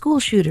 The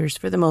school shooters,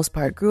 for the most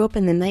part, grew up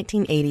in the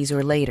 1980s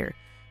or later.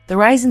 The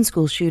rise in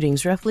school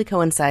shootings roughly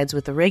coincides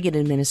with the Reagan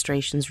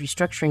administration's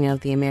restructuring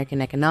of the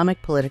American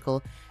economic,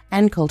 political,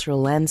 and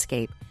cultural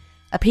landscape.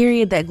 A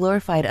period that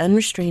glorified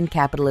unrestrained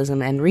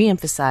capitalism and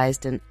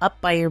re-emphasized an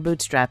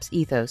up-by-your-bootstraps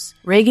ethos.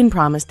 Reagan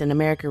promised an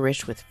America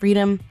rich with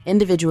freedom,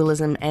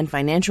 individualism, and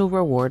financial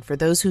reward for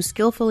those who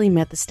skillfully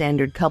met the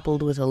standard,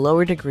 coupled with a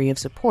lower degree of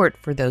support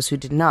for those who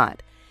did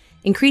not.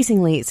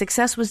 Increasingly,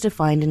 success was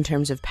defined in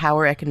terms of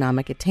power,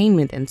 economic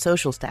attainment, and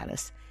social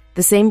status.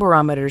 The same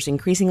barometers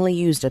increasingly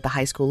used at the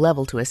high school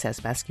level to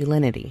assess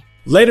masculinity.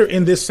 Later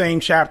in this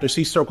same chapter,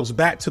 she circles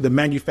back to the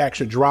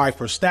manufactured drive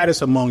for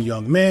status among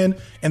young men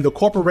and the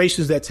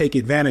corporations that take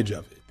advantage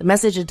of it. The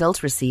message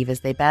adults receive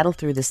as they battle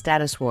through the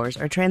status wars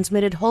are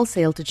transmitted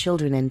wholesale to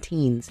children and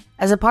teens.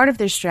 As a part of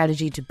their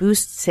strategy to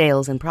boost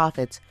sales and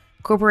profits,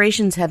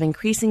 corporations have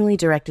increasingly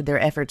directed their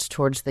efforts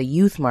towards the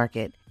youth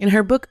market. In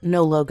her book,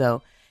 No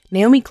Logo,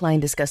 Naomi Klein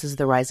discusses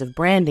the rise of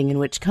branding in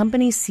which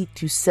companies seek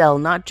to sell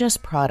not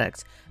just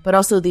products, but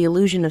also the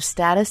illusion of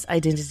status,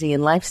 identity,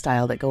 and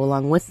lifestyle that go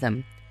along with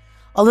them.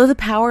 Although the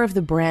power of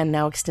the brand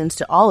now extends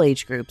to all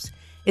age groups,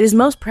 it is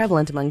most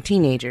prevalent among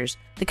teenagers.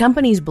 The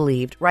companies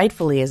believed,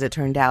 rightfully as it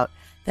turned out,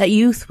 that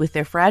youth with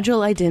their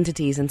fragile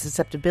identities and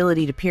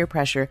susceptibility to peer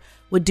pressure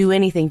would do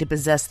anything to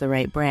possess the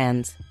right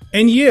brands.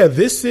 And yeah,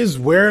 this is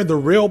where the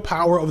real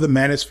power of the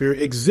Manosphere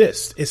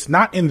exists. It's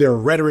not in their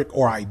rhetoric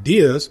or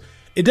ideas.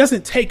 It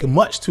doesn't take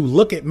much to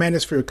look at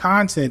Manosphere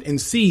content and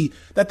see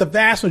that the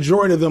vast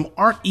majority of them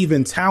aren't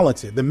even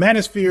talented. The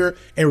Manosphere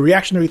and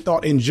reactionary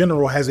thought in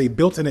general has a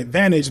built-in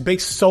advantage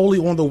based solely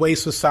on the way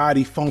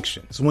society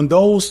functions. When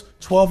those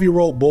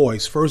 12-year-old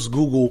boys first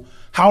Google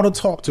how to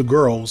talk to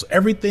girls,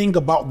 everything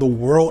about the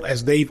world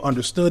as they've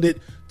understood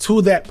it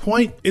to that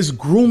point is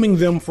grooming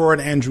them for an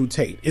Andrew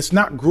Tate. It's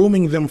not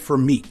grooming them for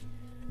me.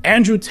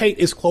 Andrew Tate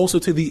is closer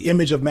to the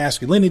image of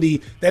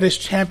masculinity that is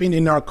championed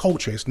in our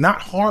culture. It's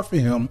not hard for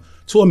him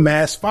to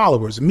amass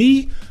followers.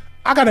 Me,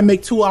 I got to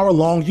make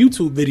 2-hour-long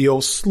YouTube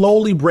videos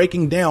slowly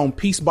breaking down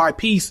piece by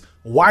piece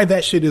why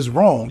that shit is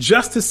wrong,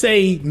 just to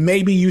say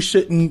maybe you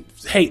shouldn't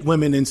hate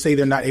women and say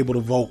they're not able to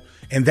vote,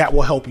 and that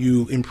will help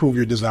you improve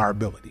your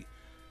desirability.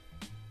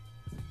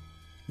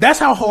 That's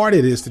how hard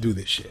it is to do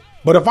this shit.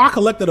 But if I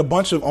collected a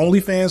bunch of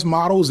OnlyFans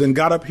models and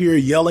got up here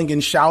yelling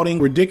and shouting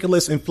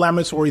ridiculous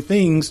inflammatory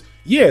things,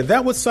 yeah,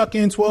 that would suck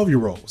in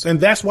 12-year-olds. And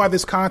that's why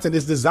this content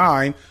is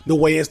designed the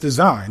way it's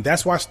designed.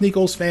 That's why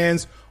Sneakos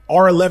fans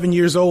are 11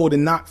 years old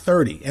and not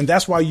 30. And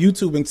that's why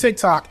YouTube and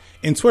TikTok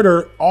and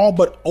Twitter all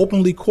but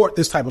openly court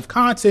this type of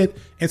content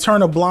and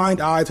turn a blind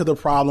eye to the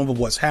problem of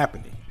what's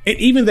happening. And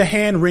even the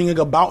hand-wringing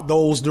about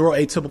those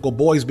neuroatypical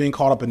boys being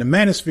caught up in the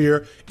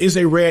Manosphere is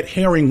a red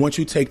herring once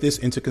you take this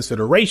into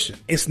consideration.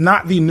 It's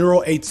not the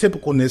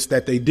neuroatypicalness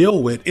that they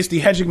deal with. It's the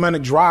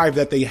hegemonic drive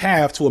that they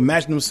have to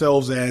imagine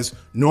themselves as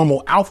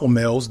normal alpha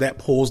males that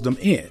pulls them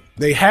in.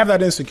 They have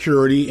that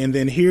insecurity, and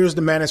then here's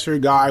the Manosphere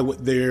guy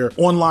with their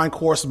online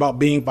course about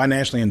being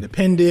financially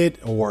independent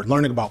or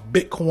learning about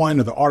Bitcoin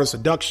or the art of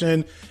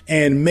seduction,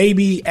 and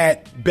maybe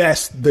at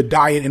best the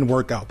diet and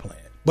workout plan.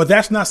 But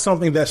that's not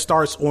something that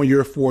starts on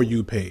your For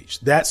You page.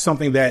 That's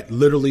something that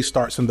literally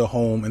starts in the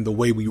home and the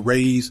way we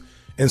raise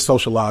and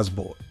socialize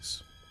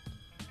boys.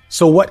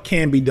 So what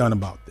can be done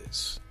about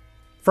this?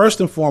 First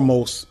and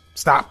foremost,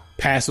 stop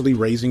passively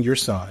raising your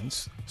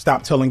sons.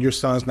 Stop telling your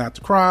sons not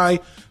to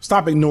cry.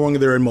 Stop ignoring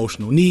their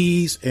emotional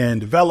needs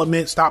and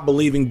development. Stop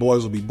believing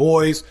boys will be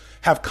boys.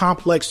 Have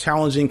complex,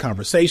 challenging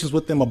conversations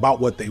with them about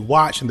what they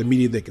watch and the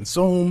media they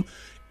consume.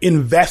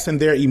 Invest in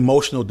their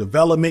emotional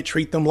development,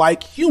 treat them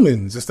like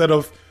humans instead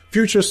of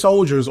future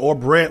soldiers or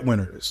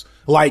breadwinners.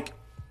 Like,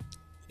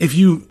 if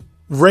you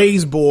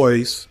raise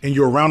boys and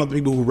you're around other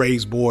people who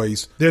raise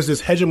boys, there's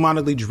this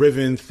hegemonically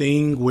driven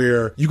thing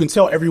where you can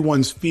tell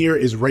everyone's fear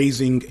is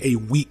raising a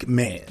weak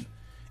man.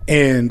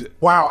 And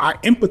while I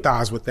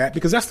empathize with that,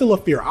 because that's still a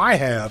fear I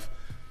have,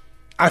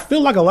 I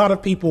feel like a lot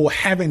of people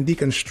haven't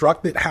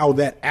deconstructed how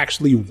that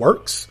actually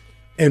works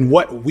and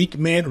what weak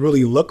men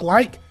really look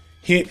like.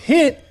 Hint,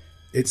 hint.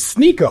 It's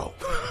Sneeko.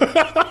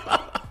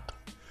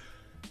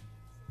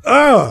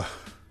 I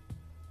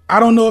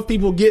don't know if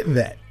people get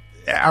that.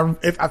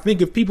 I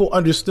think if people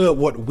understood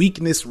what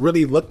weakness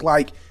really looked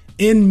like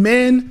in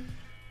men,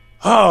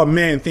 oh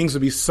man, things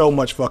would be so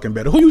much fucking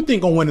better. Who you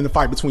think gonna win in the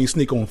fight between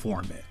Sneeko and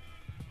Foreign Man?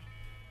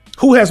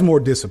 Who has more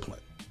discipline?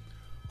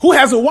 Who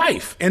has a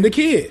wife and a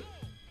kid?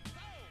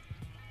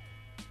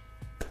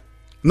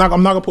 I'm not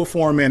gonna put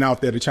Foreign Man out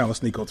there to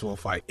challenge Sneeko to a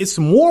fight. It's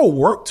more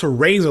work to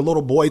raise a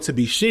little boy to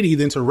be shitty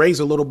than to raise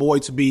a little boy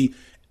to be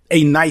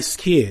a nice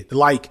kid.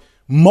 Like,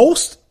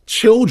 most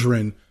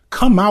children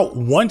come out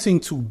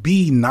wanting to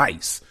be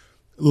nice.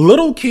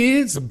 Little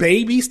kids,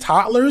 babies,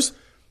 toddlers,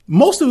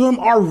 most of them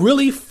are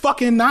really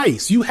fucking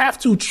nice. You have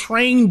to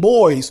train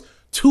boys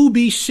to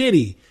be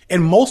shitty.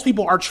 And most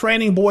people are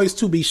training boys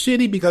to be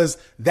shitty because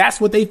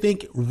that's what they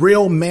think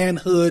real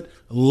manhood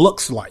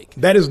looks like.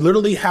 That is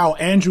literally how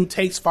Andrew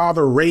Tate's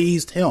father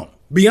raised him.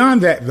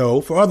 Beyond that, though,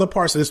 for other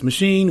parts of this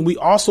machine, we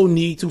also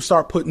need to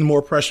start putting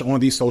more pressure on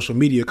these social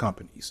media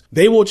companies.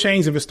 They will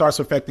change if it starts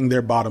affecting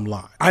their bottom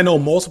line. I know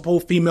multiple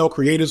female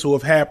creators who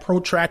have had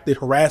protracted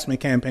harassment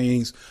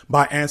campaigns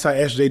by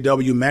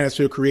anti-SJW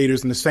Manosphere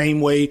creators in the same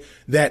way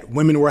that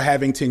women were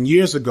having 10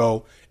 years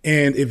ago.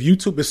 And if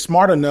YouTube is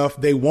smart enough,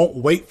 they won't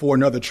wait for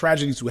another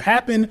tragedy to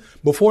happen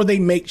before they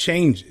make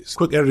changes.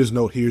 Quick editor's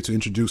note here to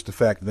introduce the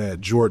fact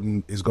that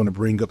Jordan is going to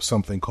bring up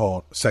something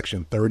called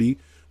Section 30,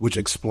 which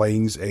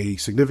explains a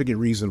significant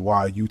reason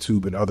why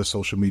YouTube and other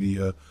social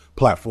media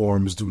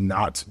platforms do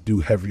not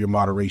do heavier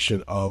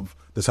moderation of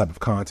the type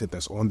of content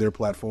that's on their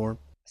platform.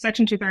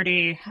 Section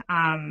 230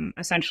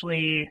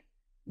 essentially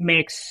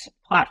makes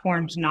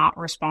platforms not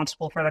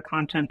responsible for the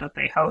content that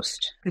they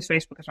host, because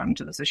Facebook has run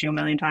into this issue a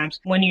million times.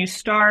 When you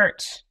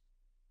start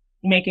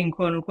making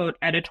quote unquote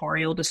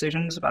editorial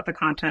decisions about the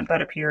content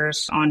that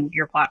appears on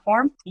your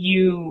platform,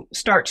 you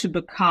start to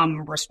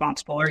become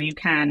responsible, or you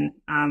can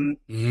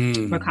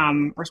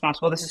become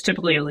responsible. This is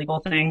typically a legal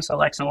thing, so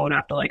like someone would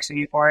have to like sue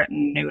you for it,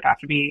 and it would have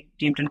to be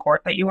deemed in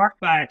court that you are.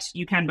 But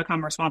you can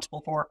become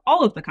responsible for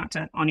all of the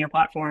content on your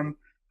platform,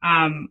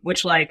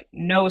 which like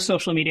no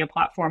social media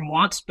platform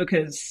wants,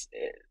 because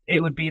it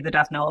would be the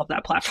death knell of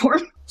that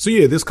platform. So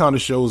yeah, this kind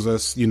of shows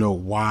us,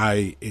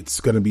 why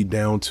it's going to be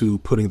down to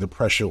putting the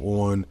pressure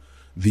on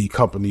the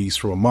companies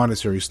from a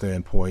monetary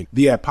standpoint.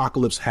 The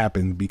apocalypse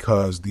happened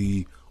because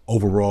the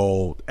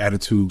overall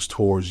attitudes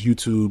towards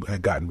YouTube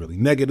had gotten really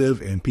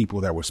negative, and people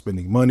that were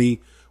spending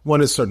money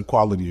wanted certain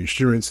quality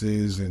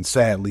assurances. And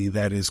sadly,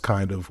 that is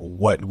kind of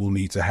what will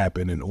need to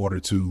happen in order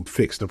to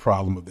fix the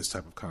problem of this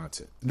type of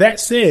content.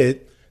 That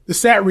said, the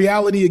sad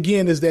reality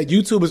again is that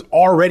YouTube is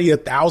already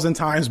 1,000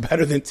 times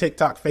better than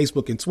TikTok,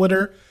 Facebook, and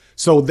Twitter.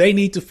 So they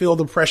need to feel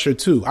the pressure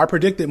too. I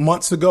predicted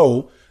months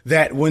ago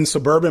that when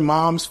suburban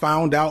moms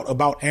found out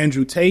about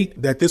Andrew Tate,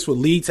 that this would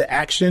lead to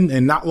action.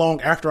 And not long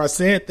after I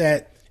said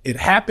that, it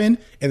happened.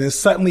 And then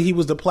suddenly he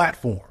was the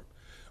platform.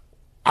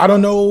 I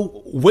don't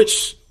know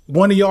which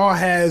one of y'all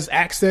has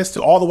access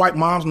to all the white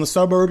moms in the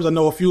suburbs. I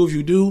know a few of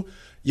you do.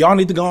 Y'all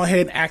need to go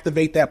ahead and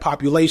activate that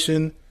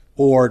population,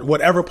 or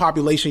whatever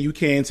population you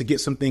can, to get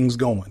some things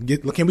going.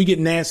 Can we get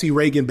Nancy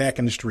Reagan back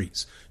in the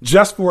streets?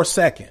 Just for a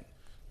second.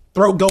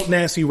 Throat goat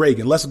Nancy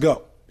Reagan. Let's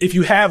go. If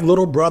you have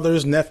little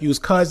brothers, nephews,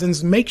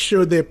 cousins, make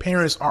sure their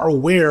parents are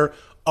aware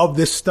of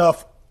this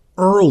stuff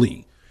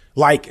early.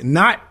 Like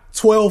not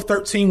 12,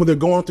 13 when they're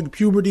going through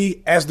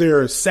puberty. As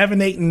they're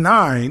 7, 8, and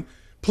 9,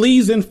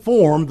 please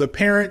inform the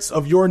parents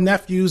of your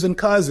nephews and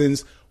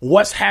cousins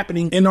what's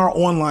happening in our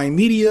online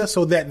media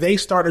so that they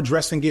start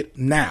addressing it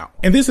now.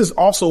 And this is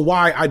also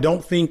why I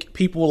don't think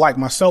people like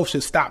myself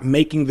should stop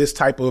making this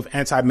type of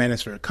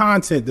anti-manosphere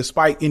content,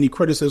 despite any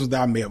criticisms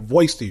that I may have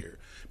voiced here.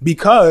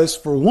 Because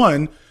for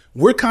one,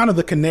 we're kind of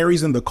the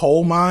canaries in the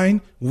coal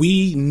mine.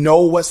 We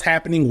know what's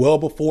happening well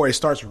before it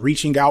starts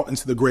reaching out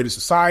into the greater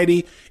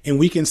society, and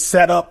we can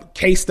set up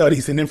case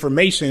studies and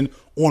information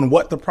on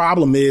what the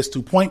problem is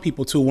to point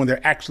people to when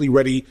they're actually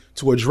ready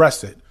to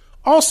address it.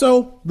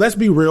 Also, let's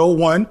be real.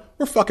 One,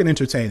 we're fucking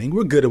entertaining.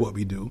 We're good at what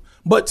we do.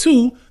 But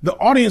two, the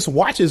audience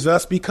watches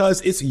us because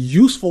it's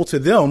useful to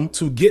them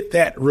to get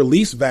that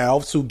release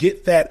valve, to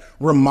get that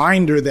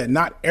reminder that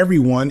not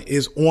everyone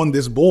is on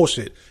this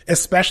bullshit,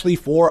 especially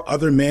for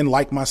other men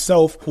like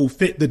myself who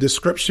fit the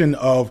description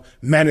of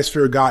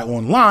Manosphere guy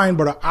online,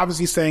 but are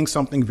obviously saying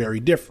something very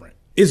different.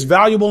 It's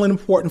valuable and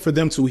important for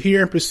them to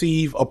hear and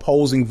perceive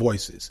opposing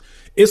voices.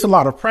 It's a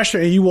lot of pressure,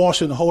 and you all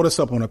shouldn't hold us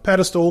up on a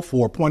pedestal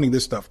for pointing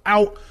this stuff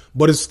out,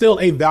 but it's still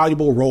a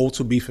valuable role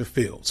to be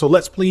fulfilled. So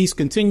let's please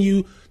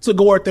continue to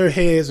go at their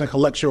heads and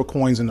collect your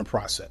coins in the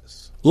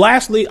process.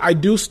 Lastly, I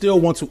do still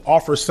want to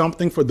offer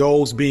something for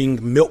those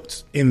being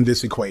milked in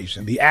this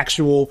equation, the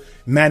actual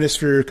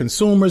Manosphere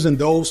consumers, and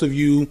those of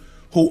you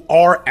who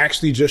are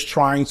actually just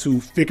trying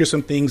to figure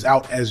some things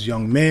out as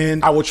young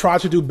men. I will try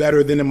to do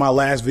better than in my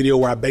last video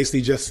where I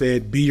basically just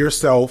said, be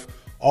yourself.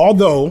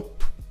 Although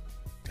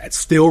that's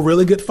still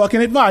really good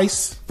fucking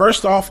advice.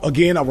 First off,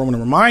 again, I want to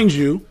remind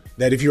you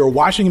that if you're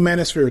watching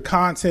Manosphere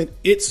content,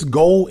 its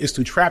goal is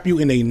to trap you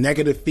in a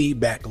negative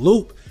feedback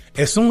loop.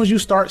 As soon as you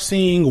start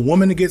seeing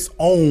woman that gets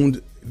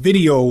owned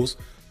videos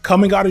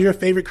coming out of your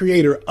favorite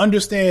creator,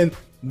 understand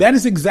that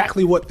is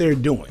exactly what they're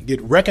doing. It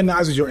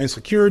recognizes your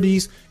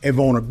insecurities and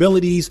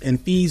vulnerabilities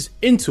and feeds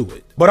into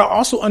it. But I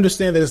also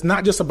understand that it's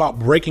not just about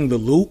breaking the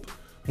loop.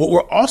 What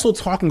we're also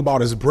talking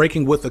about is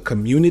breaking with the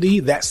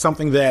community. That's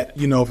something that,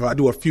 if I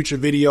do a future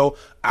video,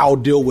 I'll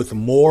deal with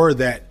more,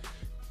 that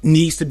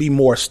needs to be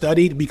more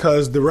studied,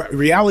 because the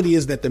reality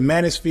is that the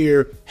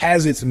Manosphere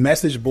has its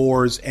message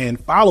boards and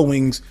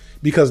followings,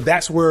 because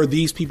that's where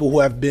these people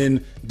who have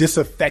been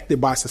disaffected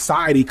by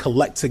society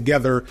collect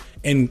together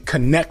and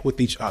connect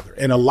with each other.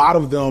 And a lot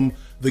of them,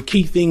 the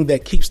key thing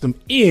that keeps them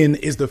in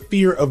is the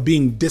fear of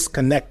being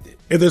disconnected.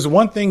 If there's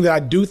one thing that I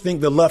do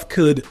think the left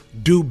could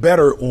do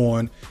better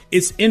on,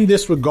 it's in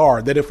this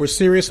regard, that if we're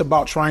serious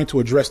about trying to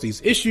address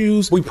these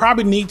issues, we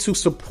probably need to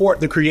support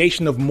the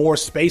creation of more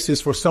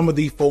spaces for some of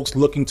these folks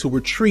looking to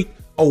retreat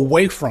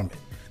away from it.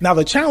 Now,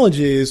 the challenge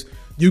is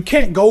you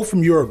can't go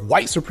from your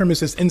white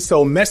supremacist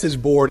incel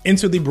message board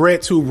into the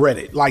BreadTube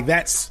Reddit. Like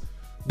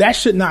that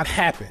should not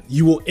happen.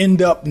 You will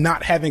end up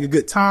not having a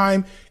good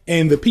time,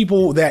 and the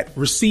people that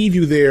receive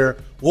you there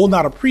will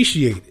not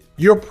appreciate it.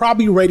 You're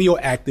probably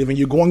radioactive, and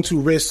you're going to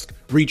risk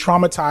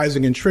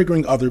re-traumatizing and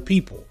triggering other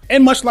people.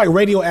 And much like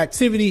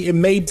radioactivity, it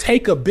may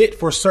take a bit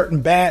for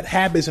certain bad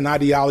habits and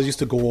ideologies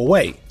to go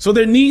away. So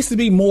there needs to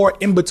be more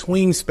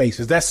in-between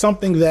spaces. That's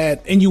something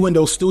that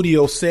Innuendo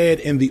Studio said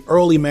in the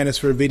early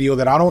Manosphere video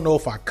that I don't know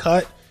if I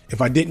cut.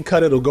 If I didn't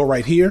cut it, it'll go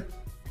right here.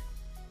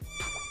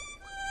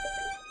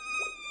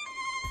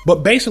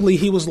 But basically,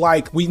 he was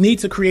like, we need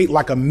to create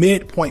like a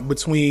midpoint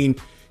between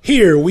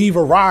here, we've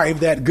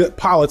arrived at good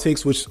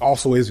politics, which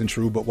also isn't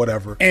true, but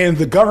whatever. And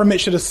the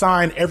government should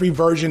assign every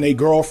virgin a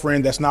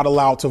girlfriend that's not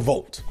allowed to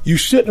vote. You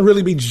shouldn't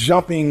really be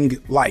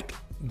jumping like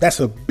That's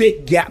a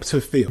big gap to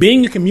fill.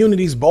 Being in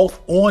communities both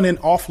on and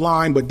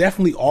offline, but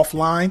definitely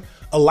offline,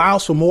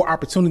 allows for more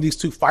opportunities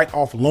to fight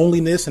off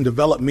loneliness and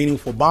develop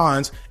meaningful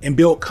bonds and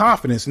build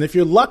confidence. And if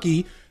you're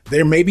lucky,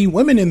 there may be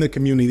women in the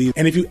community.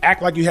 And if you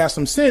act like you have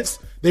some sense,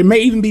 there may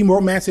even be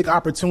romantic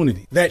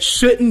opportunity. That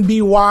shouldn't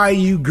be why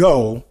you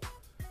go.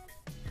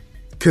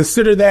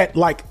 Consider that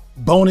like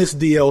bonus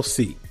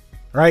DLC,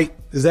 right?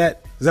 Is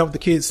that what the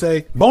kids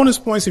say? Bonus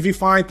points if you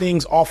find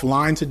things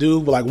offline to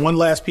do. But like one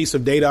last piece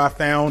of data I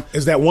found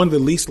is that one of the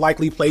least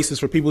likely places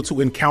for people to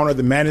encounter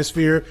the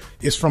manosphere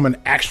is from an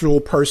actual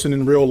person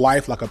in real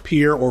life, like a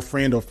peer or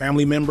friend or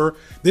family member.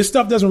 This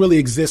stuff doesn't really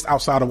exist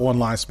outside of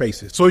online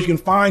spaces. So if you can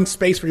find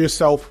space for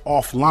yourself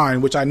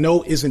offline, which I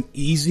know isn't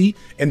easy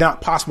and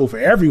not possible for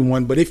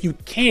everyone, but if you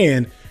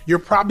can, you're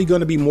probably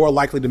going to be more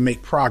likely to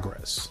make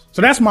progress.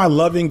 So that's my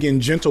loving and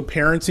gentle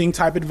parenting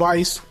type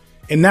advice.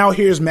 And now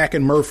here's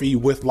Macken Murphy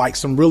with like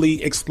some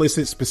really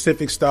explicit,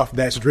 specific stuff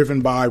that's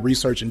driven by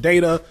research and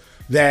data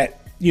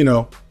that, you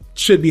know,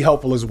 should be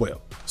helpful as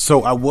well.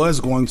 So I was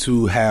going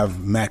to have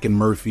Macken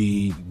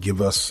Murphy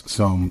give us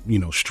some, you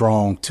know,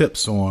 strong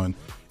tips on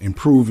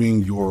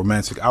improving your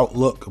romantic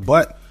outlook,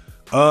 but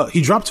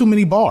he dropped too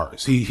many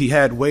bars. He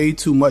had way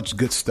too much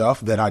good stuff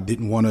that I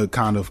didn't want to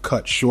kind of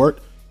cut short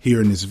here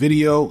in this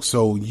video.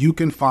 So you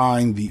can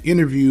find the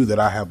interview that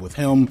I have with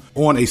him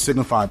on a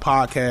Signified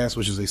podcast,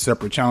 which is a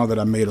separate channel that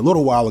I made a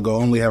little while ago.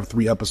 I only have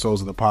 3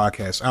 episodes of the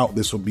podcast out.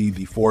 This will be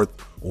the 4th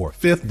or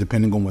 5th,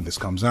 depending on when this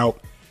comes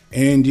out.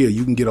 And yeah,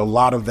 you can get a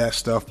lot of that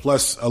stuff,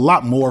 plus a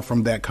lot more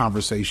from that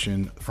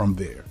conversation from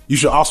there. You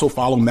should also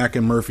follow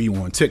Macken Murphy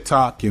on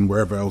TikTok and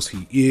wherever else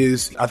he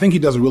is. I think he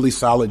does a really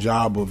solid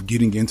job of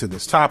getting into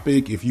this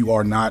topic. If you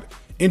are not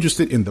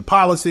interested in the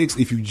politics,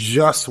 if you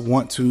just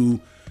want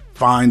to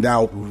find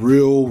out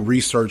real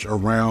research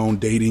around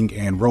dating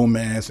and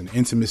romance and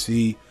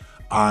intimacy,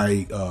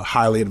 I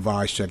highly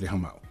advise checking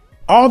him out.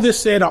 All this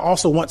said, I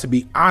also want to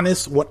be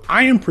honest. What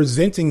I am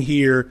presenting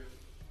here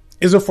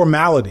is a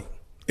formality.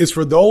 It's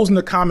for those in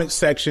the comment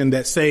section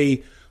that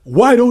say,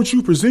 why don't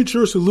you present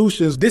your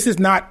solutions? This is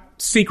not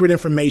secret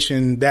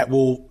information that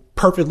will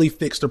perfectly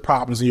fix the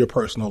problems in your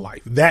personal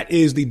life. That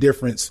is the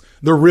difference,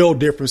 the real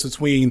difference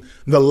between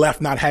the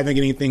left not having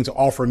anything to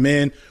offer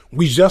men.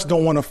 We just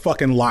don't want to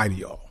fucking lie to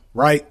y'all.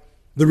 Right?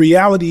 The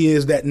reality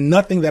is that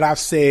nothing that I've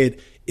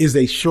said is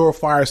a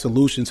surefire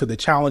solution to the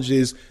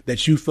challenges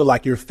that you feel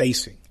like you're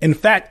facing. In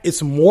fact,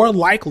 it's more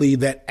likely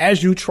that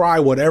as you try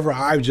whatever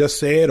I've just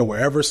said or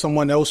wherever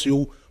someone else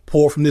you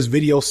pull from this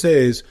video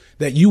says,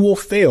 that you will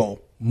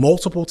fail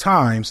multiple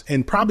times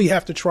and probably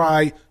have to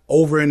try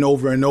over and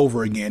over and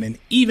over again. And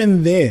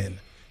even then,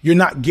 you're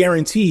not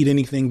guaranteed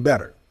anything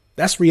better.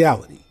 That's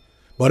reality.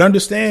 But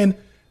understand,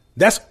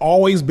 that's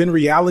always been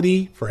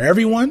reality for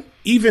everyone.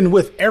 Even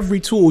with every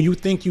tool you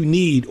think you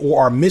need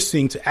or are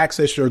missing to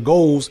access your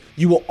goals,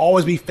 you will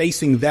always be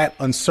facing that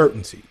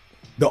uncertainty.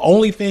 The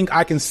only thing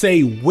I can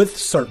say with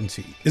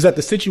certainty is that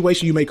the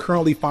situation you may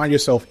currently find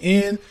yourself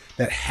in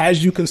that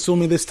has you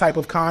consuming this type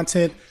of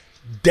content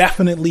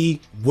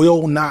definitely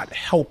will not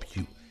help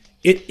you.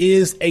 It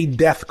is a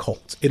death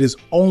cult. It is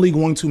only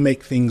going to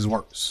make things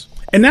worse.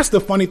 And that's the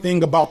funny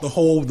thing about the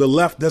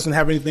left doesn't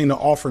have anything to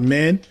offer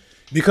men,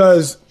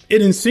 because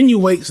it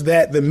insinuates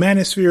that the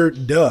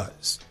manosphere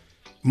does.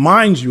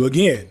 Mind you,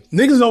 again,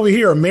 niggas over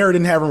here are married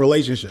and having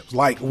relationships.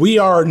 Like, we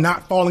are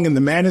not falling in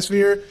the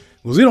manosphere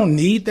because we don't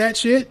need that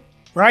shit,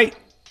 right?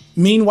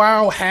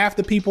 Meanwhile, half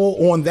the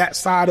people on that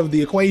side of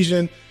the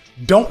equation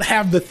don't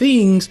have the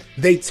things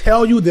they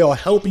tell you they'll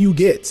help you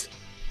get.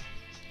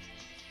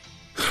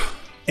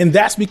 And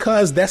that's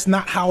because that's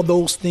not how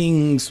those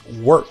things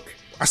work.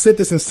 I said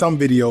this in some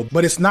video,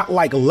 but it's not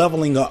like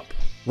leveling up,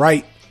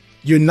 right?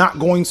 You're not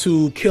going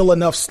to kill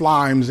enough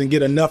slimes and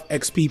get enough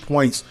XP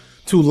points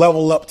to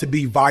level up to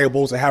be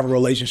viable to have a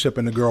relationship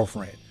and a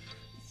girlfriend.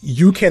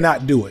 You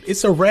cannot do it.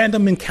 It's a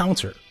random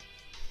encounter.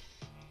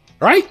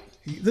 Right?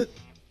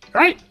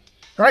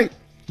 Right.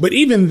 But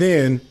even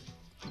then,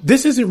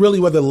 this isn't really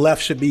where the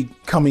left should be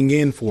coming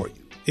in for you.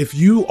 If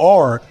you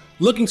are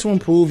looking to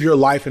improve your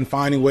life and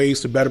finding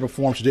ways to better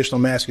perform traditional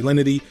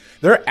masculinity,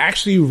 there are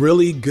actually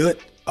really good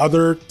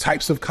other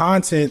types of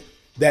content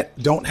that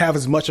don't have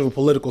as much of a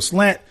political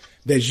slant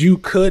that you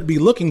could be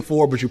looking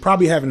for, but you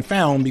probably haven't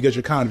found because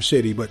you're kind of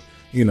shitty. But,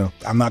 you know,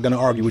 I'm not going to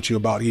argue with you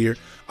about here.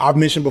 I've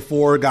mentioned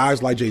before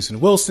guys like Jason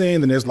Wilson,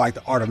 then there's like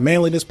the Art of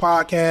Manliness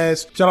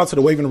podcast. Shout out to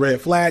the Waving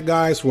Red Flag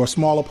guys, who are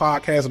smaller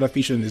podcasts that I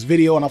featured in this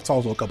video, and I've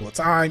talked to a couple of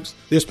times.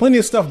 There's plenty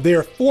of stuff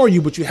there for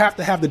you, but you have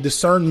to have the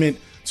discernment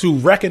to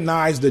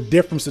recognize the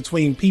difference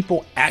between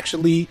people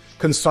actually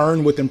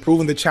concerned with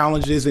improving the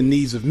challenges and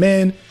needs of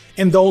men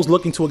and those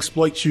looking to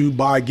exploit you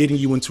by getting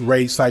you into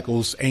rage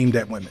cycles aimed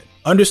at women.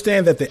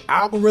 Understand that the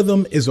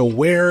algorithm is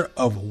aware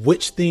of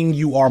which thing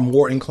you are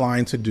more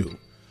inclined to do.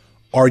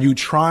 Are you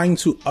trying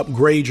to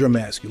upgrade your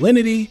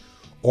masculinity,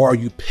 or are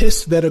you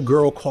pissed that a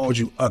girl called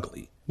you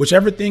ugly?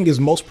 Whichever thing is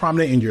most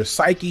prominent in your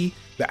psyche,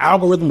 the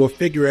algorithm will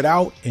figure it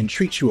out and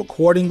treat you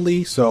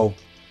accordingly. So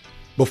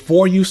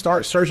before you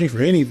start searching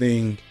for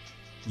anything,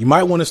 You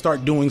might want to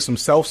start doing some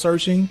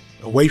self-searching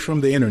away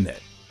from the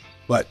internet.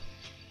 But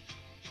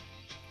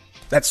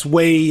that's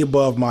way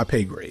above my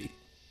pay grade,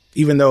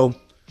 even though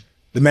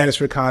the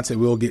Manosphere content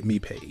will get me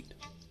paid.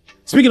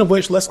 Speaking of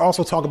which, let's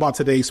also talk about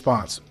today's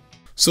sponsor.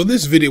 So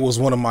this video was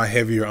one of my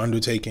heavier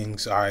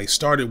undertakings. I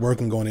started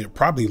working on it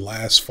probably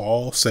last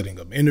fall, setting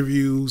up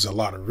interviews, a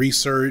lot of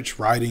research,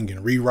 writing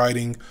and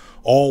rewriting,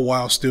 all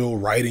while still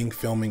writing,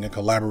 filming, and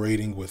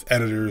collaborating with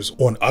editors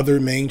on other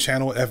main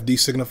channel FD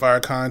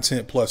Signifier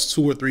content, plus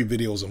 2 or 3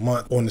 videos a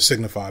month on the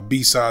Signified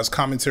B-Sides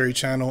commentary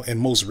channel, and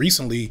most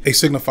recently, a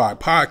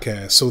Signified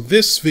podcast. So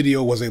this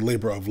video was a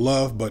labor of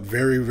love, but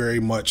very, very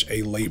much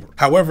a labor.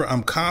 However,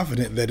 I'm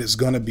confident that it's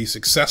going to be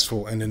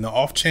successful, and in the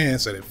off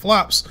chance that it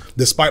flops,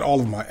 despite all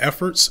of my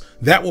efforts,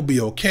 that will be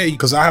okay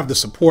because I have the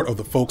support of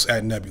the folks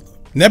at Nebula.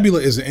 Nebula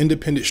is an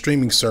independent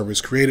streaming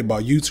service created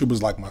by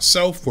YouTubers like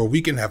myself, where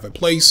we can have a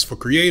place for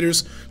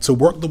creators to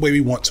work the way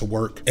we want to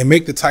work and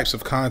make the types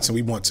of content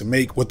we want to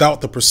make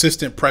without the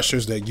persistent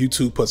pressures that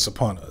YouTube puts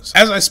upon us.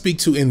 As I speak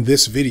to in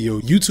this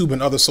video, YouTube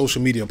and other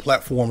social media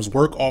platforms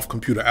work off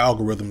computer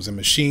algorithms and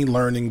machine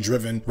learning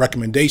driven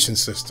recommendation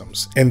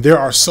systems. And there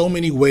are so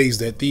many ways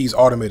that these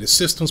automated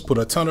systems put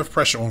a ton of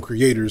pressure on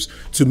creators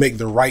to make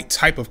the right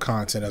type of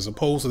content as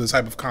opposed to the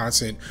type of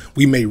content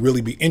we may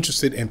really be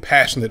interested and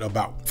passionate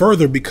about.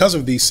 Further, because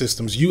of these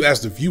systems, you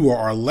as the viewer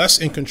are less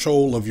in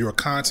control of your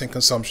content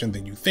consumption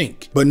than you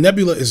think. But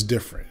Nebula is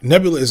different.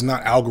 Nebula is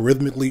not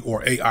algorithmically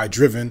or AI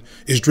driven,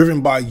 it's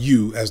driven by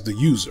you as the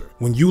user.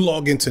 When you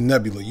log into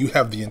Nebula, you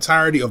have the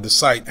entirety of the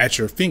site at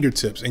your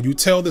fingertips and you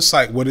tell the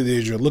site what it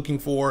is you're looking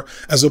for,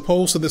 as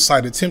opposed to the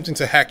site attempting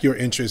to hack your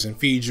interests and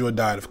feed you a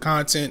diet of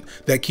content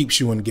that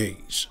keeps you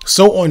engaged.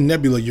 So on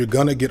Nebula, you're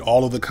gonna get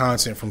all of the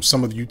content from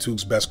some of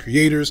YouTube's best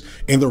creators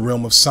in the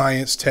realm of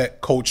science,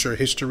 tech, culture,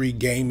 history,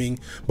 gaming,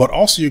 but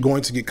also you're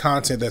going to get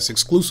content that's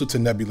exclusive to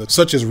Nebula,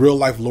 such as real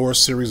life lore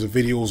series of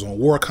videos on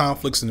war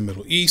conflicts in the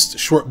Middle East,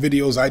 short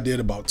videos I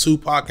did about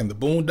Tupac and the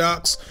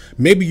Boondocks.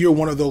 Maybe you're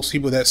one of those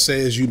people that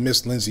says you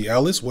miss Lindsay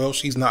Ellis. Well,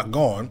 she's not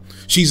gone.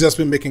 She's just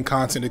been making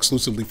content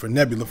exclusively for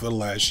Nebula for the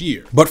last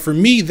year. But for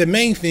me, the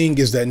main thing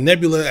is that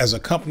Nebula as a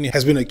company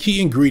has been a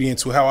key ingredient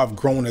to how I've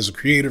grown as a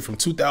creator from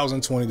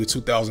 2020 to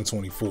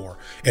 2024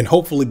 and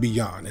hopefully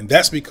beyond. And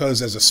that's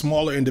because as a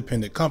smaller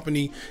independent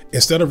company,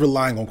 instead of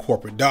relying on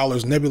corporate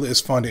dollars, Nebula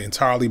is funded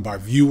entirely by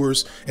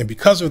viewers, and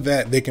because of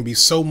that, they can be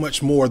so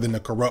much more than the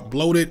corrupt,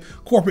 bloated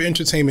corporate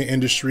entertainment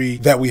industry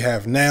that we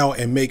have now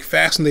and make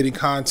fascinating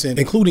content,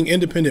 including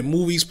independent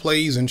movies,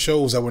 plays, and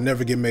shows that will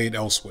never get made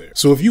elsewhere.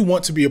 So if you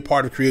want to be a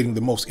part of creating the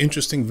most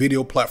interesting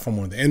video platform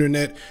on the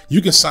internet, you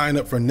can sign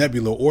up for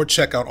Nebula or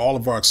check out all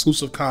of our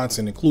exclusive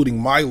content, including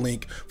my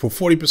link for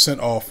 40%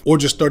 off or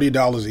just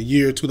 $30 a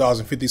year,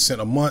 $2.50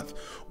 a month.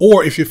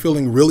 Or if you're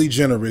feeling really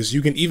generous,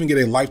 you can even get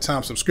a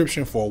lifetime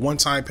subscription for a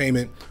one-time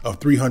payment of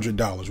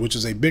 $300, which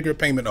is a bigger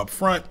payment up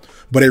front,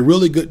 but a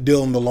really good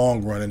deal in the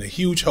long run and a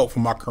huge help for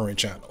my current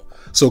channel.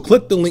 So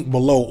click the link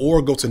below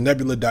or go to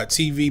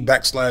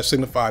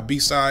nebula.tv/Signified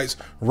B-Sides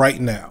right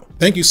now.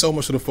 Thank you so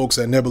much to the folks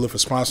at Nebula for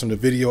sponsoring the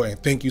video,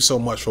 and thank you so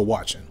much for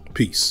watching.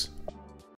 Peace.